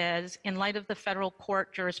happen is, in light of the federal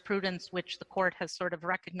court jurisprudence, which the court has sort of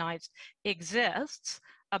recognized exists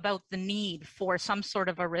about the need for some sort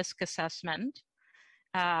of a risk assessment,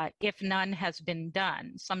 if none has been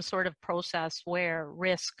done, some sort of process where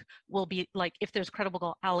risk will be, like if there's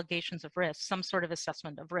credible allegations of risk, some sort of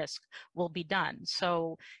assessment of risk will be done.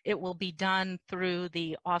 So it will be done through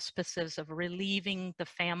the auspices of relieving the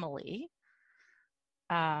family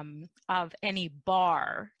of any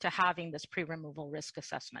bar to having this pre-removal risk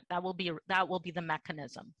assessment. That will be the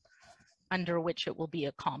mechanism under which it will be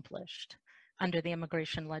accomplished under the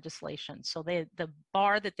immigration legislation. So the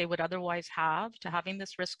bar that they would otherwise have to having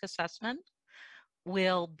this risk assessment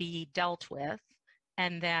will be dealt with,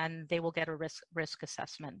 and then they will get a risk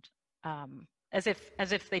assessment as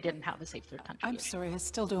if they didn't have a safe third country. I'm sorry, I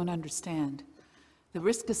still don't understand. The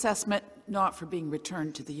risk assessment, not for being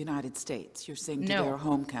returned to the United States, you're saying to their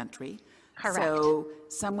home country. Correct. So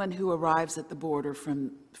someone who arrives at the border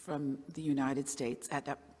from the United States at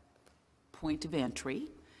that point of entry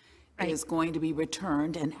is going to be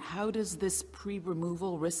returned. And how does this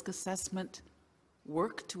pre-removal risk assessment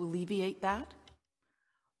work to alleviate that?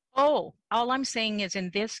 Oh, all I'm saying is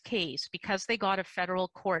in this case, because they got a federal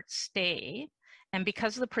court stay, and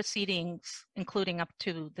because the proceedings, including up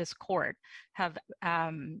to this court, have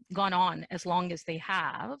gone on as long as they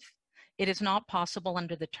have, it is not possible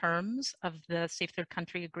under the terms of the Safe Third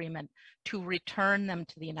Country Agreement to return them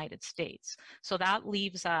to the United States. So that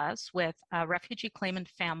leaves us with a refugee claimant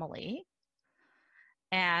family,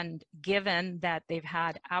 and given that they've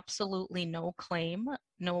had absolutely no claim,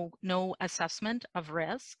 no assessment of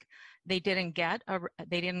risk, they didn't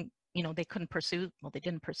pursue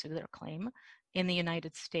their claim in the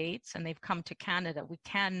United States, and they've come to Canada. We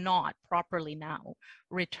cannot properly now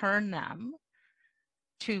return them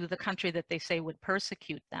to the country that they say would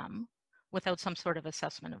persecute them without some sort of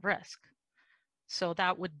assessment of risk. So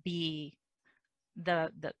that would be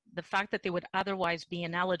the fact that they would otherwise be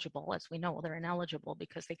ineligible. As we know, they're ineligible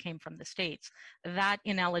because they came from the States. That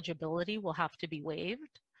ineligibility will have to be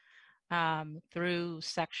waived through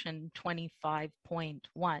Section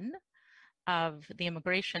 25.1 of the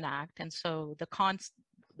Immigration Act. And so the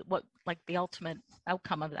ultimate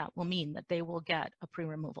outcome of that will mean that they will get a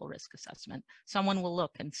pre-removal risk assessment. Someone will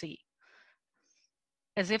look and see,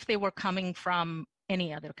 as if they were coming from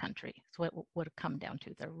any other country. So it would come down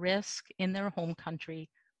to the risk in their home country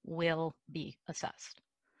will be assessed.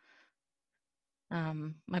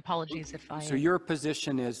 My apologies if I... So your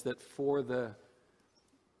position is that for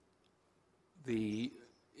the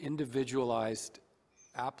individualized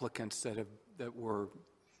applicants that were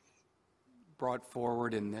brought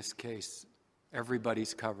forward in this case,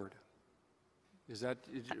 everybody's covered. Is that,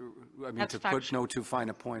 I mean, to put no too fine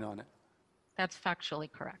a point on it? That's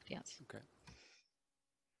factually correct, yes. Okay.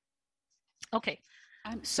 Okay.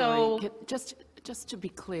 I'm sorry, just to be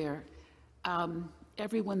clear,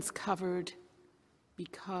 everyone's covered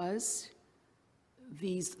because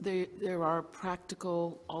there are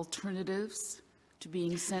practical alternatives to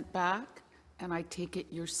being sent back, and I take it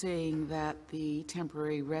you're saying that the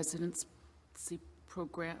temporary residency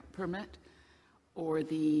program permit or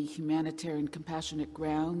the humanitarian compassionate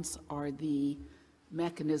grounds are the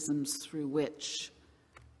mechanisms through which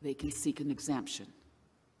they can seek an exemption.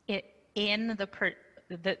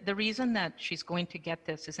 The reason that she's going to get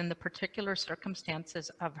this is in the particular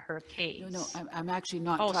circumstances of her case. No, I'm actually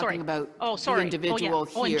not talking about the individual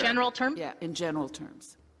here. Oh, in general terms? Yeah, in general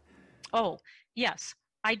terms. Oh, yes.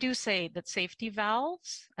 I do say that safety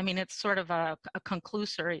valves, I mean, it's sort of a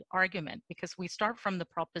conclusory argument because we start from the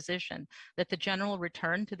proposition that the general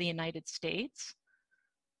return to the United States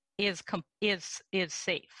is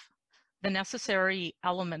safe. The necessary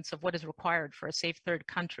elements of what is required for a safe third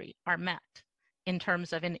country are met in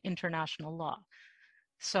terms of an international law.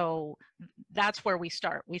 So that's where we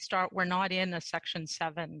start. We're not in a Section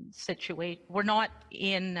 7 situation. We're not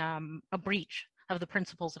in a breach of the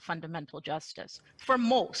principles of fundamental justice for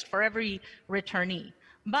every returnee.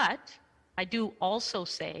 But I do also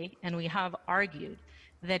say, and we have argued,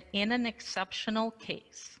 that in an exceptional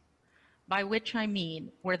case, by which I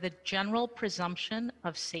mean where the general presumption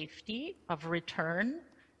of safety of return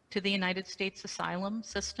to the United States asylum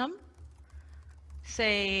system,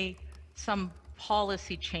 say some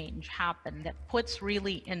policy change happened that puts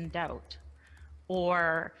really in doubt,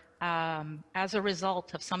 or as a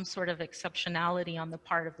result of some sort of exceptionality on the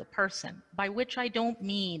part of the person, by which I don't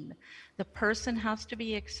mean the person has to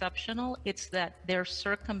be exceptional, it's that their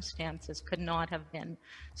circumstances could not have been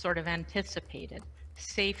sort of anticipated.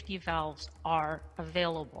 Safety valves are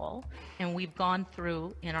available, and we've gone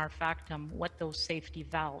through in our factum what those safety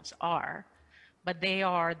valves are. but they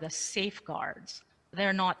are the safeguards.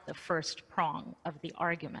 They're not the first prong of the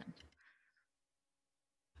argument.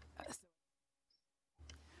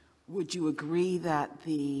 Would you agree that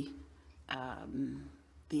the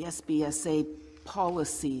SBSA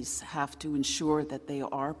policies have to ensure that they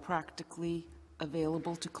are practically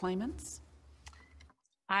available to claimants?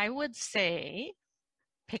 I would say,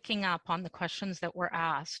 picking up on the questions that were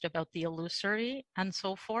asked about the illusory and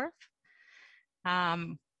so forth,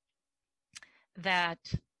 that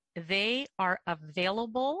they are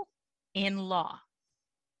available in law.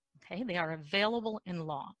 Okay, they are available in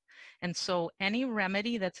law. And so any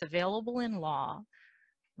remedy that's available in law,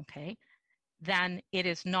 okay, then it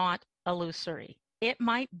is not illusory. It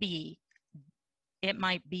might be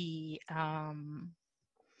that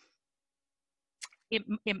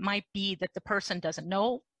the person doesn't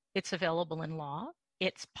know it's available in law.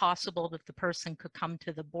 It's possible that the person could come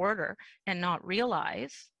to the border and not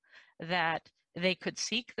realize that they could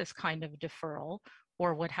seek this kind of deferral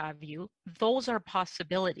or what have you. Those are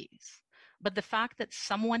possibilities. But the fact that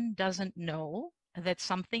someone doesn't know that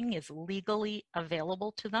something is legally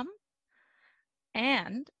available to them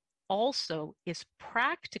and also is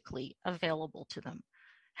practically available to them.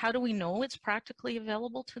 How do we know it's practically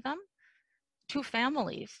available to them? 2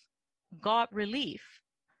 families got relief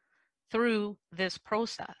through this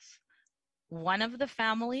process. One of the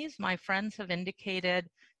families, my friends have indicated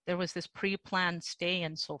there was this pre-planned stay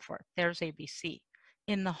and so forth. There's ABC.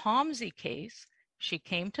 In the Homsey case, she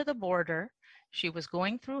came to the border. She was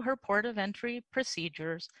going through her port of entry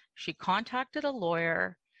procedures. She contacted a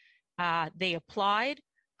lawyer. They applied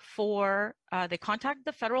for, they contacted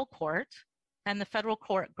the federal court, and the federal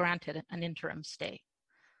court granted an interim stay.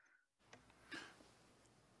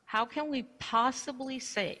 How can we possibly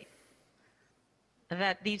say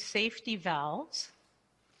that these safety valves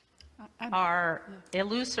are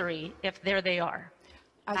illusory if there they are?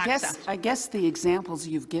 I guess the examples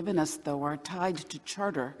you've given us, though, are tied to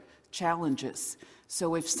charter challenges.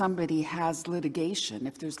 So if somebody has litigation,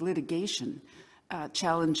 if there's litigation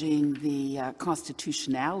challenging the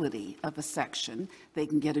constitutionality of a section, they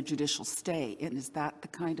can get a judicial stay. And is that the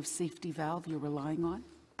kind of safety valve you're relying on?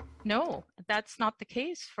 No, that's not the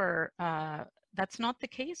case for Ms.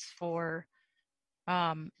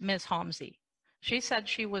 Homsey. She said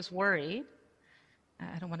she was worried.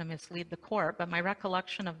 I don't want to mislead the court, but my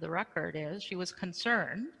recollection of the record is she was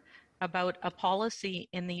concerned about a policy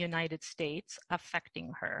in the United States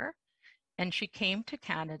affecting her, and she came to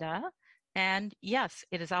Canada. And yes,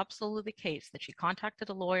 it is absolutely the case that she contacted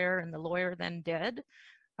a lawyer, and the lawyer then did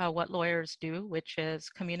what lawyers do, which is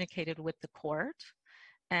communicated with the court,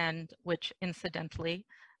 and which incidentally,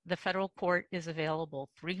 the federal court is available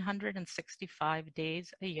 365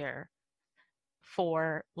 days a year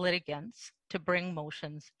for litigants to bring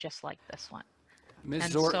motions just like this one. Ms.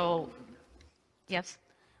 And Zor- so, yes?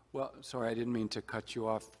 Well, sorry, I didn't mean to cut you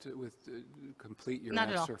off complete your Not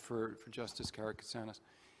at all. answer for Justice Karakatsanis.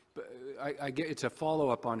 But I get it's a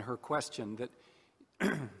follow-up on her question that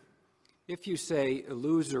if you say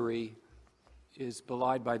illusory is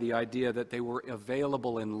belied by the idea that they were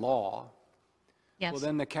available in law, yes. Well,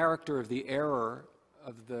 then the character of the error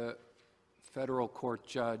of the federal court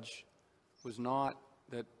judge was not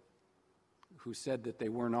that who said that they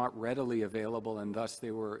were not readily available and thus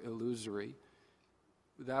they were illusory.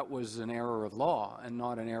 That was an error of law and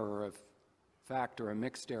not an error of fact or a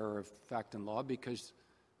mixed error of fact and law, because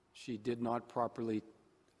she did not properly,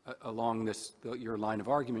 along your line of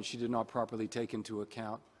argument, she did not properly take into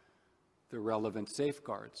account the relevant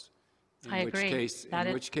safeguards. I agree.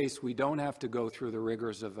 In which case, we don't have to go through the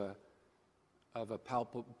rigors of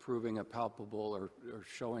proving a palpable or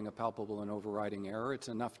showing a palpable and overriding error. It's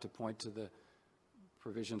enough to point to the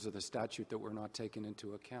provisions of the statute that were not taken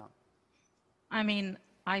into account. I mean,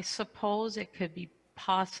 I suppose it could be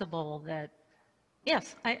possible that,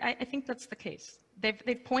 yes, I think that's the case.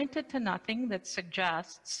 They've pointed to nothing that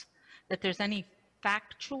suggests that there's any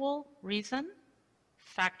factual reason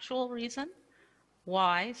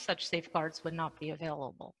why such safeguards would not be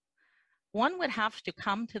available. One would have to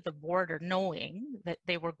come to the border knowing that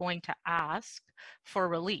they were going to ask for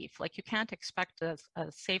relief. Like, you can't expect a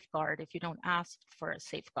safeguard if you don't ask for a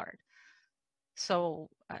safeguard. So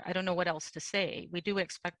I don't know what else to say. We do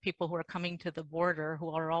expect people who are coming to the border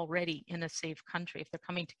who are already in a safe country. If they're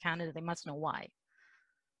coming to Canada, they must know why.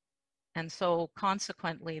 And so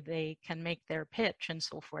consequently, they can make their pitch and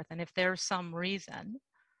so forth. And if there's some reason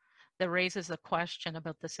that raises a question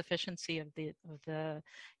about the sufficiency of the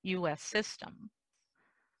US system,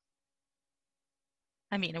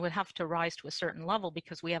 I mean, it would have to rise to a certain level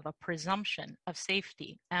because we have a presumption of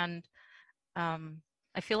safety. And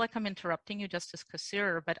I feel like I'm interrupting you, Justice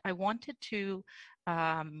Kassir, but I wanted to,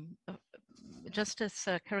 Justice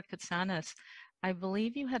Karakatsanis, I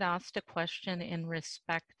believe you had asked a question in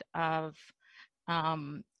respect of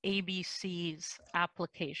ABC's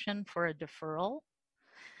application for a deferral.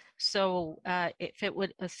 So if it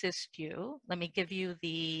would assist you, let me give you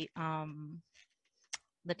the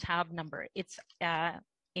tab number. It's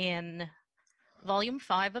in volume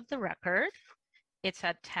 5 of the record. It's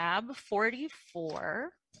at tab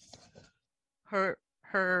 44. The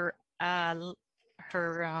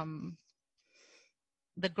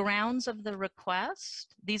grounds of the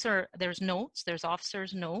request. There's notes. There's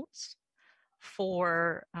officers' notes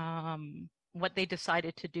for what they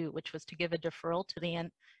decided to do, which was to give a deferral to the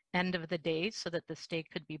end of the day so that the stay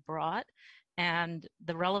could be brought. And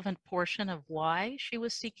the relevant portion of why she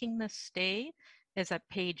was seeking this stay is at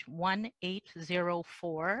page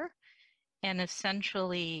 1804. And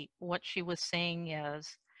essentially what she was saying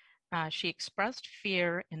is she expressed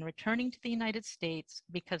fear in returning to the United States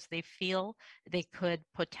because they feel they could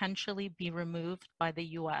potentially be removed by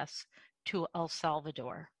the US to El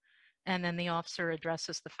Salvador. And then the officer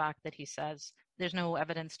addresses the fact that he says there's no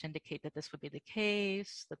evidence to indicate that this would be the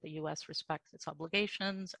case, that the US respects its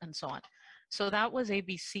obligations, and so on. So that was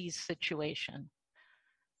ABC's situation.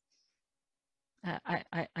 I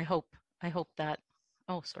hope that,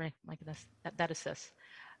 oh, sorry, my goodness, that assists.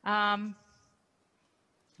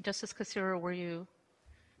 Justice Kassir, were you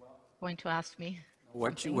going to ask me?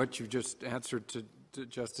 What you just answered to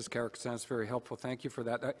Justice Karakatsanis is very helpful. Thank you for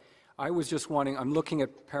that. I was just wanting, I'm looking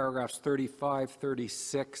at paragraphs 35,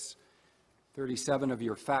 36, 37 of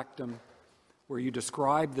your factum, where you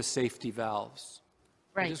describe the safety valves.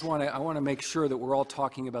 Right. I want to make sure that we're all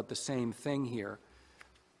talking about the same thing here.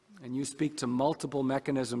 And you speak to multiple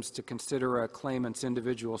mechanisms to consider a claimant's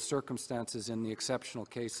individual circumstances in the exceptional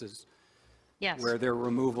cases where their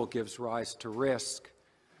removal gives rise to risk.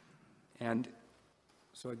 And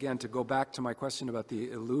so again, to go back to my question about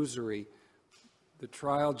the illusory, the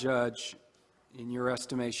trial judge, in your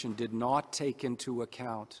estimation, did not take into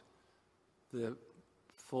account the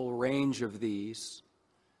full range of these,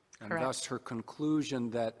 and thus her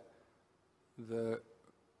conclusion that the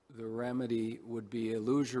remedy would be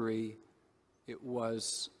illusory, it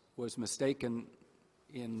was mistaken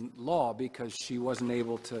in law because she wasn't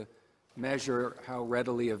able to measure how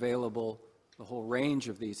readily available the whole range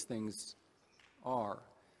of these things are.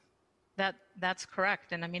 That's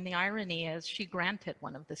correct. And I mean, the irony is she granted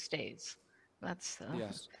one of the stays. That's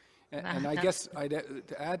yes. And I guess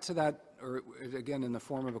to add to that, or again in the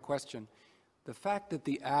form of a question, the fact that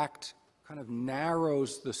the Act kind of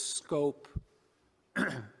narrows the scope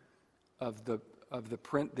of the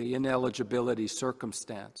ineligibility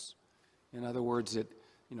circumstance. In other words, it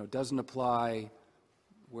doesn't apply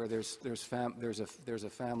where there's a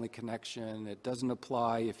family connection. It doesn't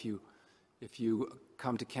apply if you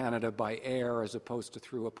come to Canada by air as opposed to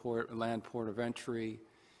through a land port of entry.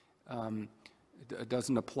 It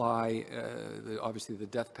doesn't apply, obviously, the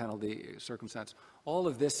death penalty circumstance. All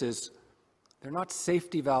of this they're not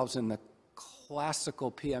safety valves in the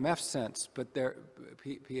classical PMF sense, but they're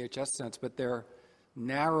PHS sense, but they're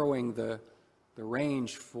narrowing the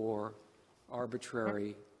range for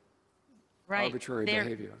arbitrary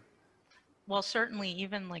behavior. Well, certainly,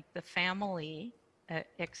 even like the family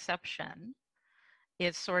exception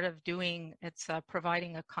is sort of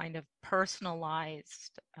providing a kind of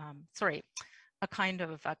personalized, a kind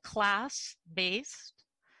of a class-based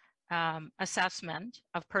assessment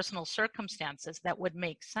of personal circumstances that would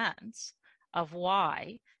make sense of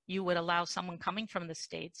why you would allow someone coming from the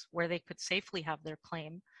States where they could safely have their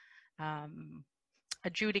claim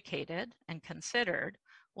adjudicated and considered.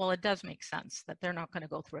 Well, it does make sense that they're not going to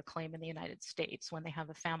go through a claim in the United States when they have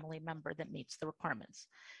a family member that meets the requirements.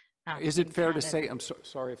 Is it fair to say, I'm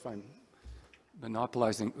sorry if I'm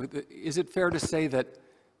monopolizing, is it fair to say that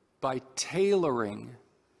by tailoring,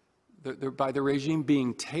 by the regime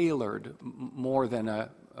being tailored more than a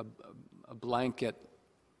blanket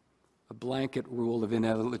rule of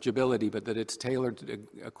ineligibility, but that it's tailored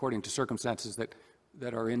according to circumstances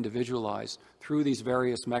that are individualized through these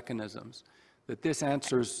various mechanisms, that this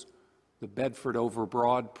answers the Bedford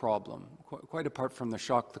overbroad problem, quite apart from the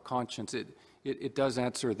shock to conscience? It does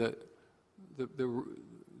answer the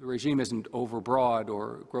regime isn't overbroad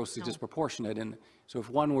or grossly disproportionate. And so if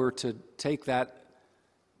one were to take that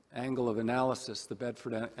angle of analysis, the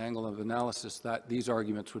Bedford angle of analysis, that these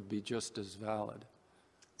arguments would be just as valid.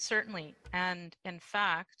 Certainly. And in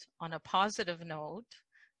fact, on a positive note,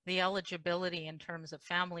 the eligibility in terms of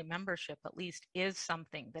family membership at least is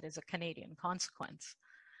something that is a Canadian consequence,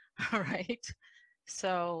 right?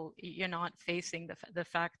 So you're not facing the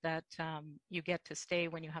fact that you get to stay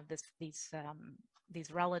when you have these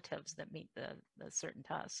relatives that meet the certain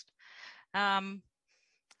test.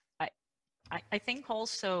 I think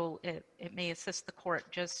also it may assist the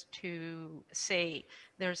court just to say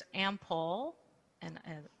there's ample, and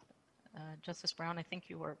Justice Brown, I think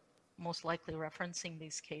you were most likely referencing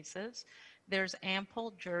these cases. There's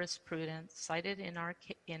ample jurisprudence cited in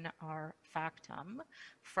our factum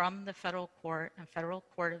from the federal court and federal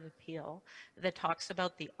court of appeal that talks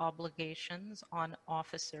about the obligations on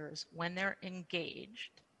officers when they're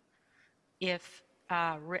engaged if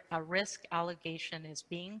a risk allegation is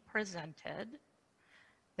being presented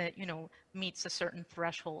that, you know, meets a certain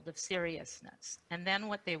threshold of seriousness. And then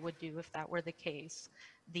what they would do if that were the case,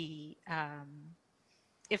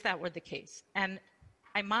 And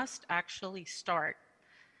I must actually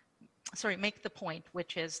make the point,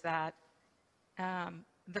 which is that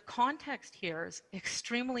the context here is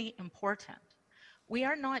extremely important. We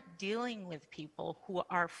are not dealing with people who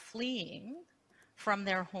are fleeing from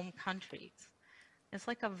their home countries. It's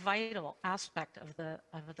like a vital aspect of the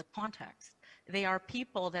context. They are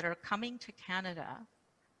people that are coming to Canada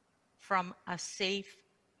from a safe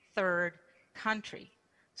third country.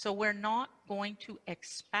 So we're not going to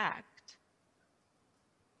expect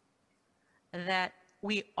that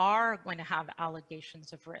we are going to have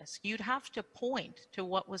allegations of risk. You'd have to point to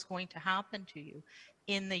what was going to happen to you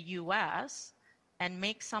in the US and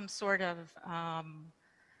make some sort of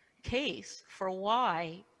case for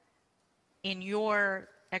why in your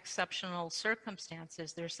exceptional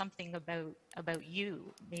circumstances, there's something about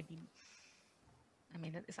you, maybe, I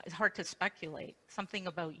mean, it's hard to speculate, something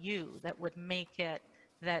about you that would make it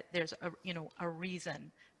that there's a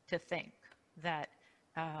reason to think that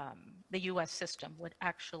the U.S. system would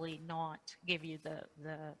actually not give you that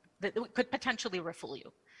could potentially refool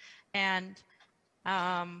you. And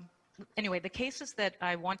anyway, the cases that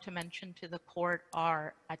I want to mention to the court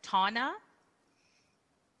are Atana,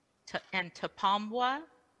 and Tapambwa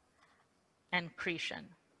and Cretan.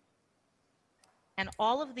 And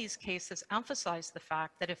all of these cases emphasize the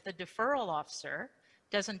fact that if the deferral officer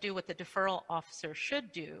doesn't do what the deferral officer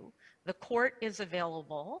should do, the court is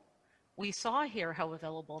available. We saw here how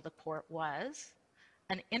available the court was.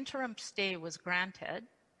 An interim stay was granted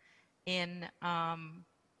in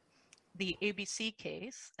the ABC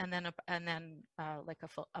case, and then like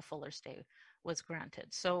a fuller stay was granted.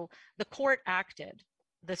 So the court acted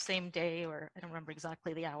the same day, or I don't remember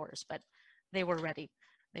exactly the hours, but they were ready.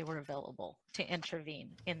 They were available to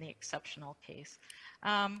intervene in the exceptional case.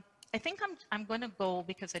 I think I'm going to go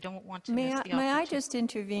because I don't want to miss the opportunity. May I just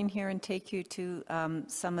intervene here and take you to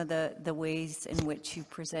some of the ways in which you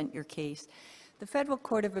present your case? The Federal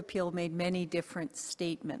Court of Appeal made many different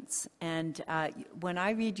statements, and when I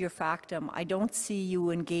read your factum, I don't see you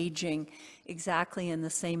engaging exactly in the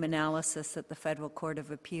same analysis that the Federal Court of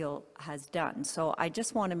Appeal has done. So I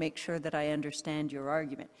just want to make sure that I understand your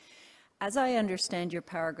argument. As I understand your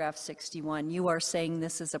paragraph 61, you are saying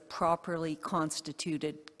this is a properly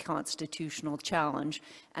constituted constitutional challenge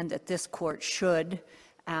and that this court should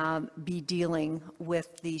be dealing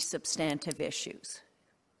with the substantive issues.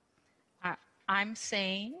 I'm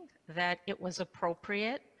saying that it was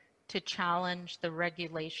appropriate to challenge the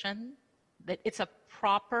regulation, that it's a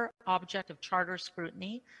proper object of charter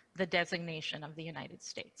scrutiny, the designation of the United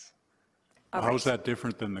States. Well, how is that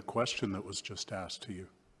different than the question that was just asked to you?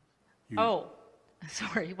 Oh,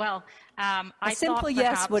 sorry. Well, a simple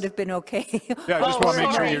yes would have been okay. Yeah, I just want to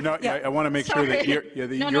make sure you're not. Yeah. I want to make sure that you're. Yeah,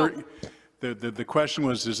 No. The question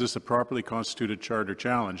was, is this a properly constituted charter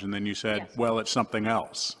challenge? And then you said, Yes. well, it's something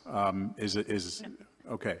else.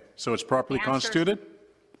 Okay, so it's properly constituted?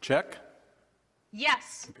 Check?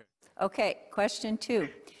 Yes. Okay, question 2.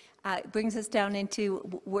 It brings us down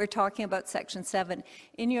into, we're talking about Section 7.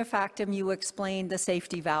 In your factum, you explain the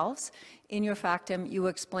safety valves. In your factum, you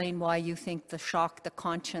explain why you think the shock the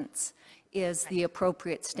conscience is the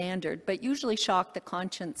appropriate standard. But usually shock the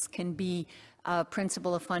conscience can be a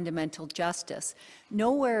principle of fundamental justice.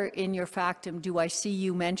 Nowhere in your factum do I see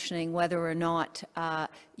you mentioning whether or not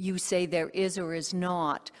you say there is or is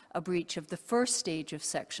not a breach of the first stage of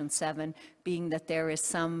Section 7, being that there is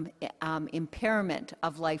some impairment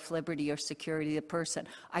of life, liberty, or security of the person.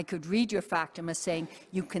 I could read your factum as saying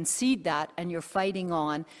you concede that and you're fighting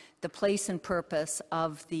on the place and purpose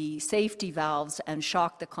of the safety valves and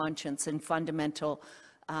shock the conscience and fundamental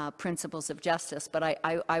principles of justice. But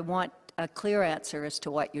I want a clear answer as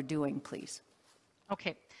to what you're doing, please.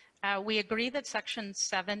 Okay. We agree that Section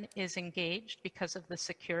 7 is engaged because of the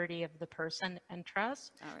security of the person and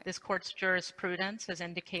trust. Right. This court's jurisprudence has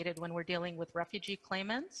indicated when we're dealing with refugee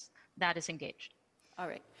claimants, that is engaged. All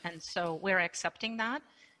right. And so we're accepting that.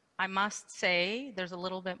 I must say there's a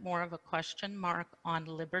little bit more of a question mark on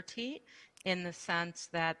liberty, in the sense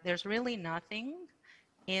that there's really nothing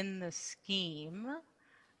in the scheme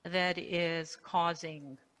that is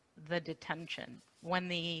causing the detention. When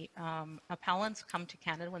the appellants come to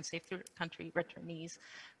Canada, when safe country returnees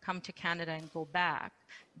come to Canada and go back,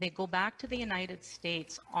 they go back to the United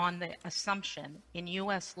States on the assumption in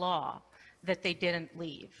US law that they didn't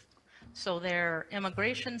leave. So their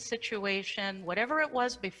immigration situation, whatever it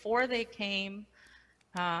was before they came,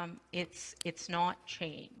 it's not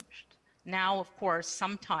changed. Now, of course,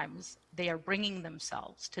 sometimes they are bringing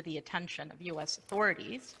themselves to the attention of US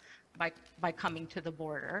authorities by coming to the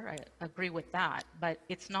border. I agree with that, but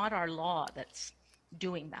it's not our law that's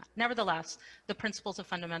doing that. Nevertheless, the principles of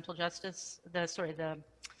fundamental justice, the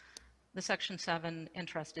Section 7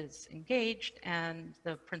 interest is engaged, and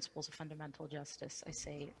the principles of fundamental justice, I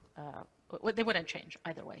say, they wouldn't change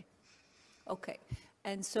either way. Okay.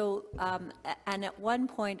 And so, and at one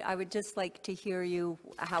point, I would just like to hear you,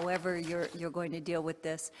 however you're going to deal with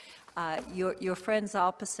this. Your friends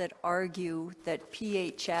opposite argue that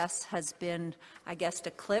PHS has been, I guess,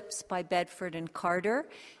 eclipsed by Bedford and Carter,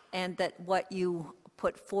 and that what you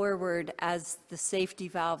put forward as the safety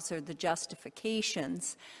valves or the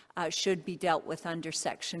justifications should be dealt with under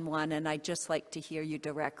Section 1, and I'd just like to hear you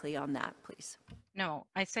directly on that, please. No,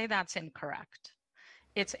 I say that's incorrect.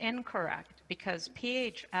 It's incorrect because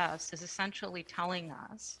PHS is essentially telling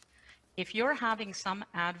us if you're having some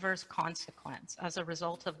adverse consequence as a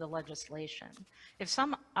result of the legislation, if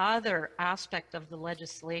some other aspect of the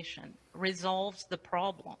legislation resolves the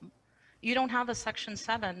problem, you don't have a Section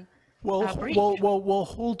 7 breach. Well,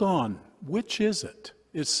 hold on. Which is it?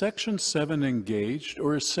 Is Section 7 engaged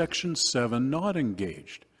or is Section 7 not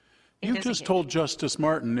engaged? You just told Justice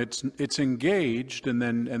Martin it's engaged, and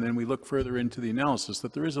then we look further into the analysis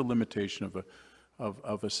that there is a limitation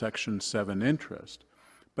of a Section 7 interest.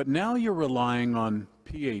 But now you're relying on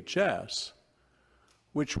PHS,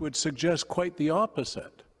 which would suggest quite the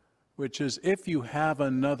opposite, which is if you have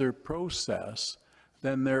another process,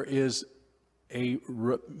 then there is a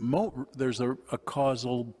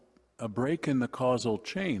break in the causal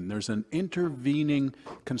chain. There's an intervening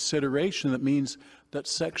consideration that means that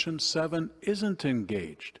Section 7 isn't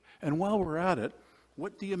engaged. And while we're at it,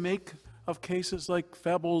 what do you make of cases like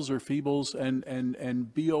Febles or Feebles and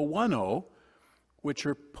BO10, which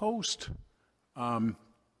are post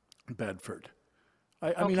Bedford?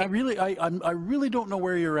 I mean, I really don't know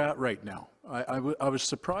where you're at right now. I was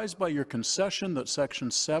surprised by your concession that Section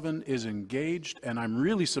 7 is engaged, and I'm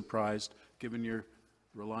really surprised given your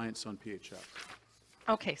reliance on PHS.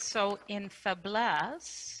 Okay, so in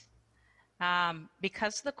Faiblesse,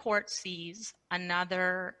 because the court sees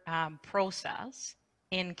another process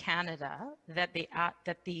in Canada that I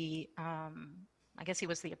guess he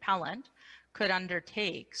was the appellant, could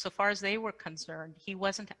undertake, so far as they were concerned, he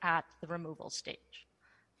wasn't at the removal stage.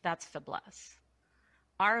 That's Faiblesse.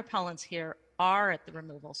 Our appellants here are at the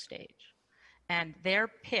removal stage, and their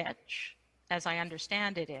pitch, as I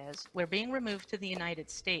understand it, is we're being removed to the United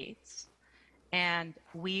States and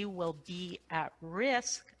we will be at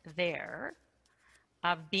risk there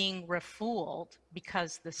of being refooled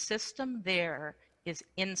because the system there is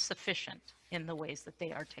insufficient in the ways that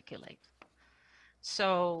they articulate.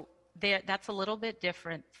 So that's a little bit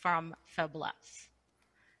different from Faiblesse.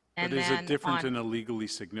 But is it different in a legally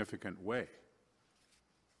significant way?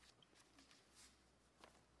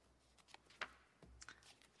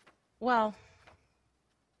 Well,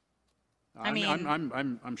 I mean,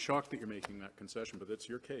 I'm shocked that you're making that concession, but it's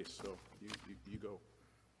your case, so you go.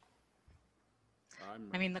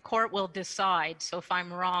 I mean, the court will decide. So if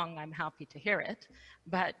I'm wrong, I'm happy to hear it.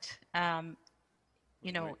 But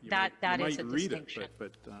you know, that is a distinction.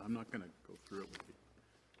 But I'm not going to go through it with you.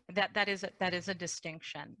 That is a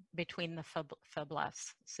distinction between the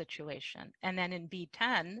Faiblesse situation, and then in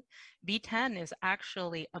B10 is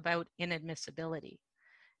actually about inadmissibility.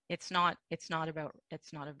 It's not about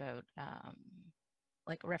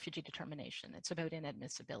like refugee determination. It's about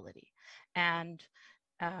inadmissibility, and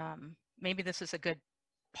maybe this is a good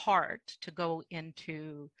part to go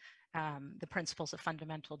into the principles of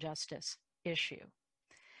fundamental justice issue.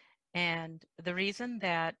 And the reason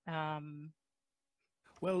that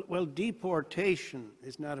well, deportation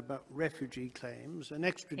is not about refugee claims, and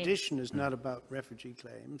extradition is not about refugee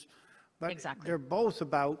claims, but they're both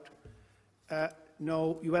about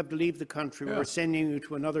no, you have to leave the country. Yeah. We're sending you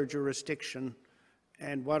to another jurisdiction,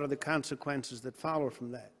 and what are the consequences that follow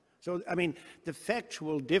from that? So, I mean, the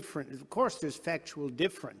factual difference, of course there's factual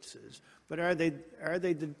differences, but are they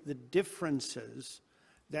the differences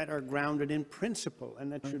that are grounded in principle,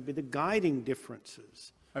 and that should be the guiding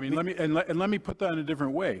differences. I mean, let me put that in a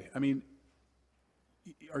different way. I mean,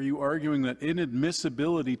 are you arguing that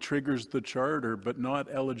inadmissibility triggers the charter but not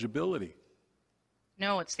eligibility?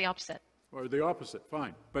 No, it's the opposite. Or the opposite,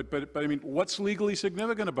 fine. But I mean, what's legally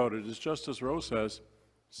significant about it? As Justice Rowe says,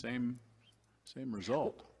 same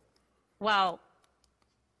result. Well,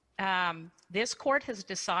 this court has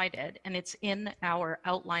decided, and it's in our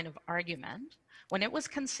outline of argument, when it was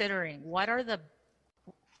considering what are the,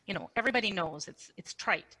 everybody knows it's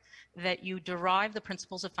trite that you derive the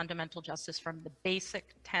principles of fundamental justice from the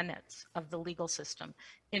basic tenets of the legal system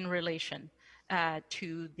in relation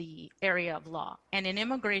to the area of law. And in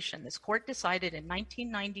immigration, this court decided in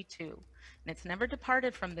 1992, and it's never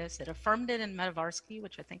departed from this, it affirmed it in Medavarsky,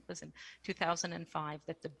 which I think was in 2005,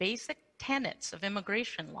 that the basic tenets of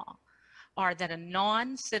immigration law are that a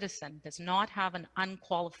non-citizen does not have an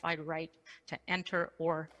unqualified right to enter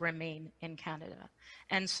or remain in Canada.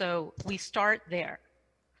 And so we start there.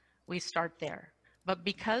 But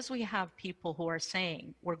because we have people who are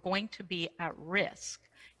saying we're going to be at risk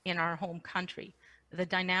in our home country, the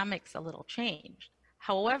dynamics a little changed.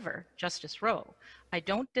 However, Justice Rowe, I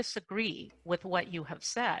don't disagree with what you have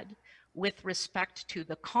said with respect to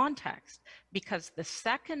the context, because the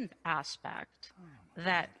second aspect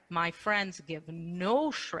that my friends give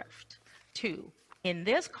no shrift to in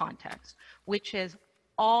this context, which is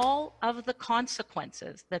all of the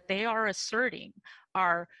consequences that they are asserting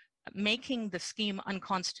are making the scheme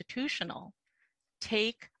unconstitutional,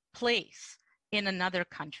 take place in another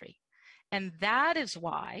country. And that is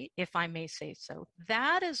why, if I may say so,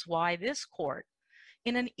 that is why this court,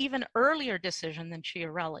 in an even earlier decision than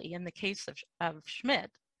Chiarelli, in the case of Schmidt,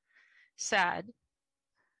 said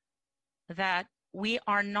that we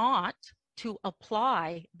are not to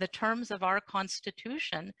apply the terms of our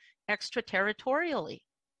Constitution extraterritorially.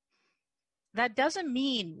 That doesn't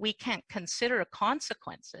mean we can't consider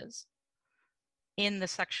consequences in the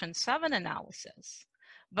Section 7 analysis,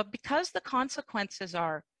 but because the consequences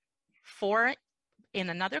are in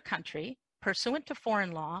another country, pursuant to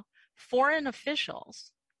foreign law, foreign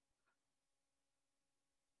officials,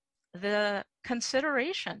 the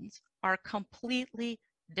considerations are completely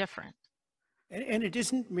different. And it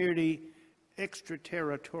isn't merely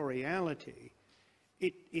extraterritoriality.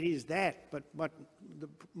 It is that, but the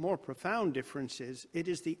more profound difference is it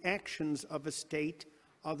is the actions of a state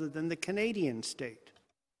other than the Canadian state.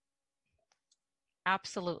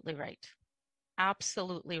 Absolutely right.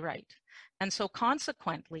 Absolutely right. And so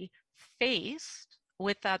consequently, faced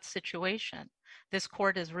with that situation, this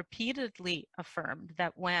court has repeatedly affirmed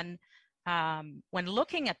that when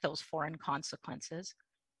looking at those foreign consequences,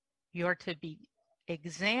 you're to be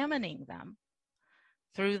examining them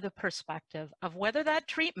through the perspective of whether that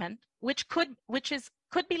treatment, which could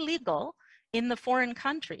be legal in the foreign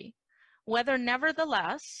country, whether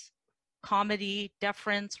nevertheless comity,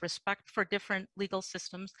 deference, respect for different legal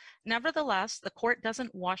systems, nevertheless the court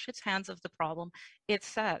doesn't wash its hands of the problem. It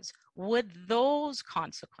says, would those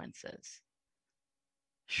consequences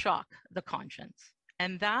shock the conscience?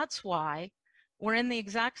 And that's why we're in the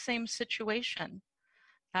exact same situation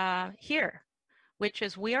here, which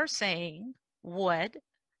is we are saying would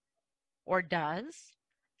or does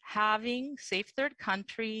having safe third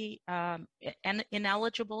country and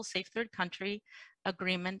ineligible safe third country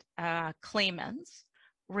agreement claimants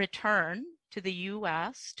return to the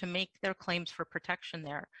US to make their claims for protection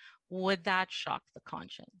there, would that shock the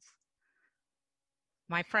conscience?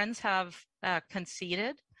 My friends have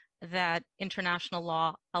conceded that international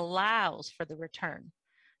law allows for the return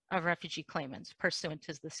of refugee claimants pursuant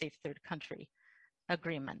to the safe third country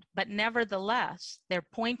agreement. But nevertheless, they're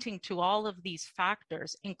pointing to all of these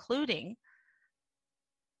factors, including,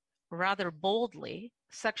 rather boldly,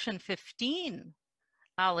 Section 15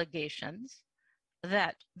 allegations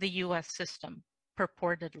that the US system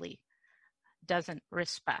purportedly doesn't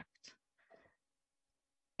respect.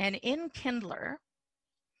 And in Kindler,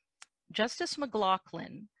 Justice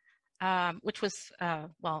McLaughlin, which was,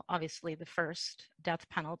 well, obviously the first death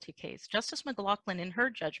penalty case, Justice McLaughlin, in her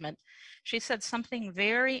judgment, she said something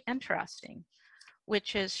very interesting,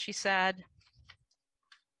 which is she said,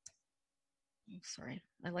 I'm sorry,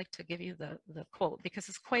 I like to give you the quote because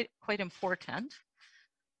it's quite important.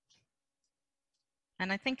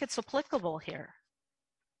 And I think it's applicable here.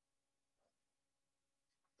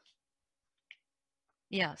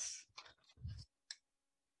 Yes.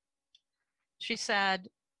 She said,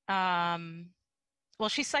 well,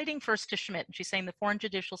 she's citing first to Schmidt, and she's saying the foreign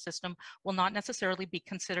judicial system will not necessarily be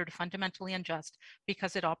considered fundamentally unjust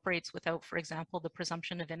because it operates without, for example, the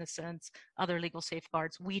presumption of innocence, other legal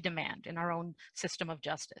safeguards we demand in our own system of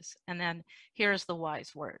justice. And then here's the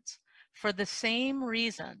wise words. For the same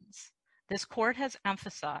reasons, this court has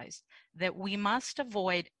emphasized that we must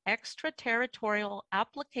avoid extraterritorial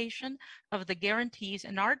application of the guarantees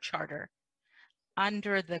in our charter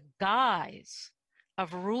under the guise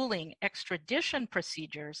of ruling extradition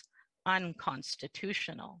procedures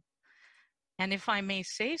unconstitutional. And if I may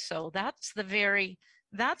say so, that's the very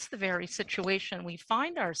situation we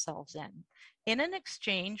find ourselves in an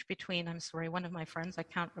exchange between, I'm sorry, one of my friends, I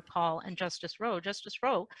can't recall, and Justice Rowe. Justice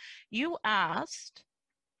Rowe, you asked,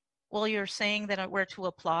 well, you're saying that we're to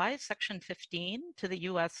apply Section 15 to the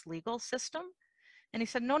US legal system? And he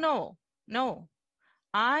said, no.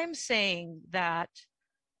 I'm saying that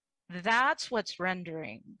that's what's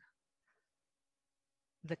rendering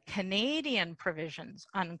the Canadian provisions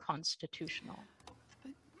unconstitutional.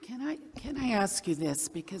 Can I ask you this?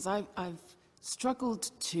 Because I've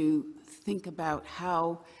struggled to think about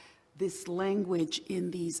how this language in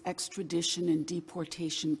these extradition and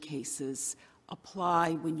deportation cases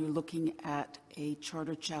apply when you're looking at a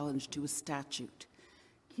charter challenge to a statute.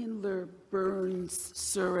 Kindler, Burns,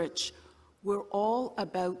 Surich were all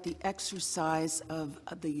about the exercise of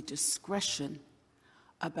the discretion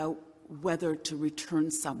about whether to return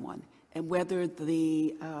someone, and whether it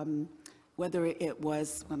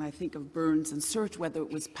was, when I think of Burns and Surich, whether it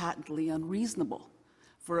was patently unreasonable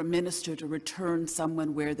for a minister to return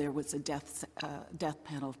someone where there was a death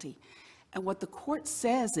penalty. And what the court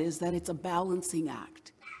says is that it's a balancing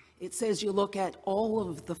act. It says you look at all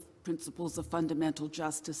of the principles of fundamental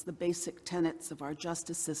justice, the basic tenets of our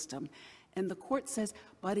justice system, and the court says,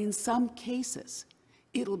 but in some cases,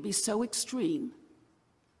 it'll be so extreme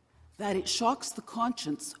that it shocks the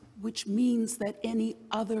conscience, which means that any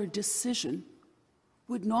other decision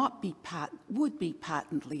would be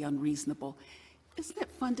patently unreasonable. Isn't it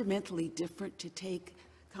fundamentally different to take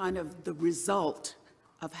kind of the result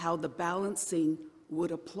of how the balancing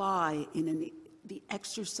would apply in the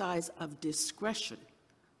exercise of discretion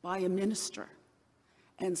by a minister,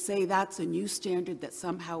 and say that's a new standard that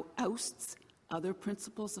somehow ousts other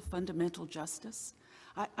principles of fundamental justice?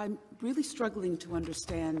 I'm really struggling to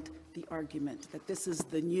understand the argument that this is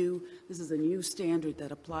a new standard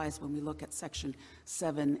that applies when we look at Section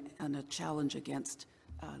 7 and a challenge against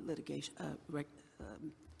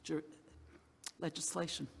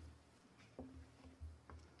legislation.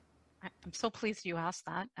 I'm so pleased you asked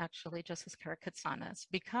that, actually, Justice Karakatsanis,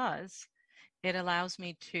 because it allows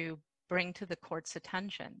me to bring to the court's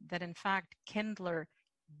attention that, in fact, Kindler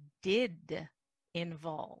did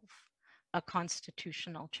involve a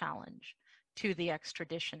constitutional challenge to the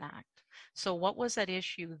Extradition Act. So what was at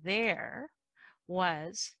issue there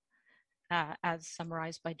was, as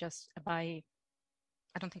summarized by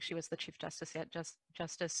I don't think she was the Chief Justice yet,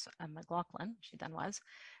 Justice McLaughlin, she then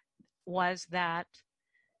was that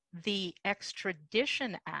the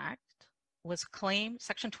Extradition Act was claimed,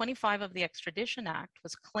 Section 25 of the Extradition Act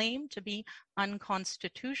was claimed to be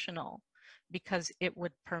unconstitutional because it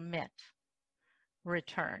would permit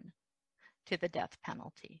return to the death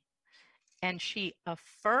penalty. And she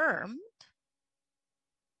affirmed,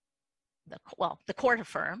 the court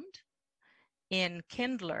affirmed in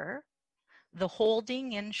Kindler the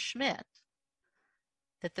holding in Schmidt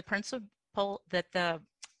that the principle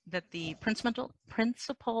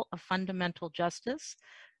of fundamental justice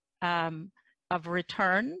of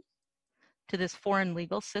return to this foreign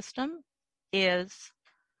legal system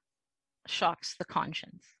shocks the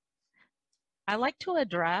conscience. I like to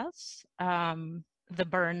address the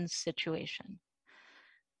Burns situation.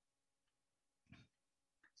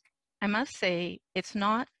 I must say it's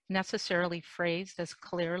not necessarily phrased as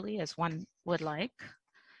clearly as one would like,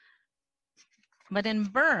 but in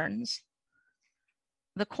Burns,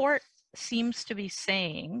 the court seems to be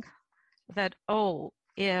saying that, oh,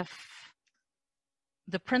 if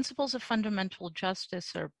the principles of fundamental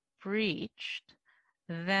justice are breached,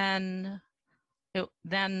 then it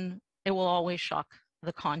will always shock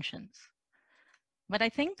the conscience. But I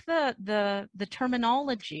think the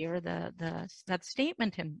terminology or that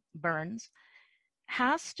statement in Burns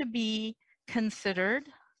has to be considered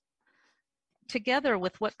together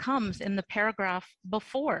with what comes in the paragraph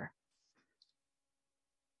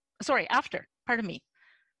after, pardon me.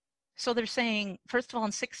 So they're saying, first of all,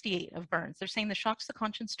 in 68 of Burns, they're saying the shocks to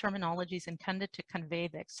conscience terminology is intended to convey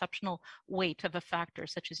the exceptional weight of a factor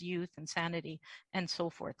such as youth, insanity, and so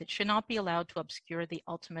forth. It should not be allowed to obscure the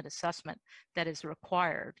ultimate assessment that is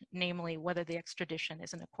required, namely whether the extradition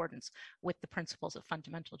is in accordance with the principles of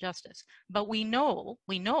fundamental justice. But we know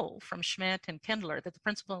from Schmidt and Kindler that the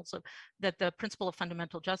principle of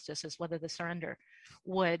fundamental justice is whether the surrender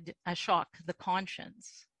would shock the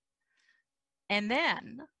conscience. And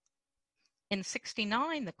then in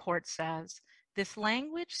 69, the court says, this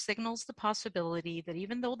language signals the possibility that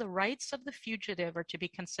even though the rights of the fugitive are to be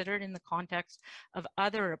considered in the context of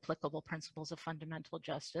other applicable principles of fundamental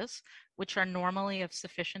justice, which are normally of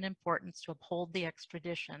sufficient importance to uphold the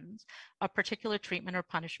extraditions, a particular treatment or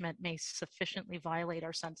punishment may sufficiently violate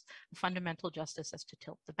our sense of fundamental justice as to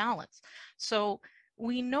tilt the balance. So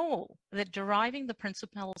we know that deriving the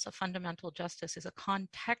principles of fundamental justice is a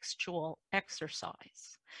contextual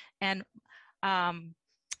exercise. And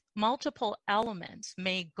multiple elements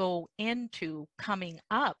may go into coming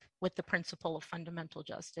up with the principle of fundamental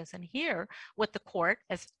justice. And here, what the court,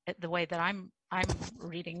 as the way that I'm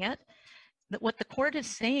reading it, that what the court is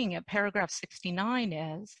saying at paragraph 69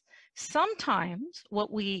 is sometimes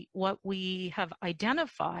what we have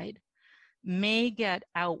identified may get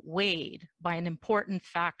outweighed by an important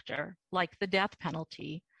factor like the death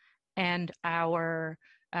penalty and our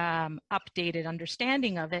updated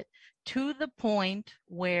understanding of it, to the point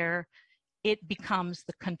where it becomes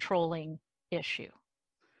the controlling issue.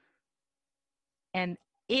 And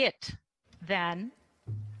it then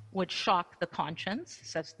would shock the conscience,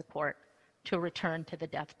 says the court, to return to the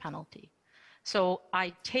death penalty. So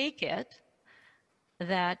I take it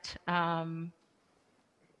that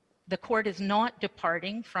the court is not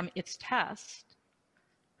departing from its test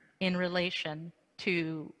in relation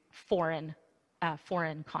to foreign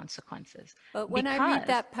consequences. But when I read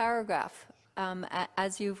that paragraph,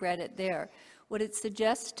 as you've read it there, what it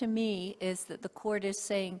suggests to me is that the court is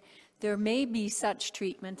saying there may be such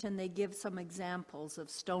treatment, and they give some examples of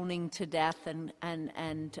stoning to death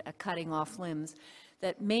and cutting off limbs,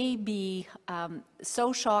 that may be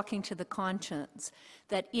so shocking to the conscience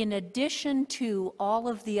that in addition to all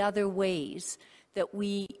of the other ways that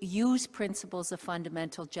we use principles of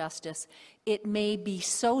fundamental justice, it may be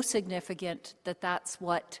so significant that that's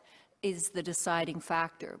what is the deciding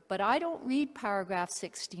factor. But I don't read paragraph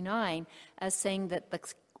 69 as saying that the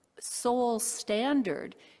sole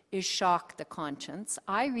standard is shock the conscience.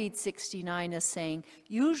 I read 69 as saying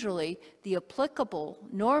usually the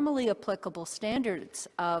normally applicable standards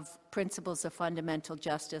of principles of fundamental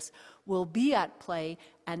justice will be at play,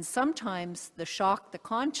 and sometimes the shock the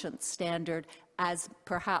conscience standard as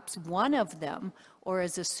perhaps one of them or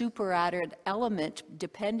as a superadded element,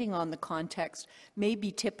 depending on the context, may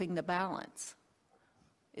be tipping the balance.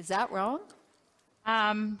 Is that wrong?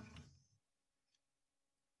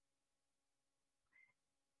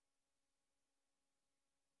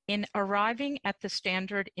 In arriving at the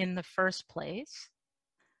standard in the first place,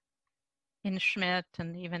 in Schmidt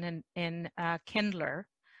and even in Kindler,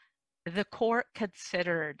 the court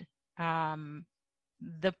considered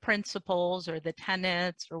the principles or the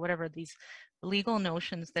tenets or whatever, these legal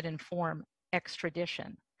notions that inform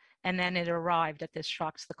extradition. And then it arrived at this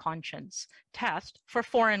shocks the conscience test for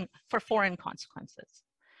foreign consequences.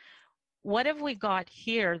 What have we got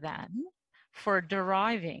here then for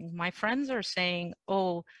deriving? My friends are saying,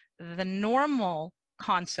 oh, the normal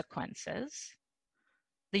consequences,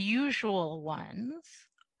 the usual ones,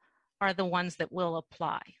 are the ones that will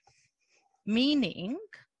apply. Meaning,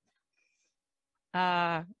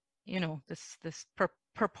 this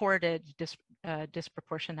purported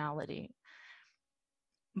disproportionality.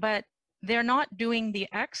 But they're not doing the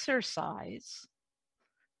exercise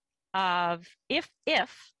of if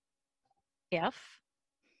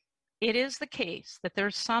it is the case that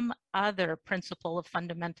there's some other principle of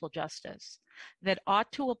fundamental justice that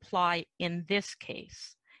ought to apply in this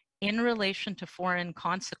case in relation to foreign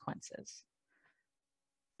consequences.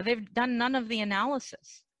 They've done none of the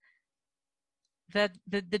analysis. The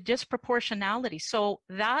disproportionality. So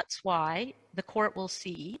that's why the court will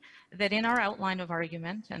see that in our outline of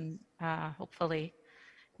argument, and hopefully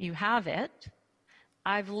you have it,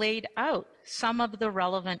 I've laid out some of the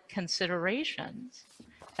relevant considerations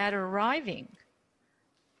at arriving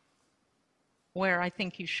where I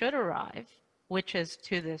think you should arrive, which is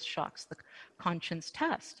to this shocks the conscience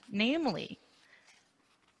test. Namely,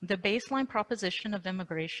 the baseline proposition of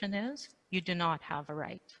immigration is you do not have a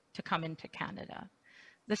right to come into Canada.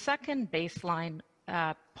 The second baseline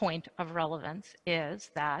point of relevance is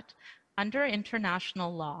that under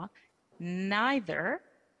international law, neither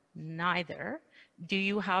do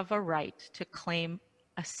you have a right to claim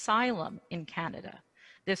asylum in Canada?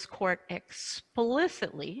 This court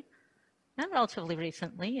explicitly, and relatively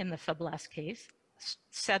recently in the Faiblesse case,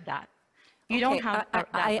 said that. You don't have that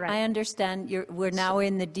right. I understand we're now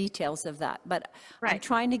in the details of that, but I'm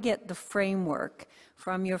trying to get the framework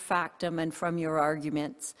from your factum and from your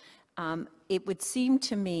arguments. It would seem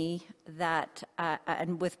to me that,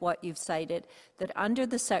 and with what you've cited, that under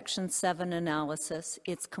the Section 7 analysis,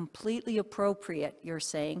 it's completely appropriate, you're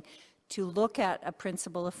saying, to look at a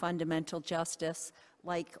principle of fundamental justice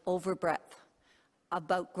like overbreadth,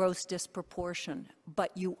 about gross disproportion,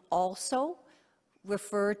 but you also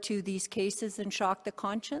refer to these cases and shock the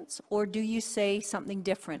conscience, or do you say something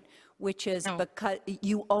different, which is because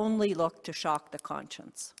you only look to shock the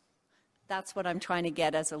conscience? That's what I'm trying to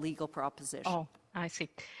get as a legal proposition. Oh, I see.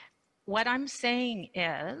 What I'm saying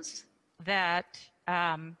is that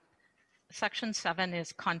Section 7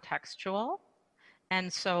 is contextual,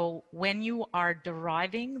 and so when you are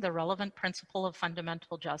deriving the relevant principle of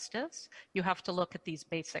fundamental justice, you have to look at these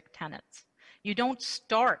basic tenets. You don't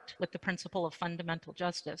start with the principle of fundamental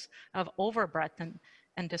justice of overbreadth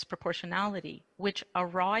and disproportionality, which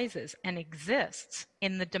arises and exists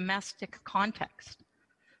in the domestic context.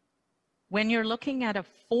 When you're looking at a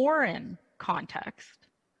foreign context,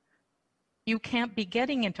 you can't be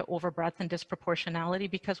getting into overbreadth and disproportionality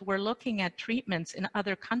because we're looking at treatments in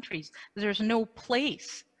other countries. There's no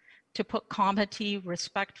place to put comity,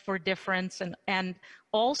 respect for difference, and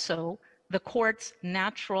also the court's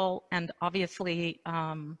natural and obviously,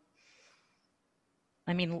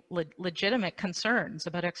 legitimate concerns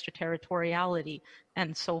about extraterritoriality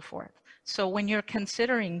and so forth. So when you're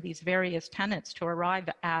considering these various tenets to arrive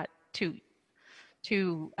at, to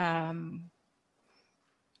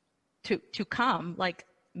come, like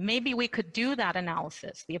maybe we could do that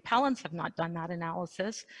analysis. The appellants have not done that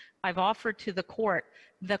analysis. I've offered to the court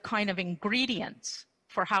the kind of ingredients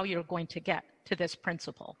for how you're going to get to this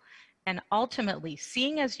principle. And ultimately,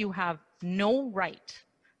 seeing as you have no right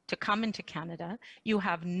to come into Canada, you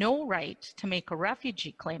have no right to make a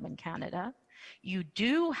refugee claim in Canada, you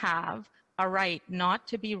do have a right not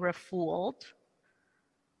to be refooled,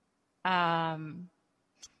 to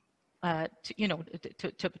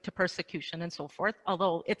persecution and so forth,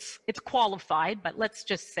 although it's qualified, but let's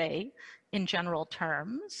just say in general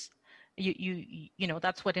terms,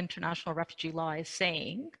 that's what international refugee law is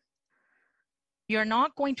saying. You're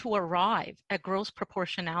not going to arrive at gross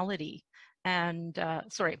proportionality and,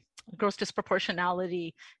 gross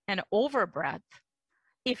disproportionality and overbreadth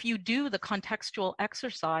if you do the contextual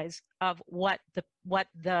exercise of what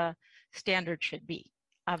the standard should be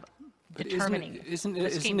of determining.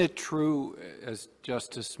 Isn't it true, as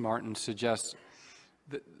Justice Martin suggests,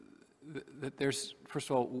 that there's, first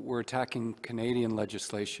of all, we're attacking Canadian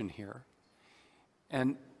legislation here,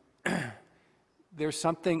 and there's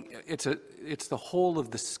something, it's the whole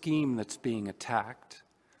of the scheme that's being attacked,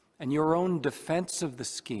 and your own defense of the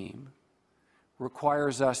scheme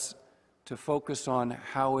requires us to focus on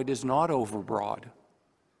how it is not overbroad.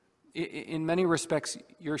 In many respects,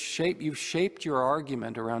 you've shaped your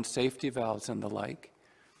argument around safety valves and the like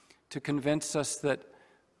to convince us that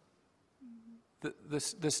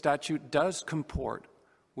the statute does comport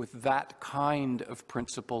with that kind of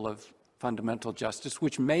principle of fundamental justice,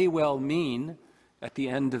 which may well mean, at the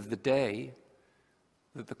end of the day,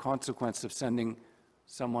 that the consequence of sending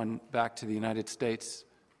someone back to the United States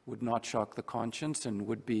would not shock the conscience and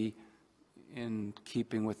would be in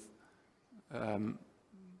keeping with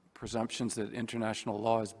presumptions that international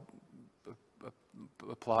law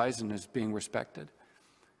applies and is being respected.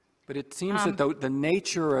 But it seems that the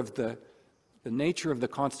nature of the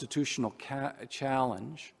constitutional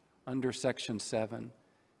challenge under Section 7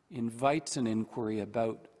 invites an inquiry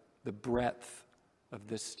about the breadth of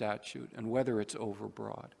this statute and whether it's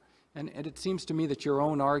overbroad. And it seems to me that your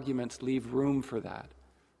own arguments leave room for that.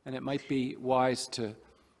 And it might be wise to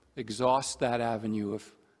exhaust that avenue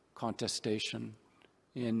of contestation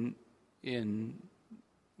in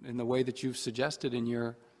the way that you've suggested in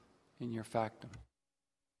your factum.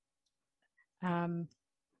 I'm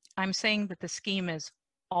saying that the scheme is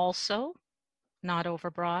also not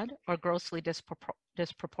overbroad or grossly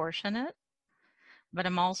disproportionate, but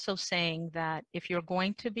I'm also saying that if you're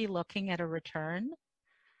going to be looking at a return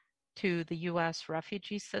to the U.S.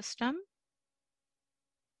 refugee system,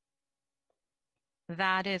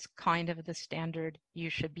 that is kind of the standard you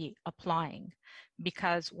should be applying,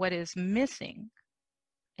 because what is missing,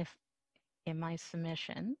 in my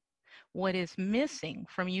submission, what is missing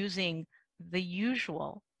from using the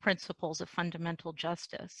usual principles of fundamental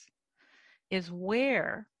justice is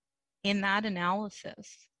where in that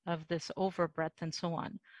analysis of this overbreadth and so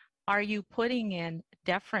on, are you putting in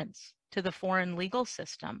deference to the foreign legal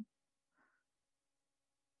system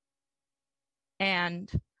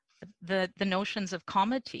and the notions of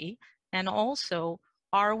comity? And also,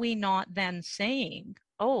 are we not then saying,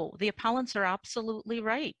 oh, the appellants are absolutely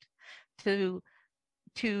right to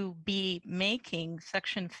be making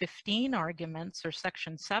Section 15 arguments or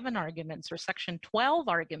Section 7 arguments or Section 12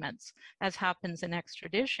 arguments, as happens in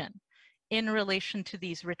extradition, in relation to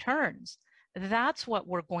these returns? That's what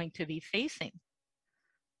we're going to be facing.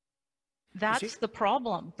 That's the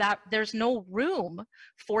problem, that there's no room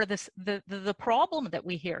for this, the problem that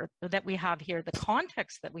we have here, the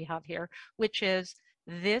context that we have here, which is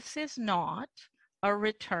this is not a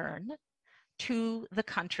return to the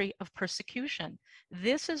country of persecution.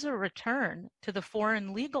 This is a return to the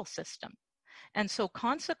foreign legal system. And so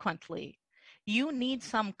consequently, you need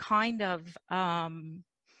some kind of, well,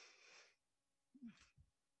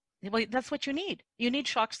 that's what you need. You need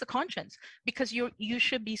shocks to conscience, because you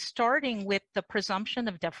should be starting with the presumption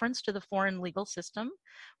of deference to the foreign legal system,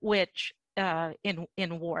 which in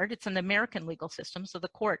Ward, it's an American legal system. So the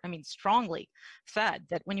court, I mean, strongly said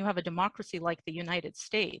that when you have a democracy like the United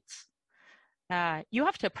States, you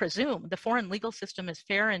have to presume the foreign legal system is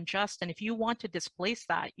fair and just, and if you want to displace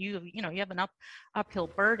that, you have an uphill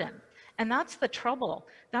burden, and that's the trouble.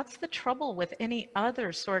 That's the trouble with any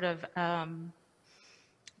other sort of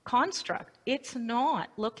construct. It's not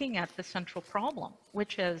looking at the central problem,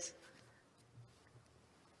 which is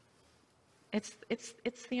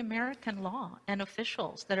it's the American law and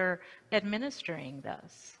officials that are administering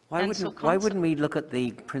this. Why wouldn't we look at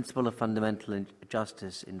the principle of fundamental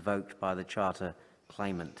justice invoked by the Charter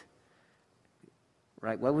claimant?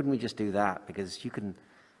 Right? Why wouldn't we just do that? Because you can,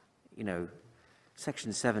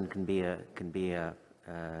 Section 7 can be a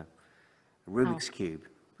Rubik's Cube.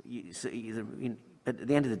 But at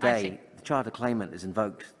the end of the day, the Charter claimant has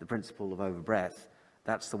invoked the principle of overbreadth.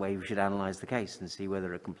 That's the way we should analyse the case and see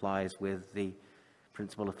whether it complies with the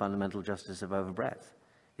principle of fundamental justice of overbreadth.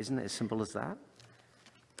 Isn't it as simple as that?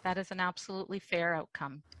 That is an absolutely fair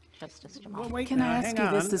outcome, Justice Jamal. Well, wait, Can I ask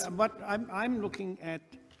you this? But I'm looking at,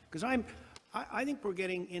 because I think we're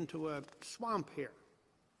getting into a swamp here,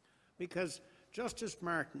 because Justice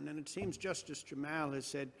Martin, and it seems Justice Jamal, has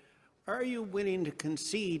said, are you willing to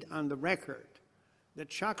concede on the record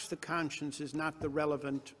that shocks the conscience is not the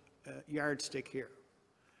relevant yardstick here?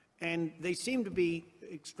 And they seem to be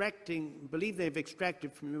believe they've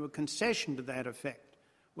extracted from you a concession to that effect.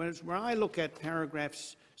 Whereas when I look at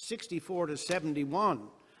paragraphs 64 to 71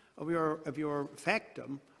 of your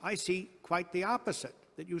factum, I see quite the opposite,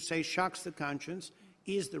 that you say shocks the conscience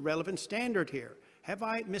is the relevant standard here. Have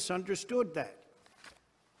I misunderstood that?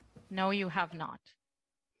 No, you have not.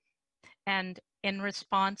 And in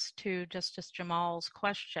response to Justice Jamal's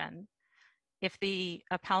question, if the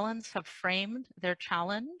appellants have framed their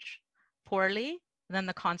challenge poorly, then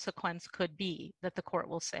the consequence could be that the court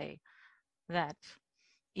will say that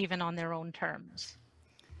even on their own terms,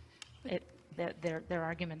 their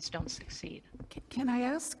arguments don't succeed. Can I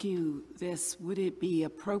ask you this? Would it be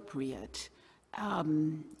appropriate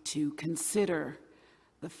to consider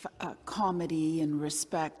the comity and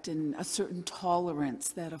respect and a certain tolerance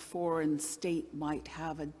that a foreign state might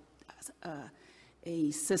have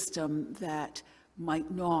a system that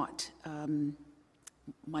might not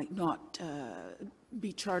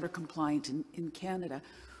be charter compliant in Canada?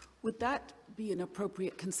 Would that be an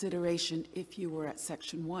appropriate consideration if you were at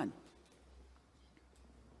Section 1?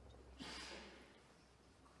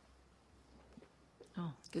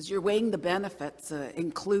 Because you're weighing the benefits,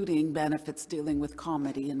 including benefits dealing with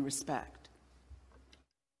comity and respect.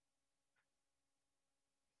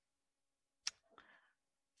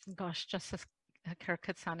 Gosh, Justice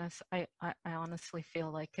Karakatsanis, I honestly feel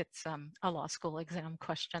like it's a law school exam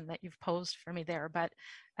question that you've posed for me there, but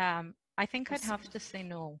I think I'd have to say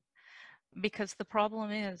no, because the problem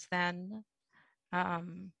is then,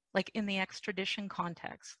 like in the extradition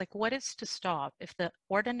context, like what is to stop if the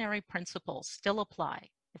ordinary principles still apply?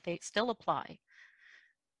 If they still apply,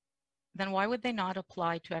 then why would they not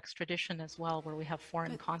apply to extradition as well, where we have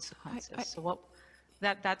foreign consequences? So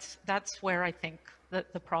that's where I think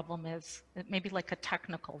that the problem is. It may be like a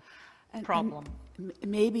technical problem. And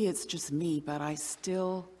maybe it's just me, but I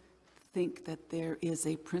still think that there is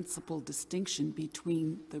a principal distinction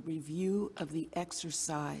between the review of the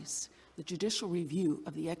exercise, the judicial review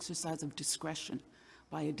of the exercise of discretion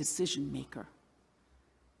by a decision maker,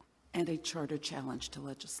 and a charter challenge to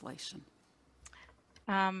legislation.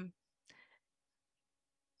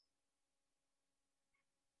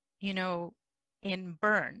 You know, in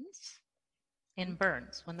Burns, in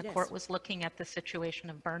Burns, when the court was looking at the situation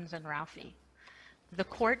of Burns and Raffi, the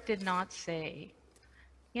court did not say,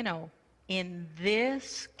 you know, in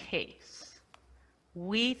this case,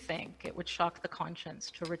 we think it would shock the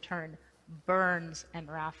conscience to return Burns and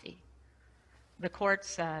Raffi. The court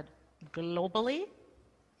said, globally,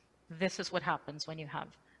 this is what happens when you have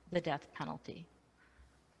the death penalty.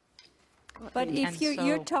 But if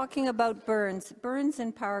you're talking about Burns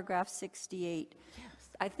in paragraph 68,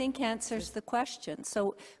 I think answers the question.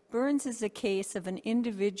 So Burns is a case of an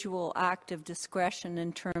individual act of discretion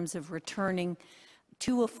in terms of returning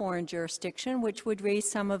to a foreign jurisdiction, which would raise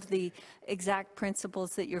some of the exact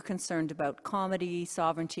principles that you're concerned about: comity,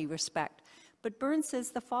 sovereignty, respect. But Burns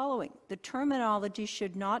says the following: the terminology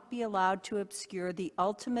should not be allowed to obscure the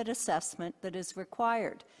ultimate assessment that is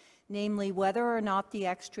required, namely whether or not the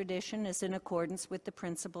extradition is in accordance with the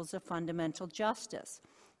principles of fundamental justice.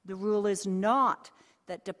 The rule is not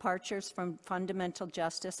that departures from fundamental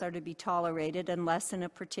justice are to be tolerated unless in a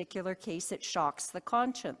particular case it shocks the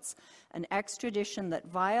conscience. An extradition that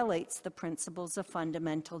violates the principles of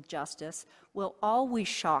fundamental justice will always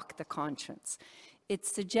shock the conscience. It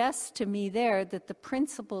suggests to me there that the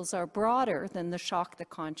principles are broader than the shock the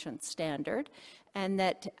conscience standard, and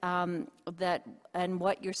that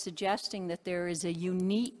what you're suggesting, that there is a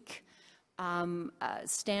unique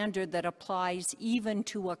standard that applies even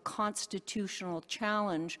to a constitutional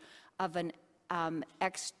challenge of an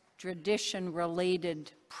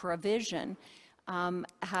extradition-related provision,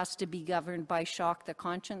 has to be governed by shock the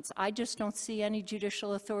conscience. I just don't see any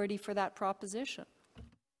judicial authority for that proposition.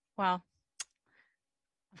 Well,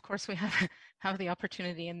 of course, we have the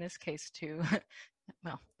opportunity in this case to,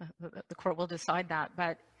 well, the court will decide that,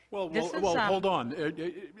 but hold on.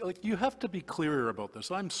 You have to be clearer about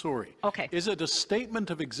this. I'm sorry. Okay. Is it a statement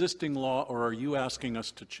of existing law, or are you asking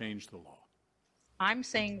us to change the law? I'm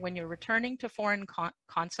saying when you're returning to foreign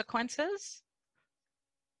consequences,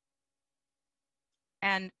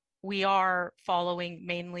 and we are following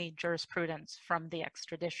mainly jurisprudence from the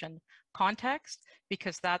extradition context,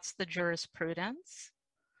 because that's the jurisprudence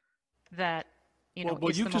that, you know,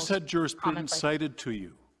 well, you've just had jurisprudence cited to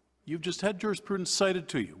you. You've just had jurisprudence cited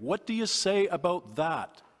to you. What do you say about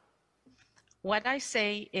that? What I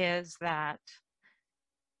say is that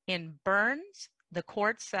in Burns, the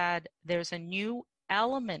court said there's a new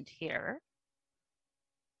element here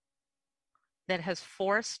that has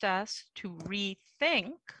forced us to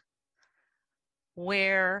rethink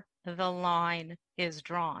where the line is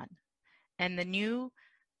drawn. And the new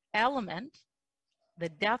element, the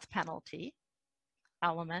death penalty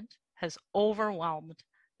element, has overwhelmed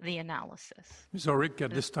the analysis. Ms. Ulrich,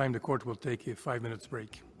 at this time, the court will take a 5-minute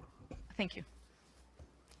break. Thank you.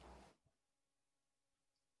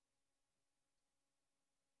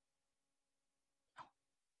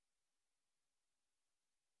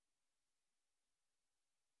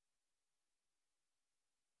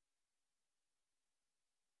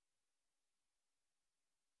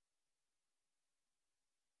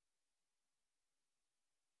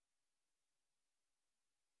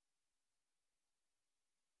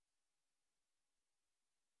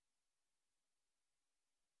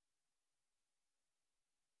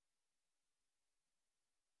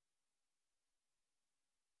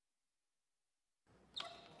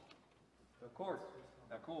 D'accord.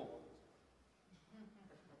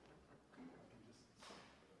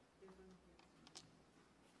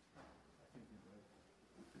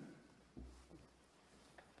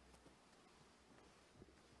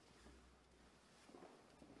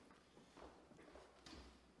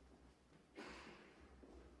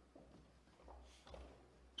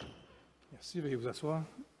 Merci, veuillez vous asseoir.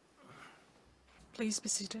 Please be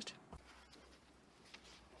seated.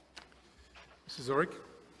 Mrs. Ulrich.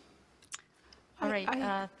 All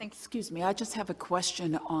right, Excuse me, I just have a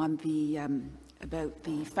question on the, about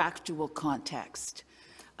the factual context.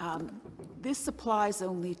 This applies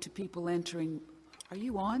only to people entering, are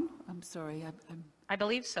you on? I'm sorry. I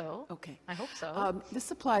believe so. Okay. I hope so. This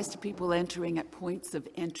applies to people entering at points of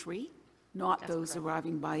entry, not That's those correct.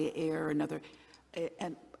 arriving by air and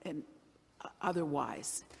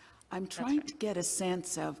otherwise. I'm trying to get a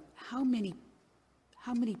sense of how many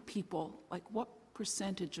people, like what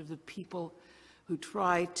percentage of the people who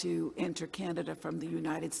try to enter Canada from the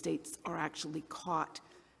United States are actually caught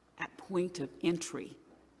at point of entry,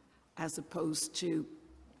 as opposed to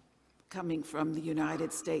coming from the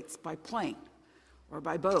United States by plane or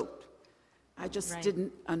by boat. I just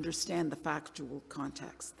didn't understand the factual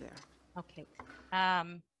context there. Okay.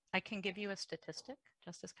 I can give you a statistic,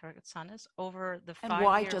 Justice Karakatsanis, over the 5-year And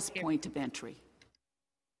why just point of entry?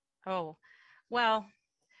 Oh, well,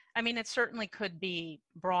 I mean, it certainly could be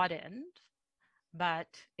broadened. but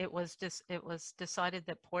it was decided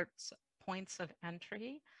that points of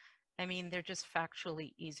entry, I mean, they're just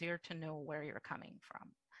factually easier to know where you're coming from.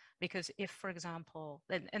 Because if, for example,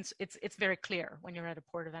 and it's very clear when you're at a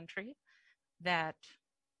port of entry that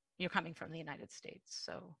you're coming from the United States.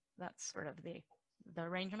 So that's sort of the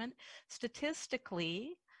arrangement.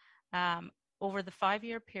 Statistically, over the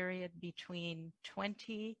 5-year period between I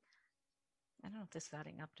don't know if this is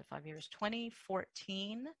adding up to 5 years,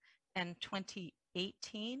 2014 and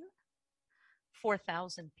 2018,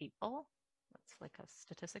 4,000 people, that's like a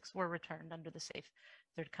statistics, were returned under the Safe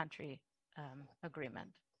Third Country Agreement.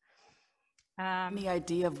 Any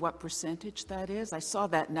idea of what percentage that is? I saw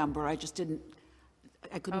that number, I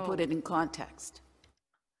couldn't put it in context.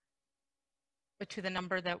 But to the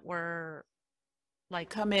number that were like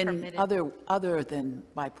come in permitted. other than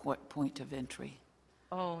by point of entry.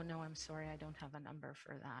 Oh, no, I'm sorry. I don't have a number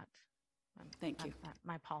for that. Thank you.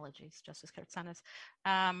 My apologies, Justice Karatsanis.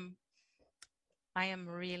 I am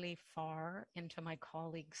really far into my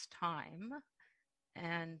colleague's time,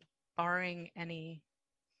 and barring any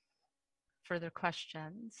further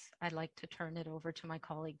questions, I'd like to turn it over to my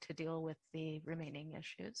colleague to deal with the remaining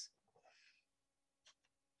issues.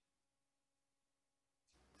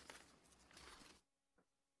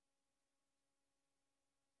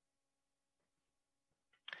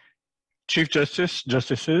 Chief Justice,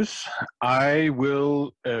 Justices, I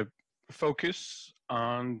will focus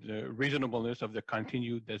on the reasonableness of the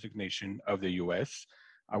continued designation of the U.S.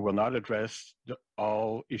 I will not address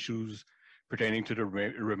all issues pertaining to the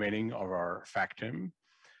remaining of our factum.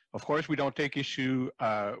 Of course, we don't take issue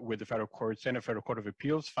with the Federal Court of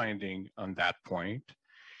Appeals finding on that point.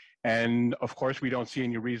 And of course, we don't see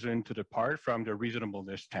any reason to depart from the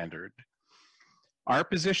reasonableness standard. Our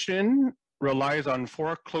position relies on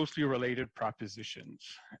 4 closely related propositions.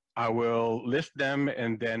 I will list them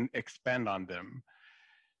and then expand on them.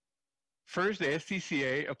 First, the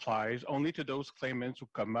STCA applies only to those claimants who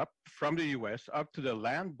come up from the US up to the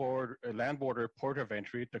land border port of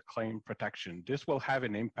entry to claim protection. This will have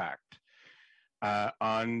an impact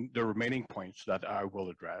on the remaining points that I will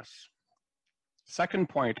address. Second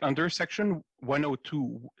point, under Section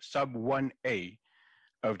 102 sub 1A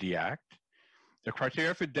of the Act, the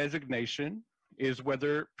criteria for designation is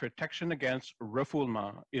whether protection against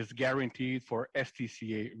refoulement is guaranteed for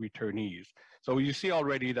STCA returnees. So you see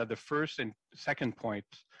already that the first and second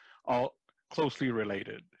points are closely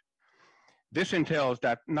related. This entails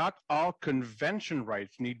that not all convention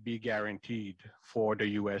rights need be guaranteed for the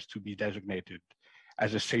US to be designated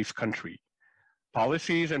as a safe country.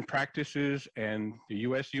 Policies and practices and the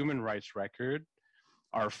US human rights record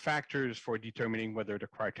are factors for determining whether the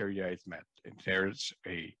criteria is met. And there's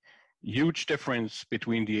a huge difference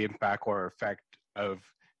between the impact or effect of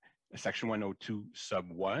Section 102 sub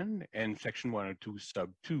 1 and Section 102 sub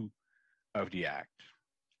 2 of the Act.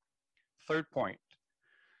 Third point,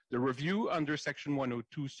 the review under Section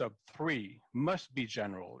 102 sub 3 must be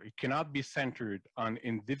general. It cannot be centered on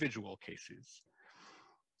individual cases.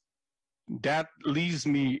 That leads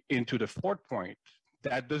me into the fourth point.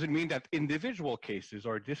 That doesn't mean that individual cases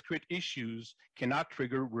or discrete issues cannot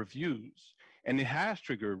trigger reviews. And it has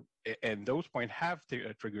triggered, and those points have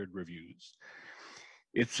triggered reviews.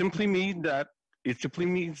 It simply means that, it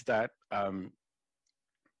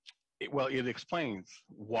explains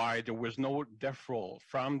why there was no deferral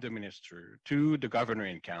from the minister to the governor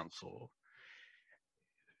and council.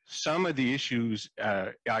 Some of the issues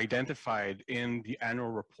identified in the annual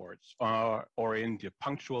reports or in the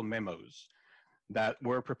punctual memos that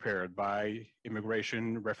were prepared by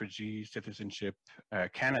Immigration, Refugee, Citizenship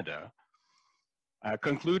Canada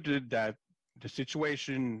concluded that the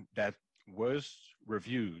situation that was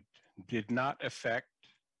reviewed did not affect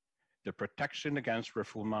the protection against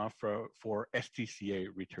refoulement for STCA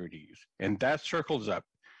returnees. And that circles up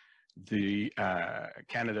the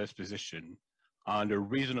Canada's position on the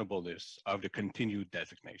reasonableness of the continued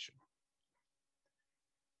designation.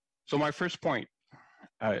 So my first point,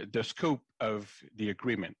 the scope of the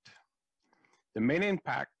agreement. The main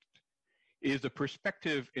impact is the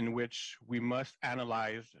perspective in which we must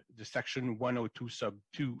analyze the Section 102 sub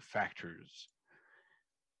 2 factors.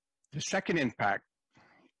 The second impact,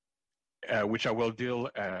 which I will deal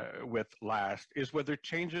with last, is whether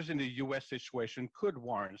changes in the US situation could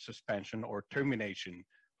warrant suspension or termination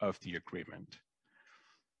of the agreement.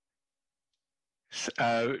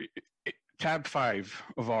 Tab 5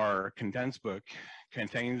 of our condensed book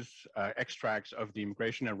contains extracts of the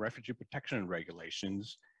Immigration and Refugee Protection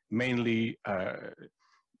Regulations, mainly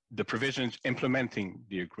the provisions implementing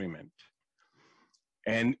the agreement.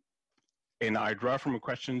 And And I draw from a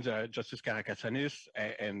question, Justice Karakatsanis,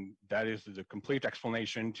 and that is the complete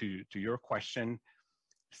explanation to your question.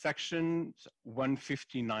 Section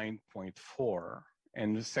 159.4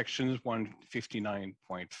 and sections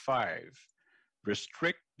 159.5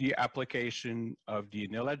 restrict the application of the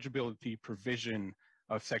ineligibility provision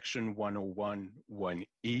of section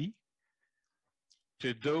 101(1)(e)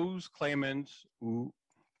 to those claimants who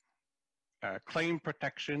claim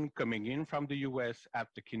protection coming in from the US at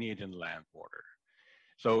the Canadian land border.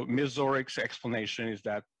 So Ms. Zorik's explanation is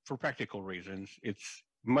that for practical reasons, it's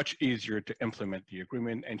much easier to implement the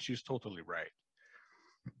agreement, and she's totally right.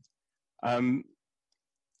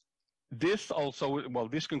 This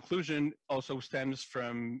conclusion also stems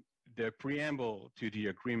from the preamble to the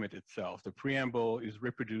agreement itself. The preamble is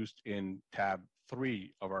reproduced in tab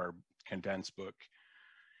 3 of our condensed book.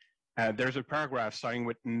 There's a paragraph starting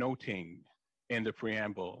with noting in the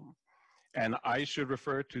preamble, and I should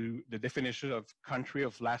refer to the definition of country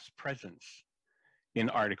of last presence in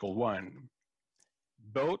Article 1.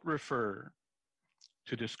 Both refer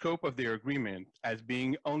to the scope of their agreement as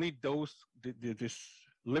being only this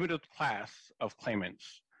limited class of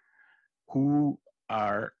claimants who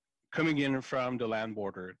are coming in from the land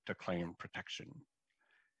border to claim protection.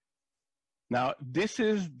 Now, this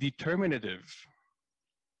is determinative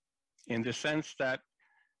in the sense that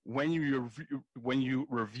when you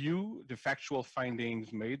review the factual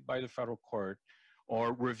findings made by the federal court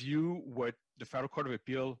or review what the Federal Court of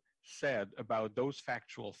Appeal said about those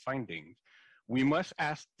factual findings, we must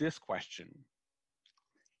ask this question: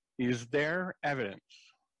 is there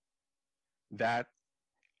evidence that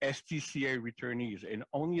STCA returnees, and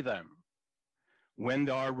only them, when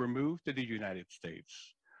they are removed to the United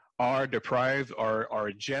States, are deprived or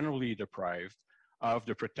are generally deprived of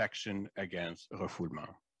the protection against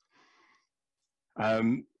refoulement?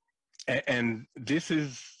 And this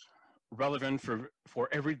is relevant for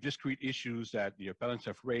every discrete issues that the appellants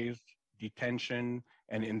have raised: detention,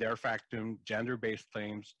 and in their factum, gender-based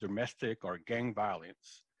claims, domestic or gang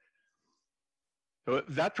violence. So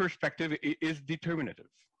that perspective is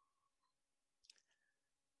determinative.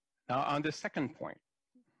 Now, on the second point,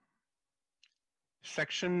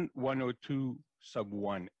 Section 102 sub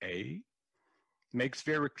 1A makes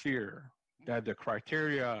very clear that the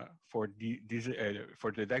criteria for the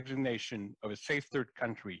designation of a safe third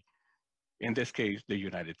country, in this case, the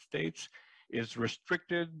United States, is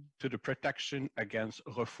restricted to the protection against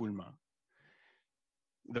refoulement.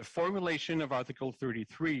 The formulation of Article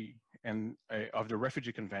 33 of the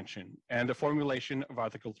Refugee Convention and the formulation of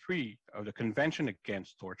Article 3 of the Convention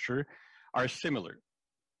Against Torture are similar.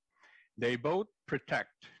 They both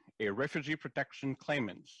protect a refugee protection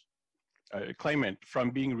claimant from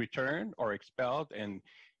being returned or expelled, and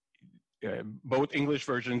both English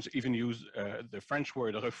versions even use the French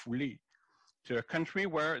word refoulé, to a country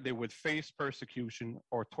where they would face persecution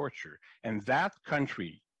or torture. And that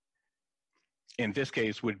country, in this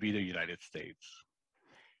case, would be the United States.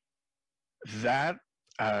 That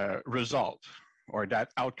result, or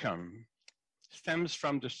that outcome, stems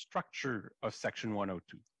from the structure of Section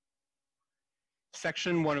 102.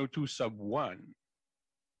 Section 102 sub 1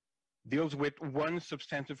 deals with one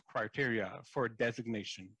substantive criteria for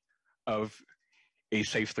designation of a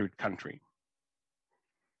safe third country.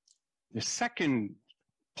 The second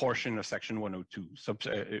portion of Section 102,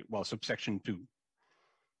 subsection 2,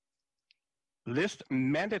 lists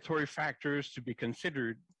mandatory factors to be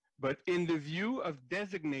considered, but in the view of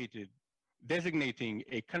designating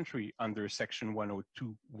a country under Section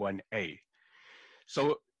 102(1)(a).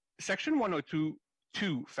 So Section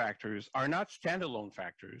 102(2) factors are not standalone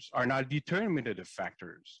factors, are not determinative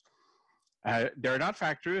factors. They're not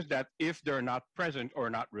factors that, if they're not present or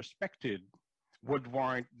not respected, would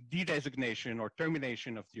warrant de-designation or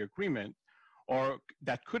termination of the agreement, or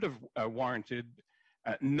that could have warranted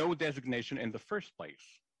no designation in the first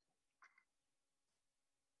place.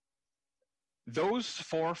 Those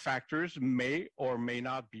four factors may or may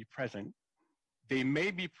not be present. They may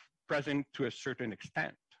be present to a certain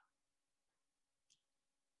extent.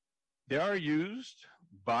 They are used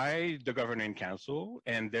by the Governing Council,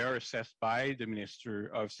 and they are assessed by the Minister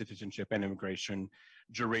of Citizenship and Immigration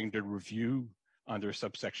during the review under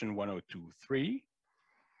subsection 102(3)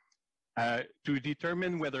 to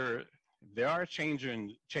determine whether there are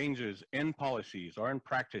changes in policies or in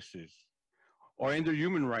practices or in the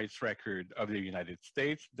human rights record of the United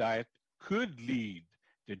States that could lead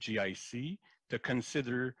the GIC to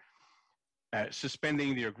consider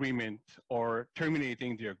suspending the agreement or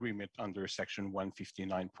terminating the agreement under Section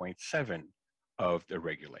 159.7 of the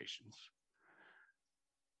regulations.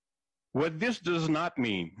 What this does not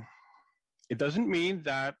mean, it doesn't mean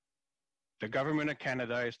that the government of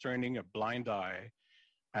Canada is turning a blind eye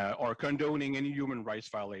or condoning any human rights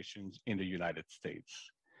violations in the United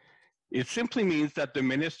States. It simply means that the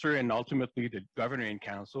minister and ultimately the governing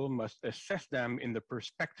council must assess them in the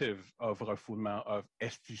perspective of refoulement of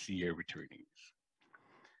STCA returnees.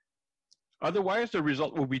 Otherwise, the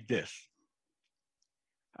result will be this.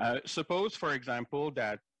 Suppose, for example,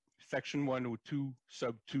 that Section 102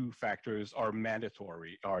 sub 2 factors are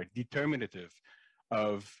mandatory, are determinative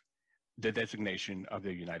of the designation of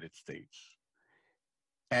the United States.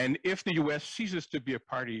 And if the US ceases to be a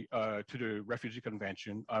party to the Refugee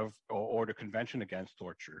Convention or the Convention Against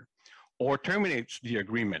Torture, or terminates the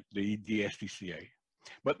agreement, the STCA,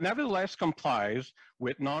 but nevertheless complies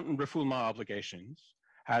with non-refoulement obligations,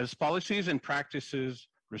 has policies and practices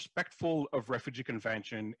respectful of Refugee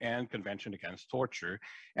Convention and Convention Against Torture,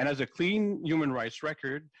 and has a clean human rights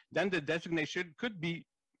record, then the designation could be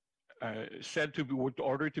said to be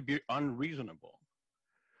ordered to be unreasonable.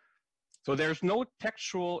 So there's no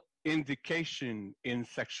textual indication in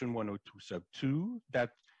Section 102 sub 2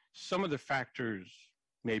 that some of the factors,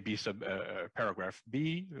 maybe paragraph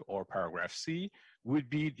B or paragraph C, would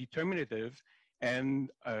be determinative, and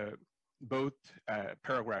both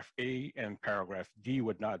paragraph A and paragraph D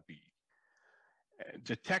would not be.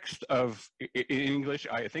 The text of, in English,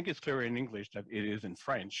 I think it's clear in English that it is in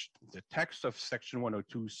French, the text of Section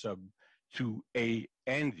 102 sub 2A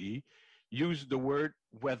and D use the word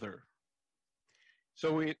whether.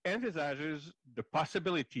 So it envisages the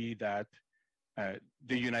possibility that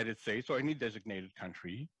the United States or any designated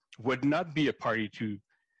country would not be a party to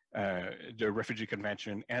the Refugee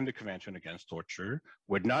Convention and the Convention Against Torture,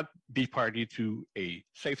 would not be party to a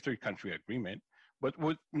safe third country agreement, but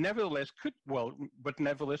would nevertheless could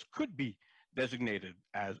be designated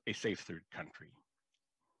as a safe third country.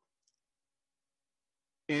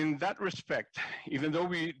 In that respect, even though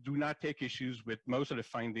we do not take issues with most of the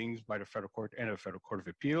findings by the Federal Court and the Federal Court of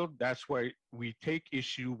Appeal, that's why we take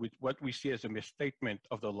issue with what we see as a misstatement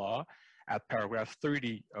of the law at paragraph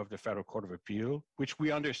 30 of the Federal Court of Appeal, which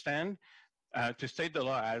we understand to state the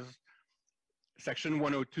law as Section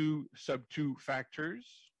 102 sub 2 factors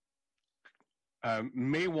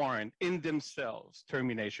may warrant in themselves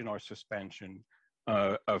termination or suspension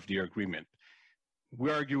of the agreement.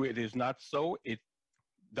 We argue it is not so. It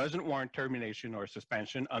doesn't warrant termination or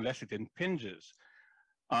suspension unless it impinges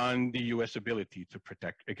on the US ability to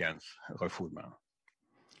protect against refoulement.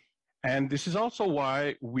 And this is also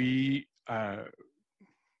why we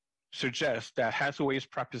suggest that Hathaway's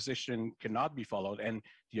proposition cannot be followed and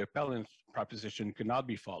the appellant's proposition cannot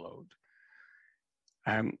be followed.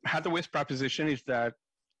 Hathaway's proposition is that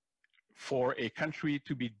for a country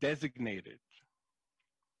to be designated,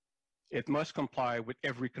 it must comply with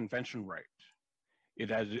every convention right it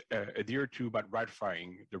has adhered to by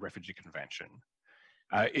ratifying the Refugee Convention.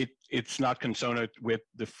 It's not concerned with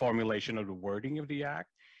the formulation of the wording of the act,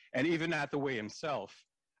 and even Hathaway himself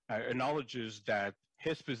acknowledges that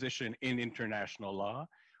his position in international law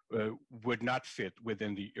would not fit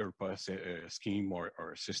within the IRPA scheme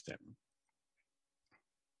or system.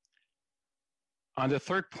 On the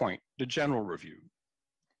third point, the general review.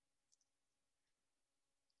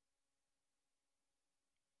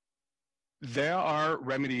 There are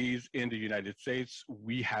remedies in the United States.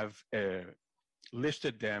 We have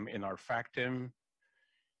listed them in our factum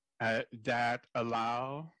that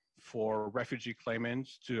allow for refugee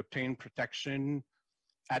claimants to obtain protection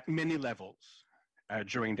at many levels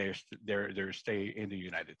during their stay in the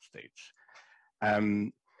United States.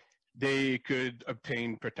 They could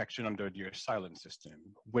obtain protection under the asylum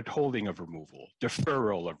system, withholding of removal,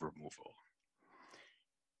 deferral of removal.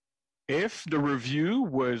 If the review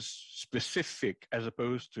was specific as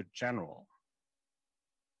opposed to general,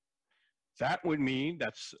 that would mean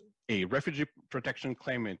that a refugee protection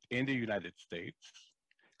claimant in the United States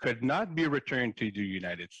could not be returned to the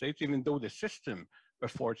United States, even though the system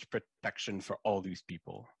affords protection for all these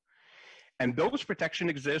people. And those protections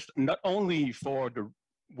exist not only for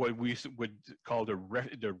what we would call the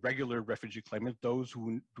regular refugee claimants, those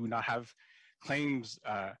who do not have claims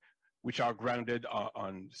which are grounded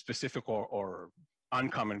on specific or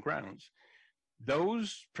uncommon grounds.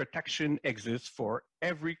 Those protection exists for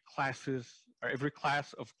every class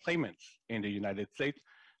of claimants in the United States,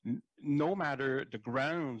 no matter the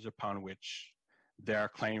grounds upon which their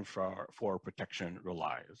claim for protection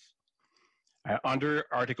relies. Under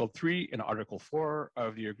Article 3 and Article 4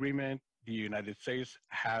 of the agreement, the United States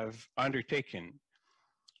have undertaken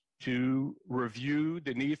to review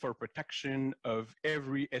the need for protection of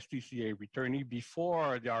every STCA returnee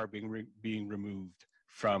before they are being removed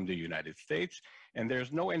from the United States. And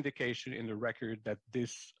there's no indication in the record that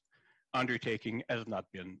this undertaking has not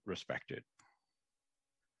been respected.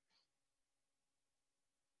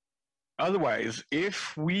 Otherwise,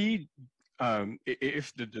 if the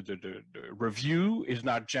review is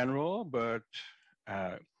not general, but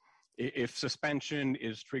if suspension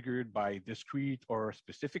is triggered by discrete or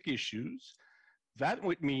specific issues, that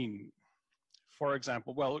would mean, for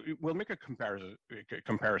example, well, we'll make a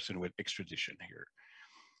comparison with extradition here.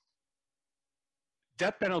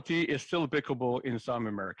 Death penalty is still applicable in some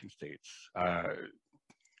American states.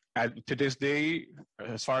 To this day,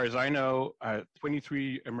 as far as I know,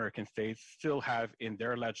 23 American states still have in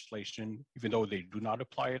their legislation, even though they do not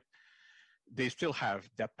apply it, they still have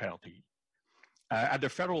death penalty. At the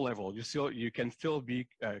federal level, you can still be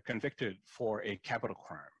convicted for a capital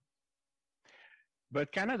crime.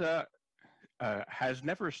 But Canada has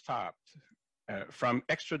never stopped from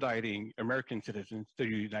extraditing American citizens to the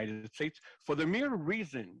United States for the mere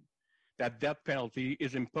reason that death penalty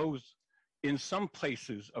is imposed in some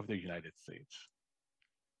places of the United States.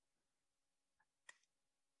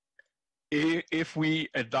 If we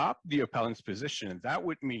adopt the appellant's position, that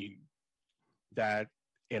would mean that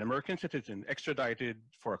an American citizen extradited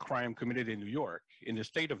for a crime committed in New York, in the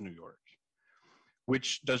state of New York,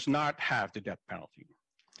 which does not have the death penalty,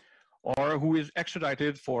 or who is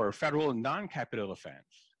extradited for a federal non-capital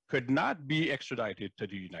offense, could not be extradited to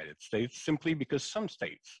the United States simply because some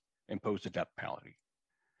states impose the death penalty.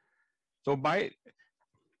 So by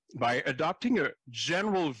adopting a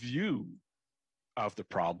general view of the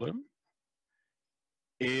problem,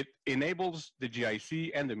 it enables the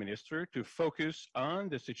GIC and the minister to focus on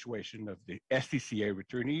the situation of the SCCA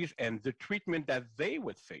returnees and the treatment that they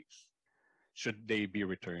would face should they be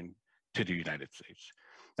returned to the United States.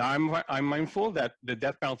 Now, I'm mindful that the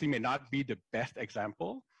death penalty may not be the best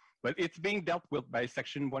example, but it's being dealt with by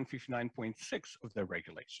Section 159.6 of the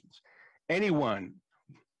regulations. Anyone,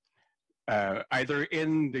 either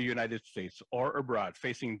in the United States or abroad,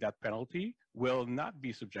 facing death penalty will not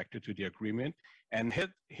be subjected to the agreement, and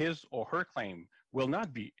his or her claim will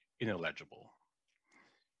not be ineligible.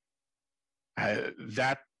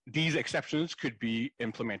 These exceptions could be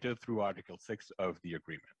implemented through Article 6 of the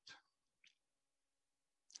agreement.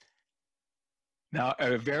 Now,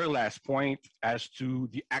 a very last point as to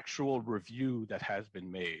the actual review that has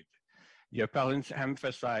been made. The appellants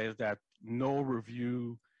emphasize that no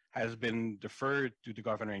review has been deferred to the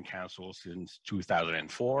Governing Council since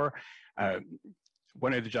 2004.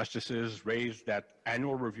 One of the justices raised that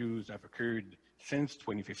annual reviews have occurred since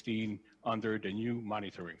 2015 under the new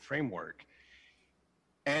monitoring framework.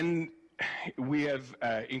 And we have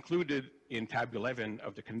included in tab 11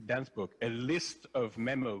 of the condensed book a list of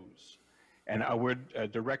memos. And I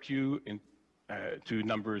would direct you to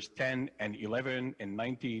numbers 10 and 11 and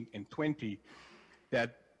 19 and 20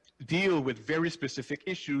 that deal with very specific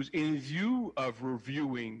issues in view of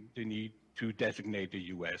reviewing the need to designate the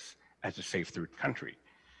US as a safe third country.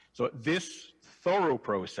 So this thorough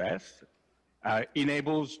process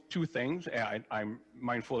enables two things. I'm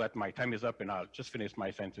mindful that my time is up, and I'll just finish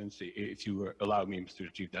my sentence if you allow me,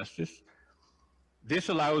 Mr. Chief Justice. This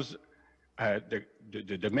allows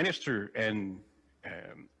the minister and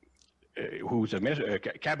who's a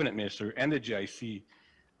cabinet minister and the GIC,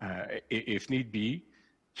 if need be,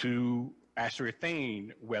 to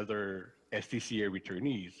ascertain whether SCCA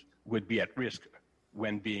returnees would be at risk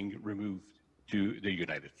when being removed to the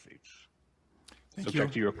United States.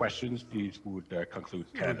 Subject to your questions, these would conclude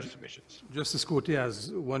Canada's submissions. Justice Côté has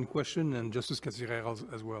one question, and Justice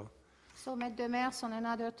Casirera as well. So, Maitre Demers, on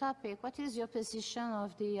another topic, what is your position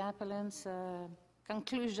of the appellant's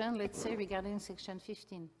conclusion, let's say, regarding Section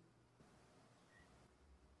 15?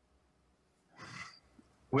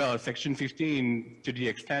 Well, Section 15, to the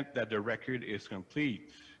extent that the record is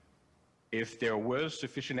complete, if there was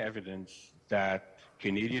sufficient evidence that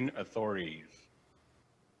Canadian authorities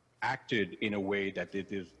acted in a way that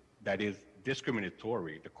is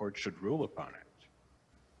discriminatory, the court should rule upon it.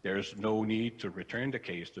 There's no need to return the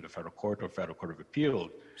case to the federal court or federal court of appeal.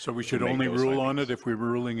 So we should only rule on it if we're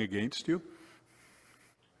ruling against you?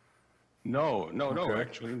 No,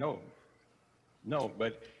 actually, no. No,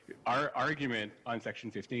 but our argument on Section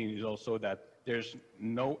 15 is also that there's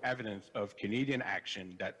no evidence of Canadian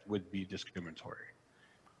action that would be discriminatory.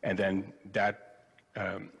 And then that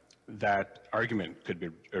argument could be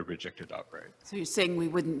rejected outright. So you're saying we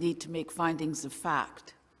wouldn't need to make findings of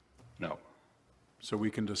fact? No. So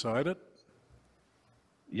we can decide it?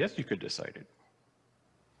 Yes, you could decide it.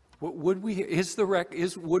 Would we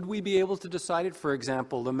be able to decide it? For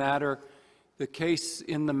example, the case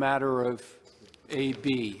in the matter of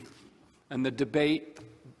AB and the debate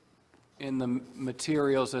in the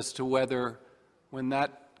materials as to whether, when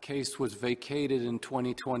that case was vacated in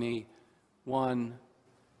 2021,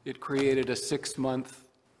 it created a 6-month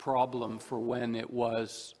problem for when it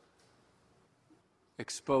was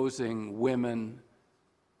exposing women,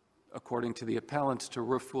 according to the appellants, to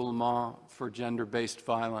refoulement for gender-based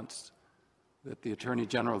violence that the Attorney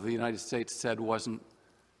General of the United States said wasn't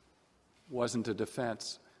a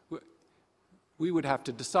defense. We would have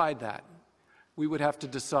to decide that. We would have to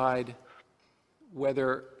decide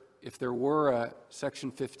whether, if there were a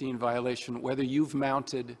Section 15 violation, whether you've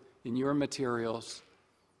mounted in your materials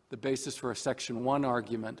the basis for a Section 1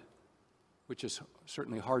 argument, which is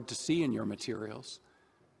certainly hard to see in your materials,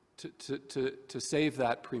 to save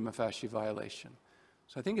that prima facie violation.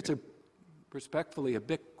 So I think it's respectfully a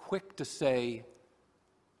bit quick to say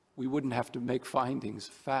we wouldn't have to make findings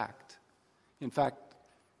fact. In fact,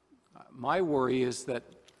 my worry is that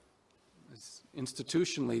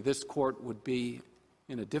institutionally this court would be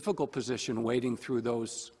in a difficult position wading through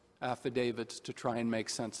those affidavits to try and make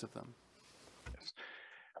sense of them. Yes.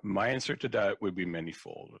 My answer to that would be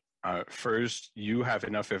manifold. First, you have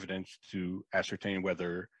enough evidence to ascertain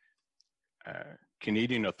whether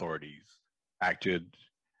Canadian authorities acted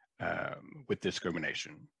with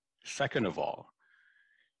discrimination. Second of all,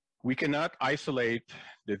 we cannot isolate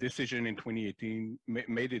the decision in 2018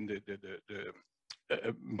 made in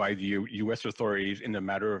by the U.S. authorities in the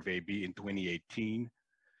matter of AB in 2018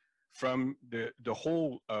 from the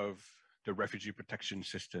whole of the refugee protection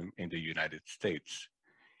system in the United States.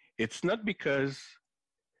 It's not because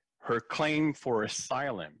her claim for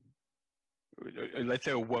asylum, let's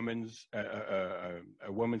say a woman's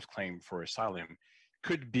claim for asylum,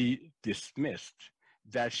 could be dismissed,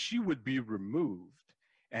 that she would be removed.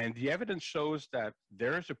 And the evidence shows that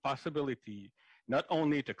there is a possibility not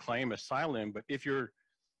only to claim asylum, but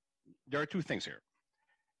there are two things here.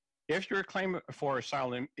 If your claim for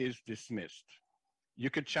asylum is dismissed, you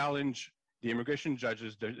could challenge the immigration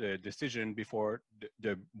judge's decision before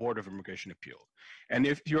the Board of Immigration Appeal. And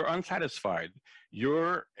if you're unsatisfied,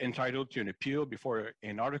 you're entitled to an appeal before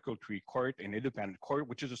an Article 3 court, an independent court,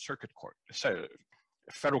 which is a circuit court, a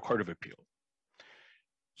federal court of appeal.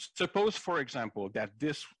 Suppose, for example, that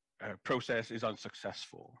this process is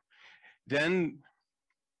unsuccessful. Then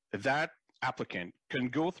that applicant can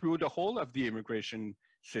go through the whole of the immigration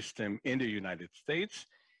system in the United States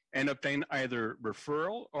and obtain either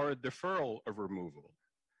referral or deferral of removal.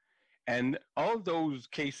 And all those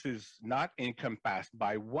cases not encompassed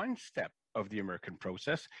by one step of the American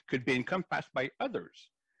process could be encompassed by others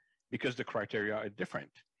because the criteria are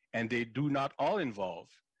different. And they do not all involve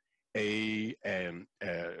paying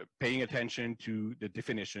attention to the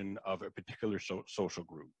definition of a particular social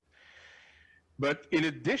group. But in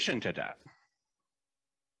addition to that,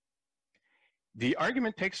 the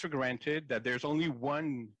argument takes for granted that there's only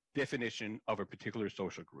one definition of a particular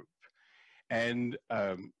social group. And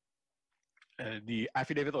the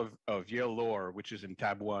affidavit of Yale Law, which is in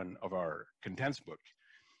tab 1 of our contents book,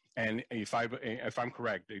 and if I'm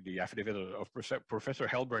correct, the affidavit of Professor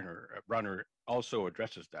Hellbrunner also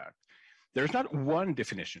addresses that. There's not one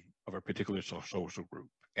definition of a particular social group.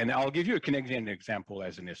 And I'll give you a Canadian example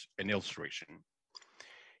as an illustration.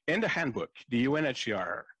 In the handbook, the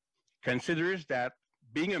UNHCR considers that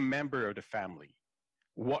being a member of the family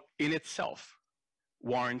in itself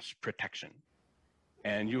warrants protection.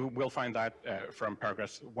 And you will find that from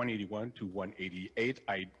paragraphs 181 to 188.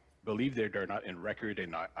 I believe they're not in record,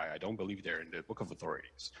 and I don't believe they're in the Book of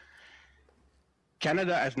Authorities.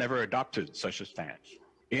 Canada has never adopted such a stance.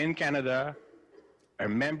 In Canada, a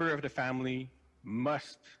member of the family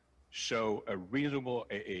must show a reasonable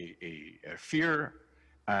fear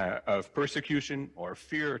of persecution or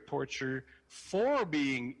fear of torture for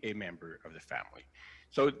being a member of the family.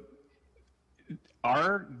 So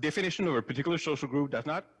our definition of a particular social group does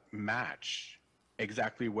not match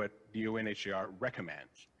exactly what the UNHCR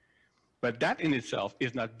recommends. But that in itself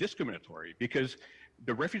is not discriminatory because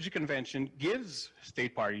the Refugee Convention gives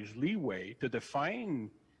state parties leeway to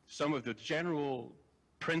define some of the general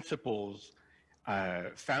principles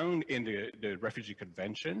found in the Refugee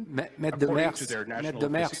Convention according to their national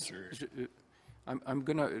procedures. I'm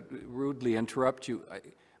going to rudely interrupt you.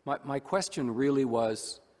 My question really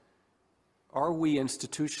was, are we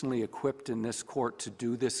institutionally equipped in this court to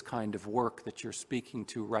do this kind of work that you're speaking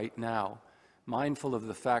to right now, mindful of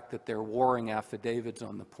the fact that there are warring affidavits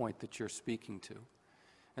on the point that you're speaking to,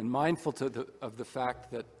 and mindful of the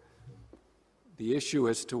fact that the issue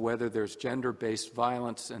as to whether there's gender-based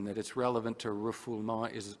violence and that it's relevant to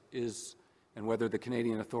refoulement is and whether the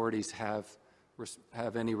Canadian authorities have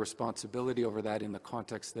any responsibility over that in the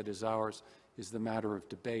context that is ours is the matter of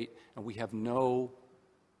debate, and we have no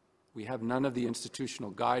We have none of the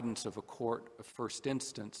institutional guidance of a court of first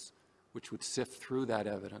instance, which would sift through that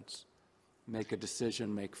evidence, make a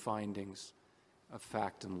decision, make findings of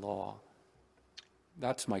fact and law.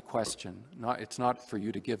 That's my question. It's not for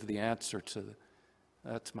you to give the answer to.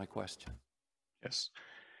 That's my question. Yes.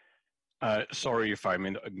 Sorry if I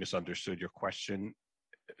misunderstood your question.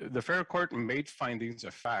 The Federal Court made findings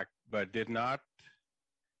of fact, but did not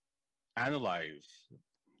analyze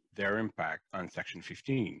their impact on Section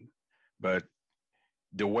 15. But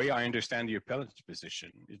the way I understand the appellant's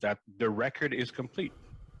position is that the record is complete.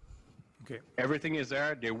 Okay. Everything is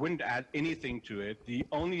there. They wouldn't add anything to it. The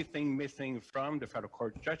only thing missing from the Federal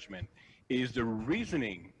Court judgment is the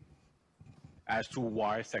reasoning as to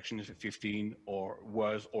why Section 15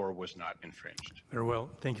 was not infringed. Very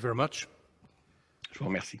well. Thank you very much. Je vous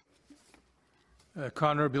remercie.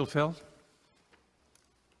 Connor Bilfeld.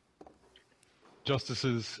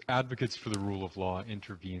 Justices, advocates for the rule of law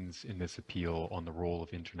intervenes in this appeal on the role of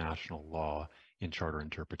international law in charter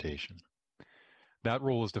interpretation. That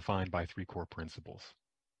role is defined by three core principles.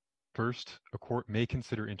 First, a court may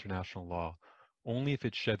consider international law only if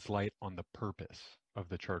it sheds light on the purpose of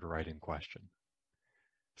the charter right in question.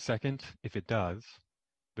 Second, if it does,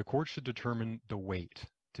 the court should determine the weight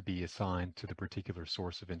to be assigned to the particular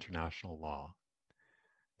source of international law.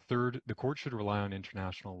 Third, the court should rely on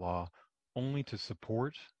international law only to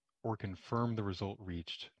support or confirm the result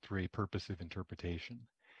reached through a purposive interpretation.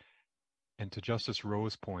 And to Justice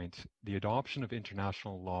Rowe's point, the adoption of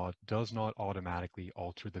international law does not automatically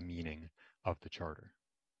alter the meaning of the Charter.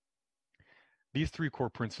 These three core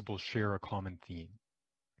principles share a common theme.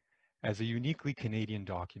 As a uniquely Canadian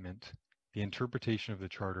document, the interpretation of the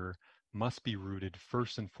Charter must be rooted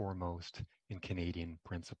first and foremost in Canadian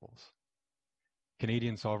principles.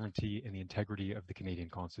 Canadian sovereignty and the integrity of the Canadian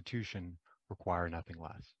Constitution require nothing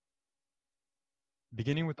less.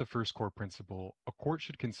 Beginning with the first core principle, a court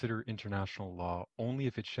should consider international law only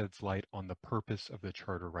if it sheds light on the purpose of the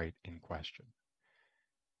charter right in question.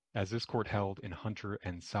 As this court held in Hunter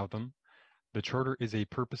and Southam, the charter is a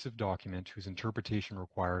purposive document whose interpretation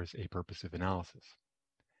requires a purposive analysis.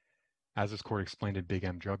 As this court explained in Big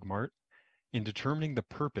M Drug Mart, in determining the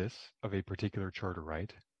purpose of a particular charter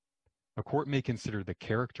right, a court may consider the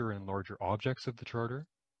character and larger objects of the charter,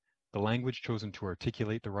 the language chosen to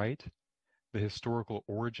articulate the right, the historical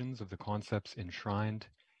origins of the concepts enshrined,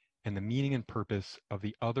 and the meaning and purpose of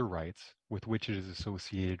the other rights with which it is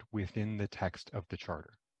associated within the text of the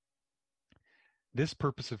Charter. This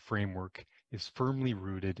purposive framework is firmly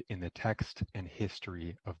rooted in the text and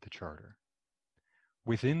history of the Charter.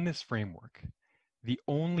 Within this framework, the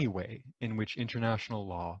only way in which international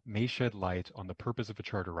law may shed light on the purpose of a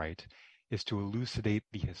charter right is to elucidate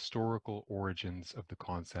the historical origins of the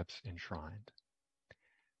concepts enshrined.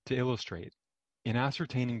 To illustrate, in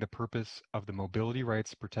ascertaining the purpose of the mobility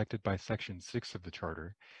rights protected by Section 6 of the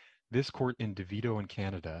Charter, this court in DeVito in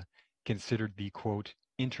Canada considered the, quote,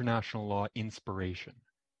 international law inspiration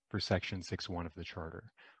for Section 6.1 of the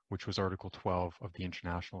Charter, which was Article 12 of the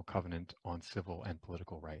International Covenant on Civil and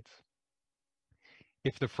Political Rights.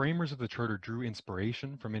 If the framers of the Charter drew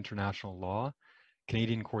inspiration from international law,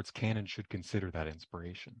 Canadian courts can and should consider that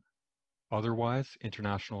inspiration. Otherwise,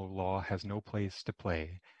 international law has no place to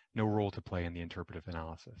play, no role to play in the interpretive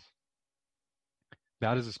analysis.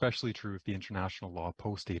 That is especially true if the international law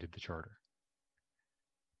postdated the Charter.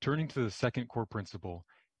 Turning to the second core principle,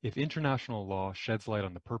 if international law sheds light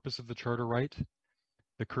on the purpose of the charter right,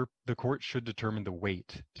 the court should determine the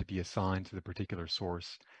weight to be assigned to the particular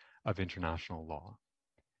source of international law.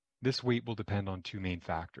 This weight will depend on two main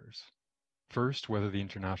factors. First, whether the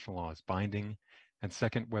international law is binding, and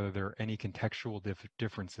second, whether there are any contextual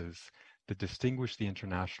differences that distinguish the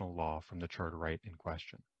international law from the charter right in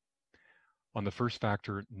question. On the first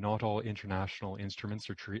factor, not all international instruments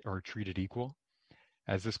are treated equal.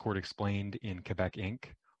 As this court explained in Quebec Inc.,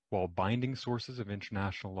 while binding sources of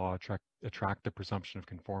international law attract the presumption of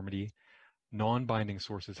conformity, non-binding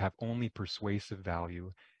sources have only persuasive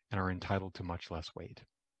value and are entitled to much less weight.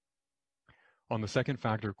 On the second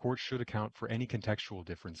factor, courts should account for any contextual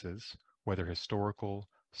differences, whether historical,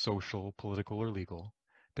 social, political, or legal,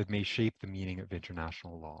 that may shape the meaning of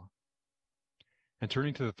international law. And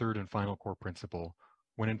turning to the third and final core principle,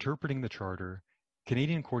 when interpreting the Charter,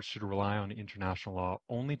 Canadian courts should rely on international law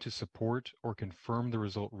only to support or confirm the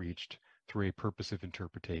result reached through a purposive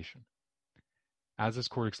interpretation. As this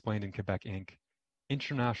court explained in Quebec Inc.,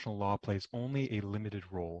 international law plays only a limited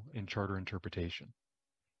role in charter interpretation.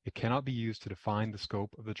 It cannot be used to define the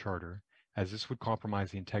scope of the Charter, as this would compromise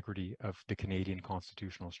the integrity of the Canadian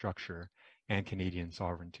constitutional structure and Canadian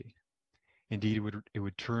sovereignty. Indeed, it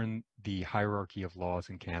would turn the hierarchy of laws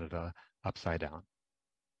in Canada upside down.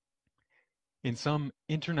 In sum,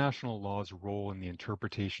 international law's role in the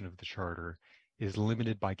interpretation of the Charter is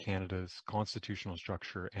limited by Canada's constitutional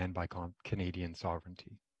structure and by Canadian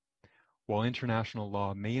sovereignty. While international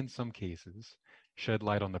law may in some cases shed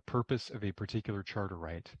light on the purpose of a particular charter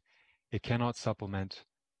right, it cannot supplement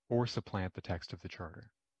or supplant the text of the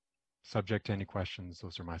Charter. Subject to any questions,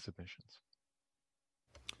 those are my submissions.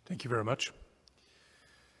 Thank you very much.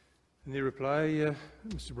 Any reply,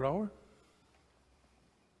 Mr. Brouwer?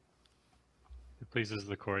 If it pleases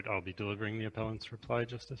the court, I'll be delivering the appellant's reply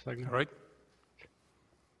just a second. All right.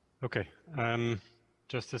 Okay.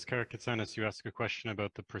 Justice Karakatsanis, you asked a question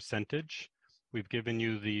about the percentage. We've given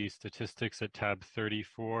you the statistics at tab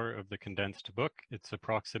 34 of the condensed book. It's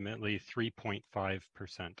approximately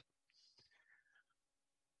 3.5%.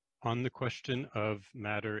 On the question of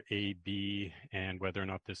matter AB and whether or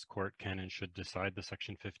not this court can and should decide the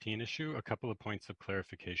Section 15 issue, a couple of points of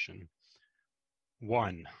clarification.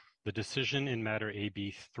 One, the decision in matter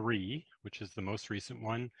AB3, which is the most recent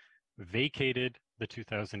one, vacated the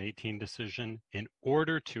 2018 decision in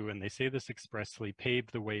order to, and they say this expressly,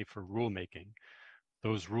 pave the way for rulemaking.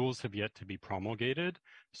 Those rules have yet to be promulgated.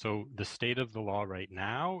 So the state of the law right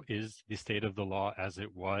now is the state of the law as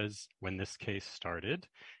it was when this case started.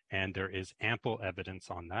 And there is ample evidence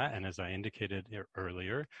on that. And as I indicated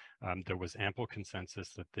earlier, there was ample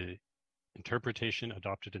consensus that the interpretation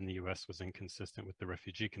adopted in the US was inconsistent with the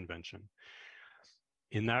Refugee Convention.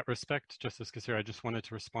 In that respect, Justice Kassir, I just wanted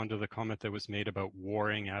to respond to the comment that was made about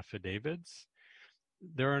warring affidavits.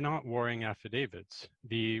 There are not warring affidavits.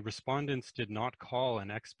 The respondents did not call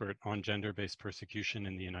an expert on gender-based persecution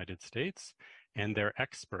in the United States, and their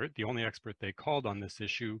expert, the only expert they called on this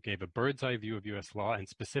issue, gave a bird's eye view of US law and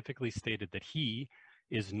specifically stated that he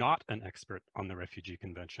is not an expert on the Refugee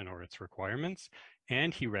Convention or its requirements,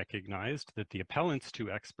 and he recognized that the appellant's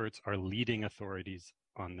two experts are leading authorities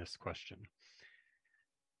on this question.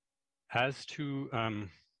 As to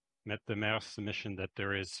the mayor's submission that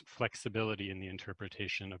there is flexibility in the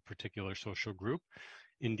interpretation of particular social group,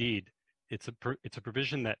 indeed, it's a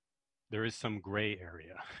provision that there is some gray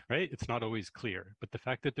area, right? It's not always clear, but the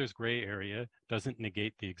fact that there's gray area doesn't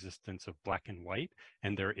negate the existence of black and white,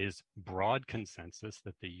 and there is broad consensus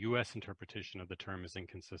that the US interpretation of the term is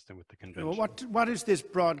inconsistent with the convention. Well, what is this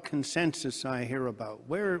broad consensus I hear about?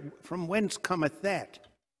 From whence cometh that?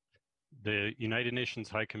 The United Nations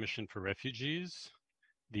High Commission for Refugees,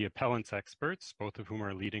 the appellant's experts, both of whom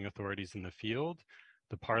are leading authorities in the field,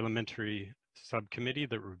 the parliamentary subcommittee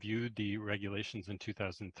that reviewed the regulations in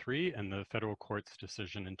 2003, and the federal court's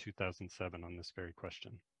decision in 2007 on this very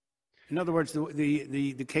question. In other words,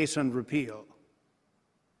 the case on repeal.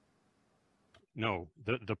 No,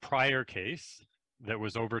 the prior case that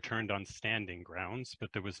was overturned on standing grounds,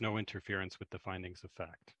 but there was no interference with the findings of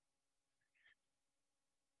fact.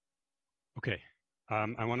 Okay,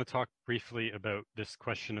 I want to talk briefly about this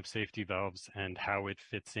question of safety valves and how it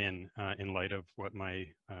fits in light of what my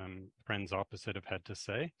friends opposite have had to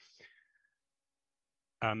say.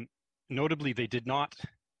 Notably, they did not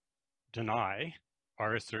deny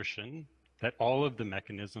our assertion that all of the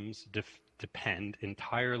mechanisms depend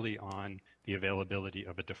entirely on the availability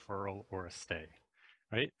of a deferral or a stay,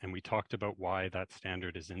 right? And we talked about why that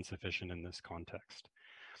standard is insufficient in this context.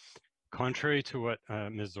 Contrary to what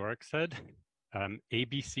Ms. Zorich said,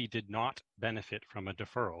 ABC did not benefit from a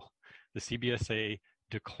deferral. The CBSA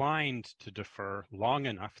declined to defer long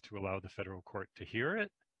enough to allow the federal court to hear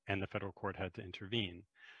it, and the federal court had to intervene.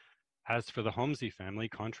 As for the Holmesy family,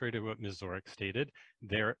 contrary to what Ms. Zorich stated,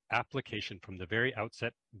 their application from the very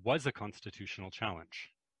outset was a constitutional challenge.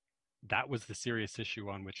 That was the serious issue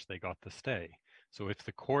on which they got the stay. So if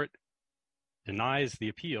the court denies the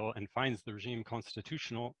appeal and finds the regime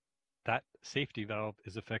constitutional, that safety valve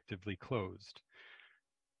is effectively closed.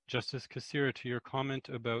 Justice Kassir, to your comment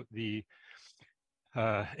about the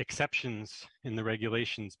exceptions in the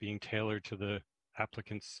regulations being tailored to the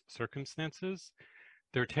applicant's circumstances,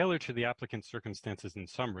 they're tailored to the applicant's circumstances in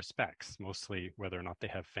some respects, mostly whether or not they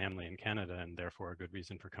have family in Canada and therefore a good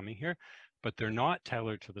reason for coming here, but they're not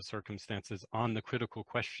tailored to the circumstances on the critical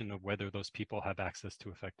question of whether those people have access to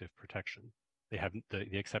effective protection. They have,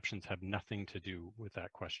 the exceptions have nothing to do with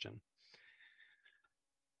that question.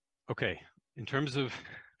 Okay, in terms of,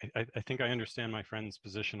 I think I understand my friend's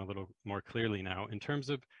position a little more clearly now. In terms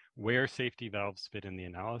of where safety valves fit in the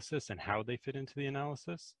analysis and how they fit into the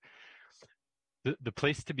analysis, The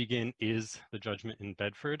place to begin is the judgment in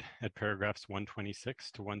Bedford at paragraphs 126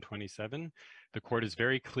 to 127. The court is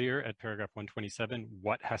very clear at paragraph 127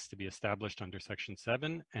 what has to be established under Section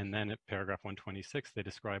 7, and then at paragraph 126 they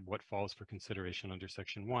describe what falls for consideration under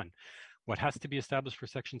Section 1. What has to be established for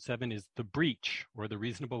Section 7 is the breach or the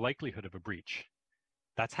reasonable likelihood of a breach.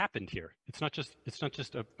 That's happened here. It's not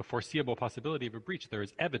just a foreseeable possibility of a breach. There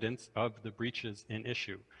is evidence of the breaches in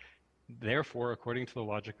issue. Therefore, according to the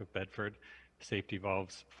logic of Bedford, safety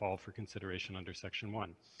valves fall for consideration under Section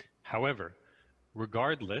 1. However,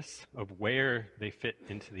 regardless of where they fit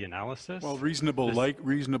into the analysis... Well, reasonable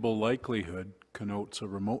likelihood connotes a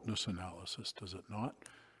remoteness analysis, does it not?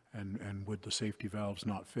 And would the safety valves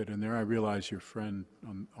not fit in there? I realize your friend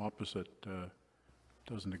on opposite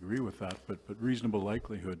doesn't agree with that, but reasonable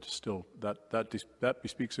likelihood still, that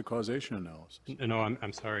bespeaks a causation analysis. No,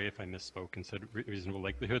 I'm sorry if I misspoke and said reasonable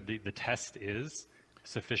likelihood. The test is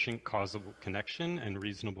sufficient causal connection and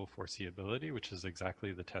reasonable foreseeability, which is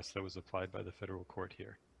exactly the test that was applied by the federal court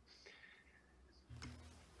here.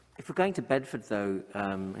 If we're going to Bedford, though,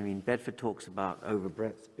 I mean, Bedford talks about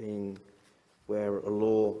overbreadth being where a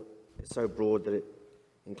law is so broad that it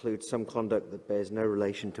includes some conduct that bears no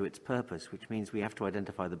relation to its purpose, which means we have to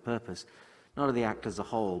identify the purpose, not of the act as a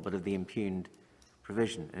whole, but of the impugned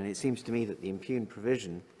provision. And it seems to me that the impugned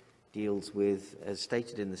provision deals with, as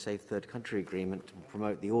stated in the Safe Third Country Agreement, to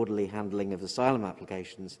promote the orderly handling of asylum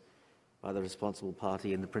applications by the responsible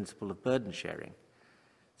party and the principle of burden sharing.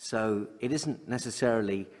 So it isn't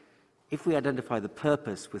necessarily, if we identify the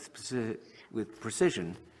purpose with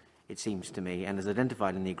precision, it seems to me, and as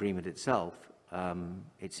identified in the agreement itself,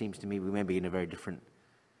 it seems to me we may be in a very different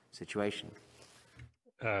situation.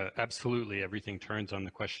 Absolutely. Everything turns on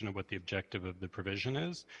the question of what the objective of the provision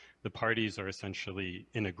is. The parties are essentially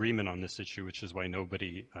in agreement on this issue, which is why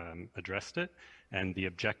nobody addressed it. And the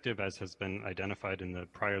objective, as has been identified in the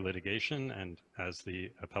prior litigation and as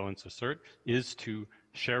the appellants assert, is to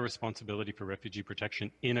share responsibility for refugee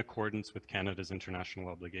protection in accordance with Canada's international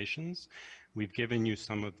obligations. We've given you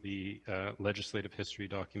some of the legislative history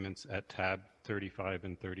documents at tab 35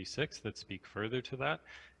 and 36 that speak further to that,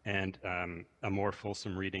 and a more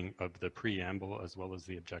fulsome reading of the preamble as well as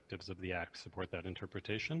the objectives of the Act support that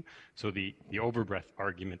interpretation. So the overbreadth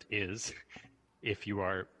argument is, if you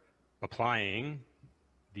are applying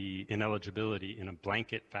the ineligibility in a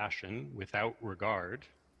blanket fashion without regard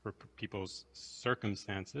for people's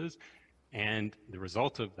circumstances, and the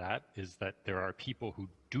result of that is that there are people who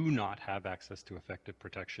do not have access to effective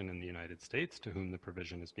protection in the United States to whom the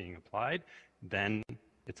provision is being applied, then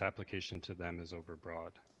its application to them is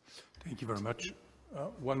overbroad. Thank you very much.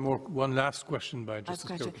 One last question by Justice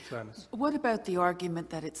Karakatsanis. What about the argument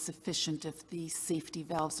that it's sufficient if the safety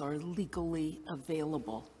valves are legally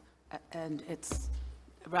available and it's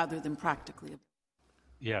rather than practically available?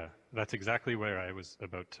 Yeah, that's exactly where I was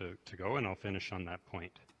about to go, and I'll finish on that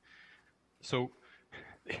point. So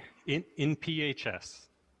in PHS,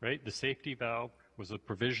 right, the safety valve was a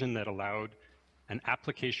provision that allowed an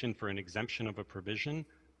application for an exemption of a provision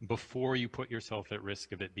before you put yourself at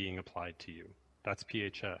risk of it being applied to you. That's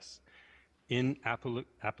PHS. In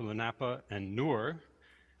Apolinapa and Noor,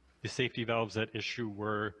 the safety valves at issue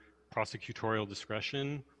were prosecutorial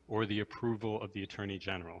discretion or the approval of the Attorney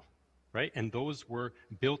General, right? And those were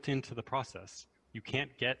built into the process. You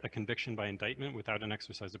can't get a conviction by indictment without an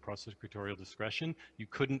exercise of prosecutorial discretion. You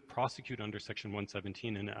couldn't prosecute under Section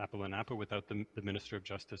 117 in Apolinapa without the Minister of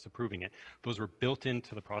Justice approving it. Those were built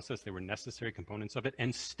into the process. They were necessary components of it.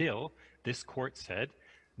 And still, this court said,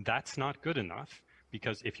 that's not good enough,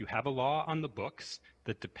 because if you have a law on the books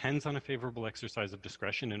that depends on a favorable exercise of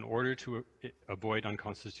discretion in order to avoid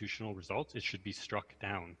unconstitutional results, it should be struck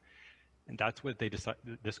down. And that's what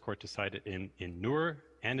this court decided in Noor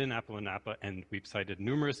and in Apolinapa, and we've cited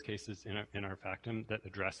numerous cases in our factum that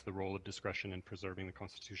address the role of discretion in preserving the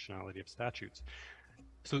constitutionality of statutes.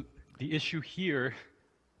 So the issue here,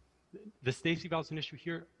 the safety valves an issue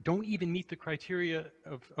here, don't even meet the criteria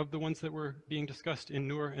of the ones that were being discussed in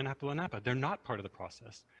Noor and Apolinapa. They're not part of the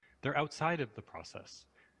process. They're outside of the process,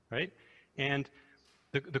 right? And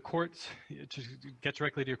the courts, to get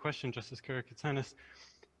directly to your question, Justice Karakatsanis,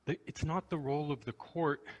 it's not the role of the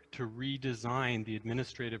court to redesign the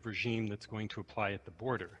administrative regime that's going to apply at the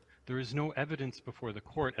border. There is no evidence before the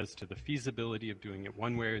court as to the feasibility of doing it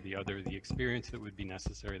one way or the other, the experience that would be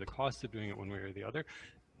necessary, the cost of doing it one way or the other.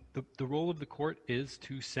 The role of the court is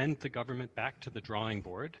to send the government back to the drawing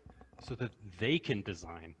board so that they can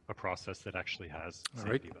design a process that actually has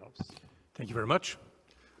safety valves. Thank you very much.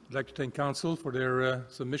 I'd like to thank counsel for their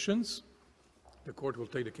submissions. The court will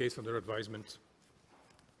take the case under advisement.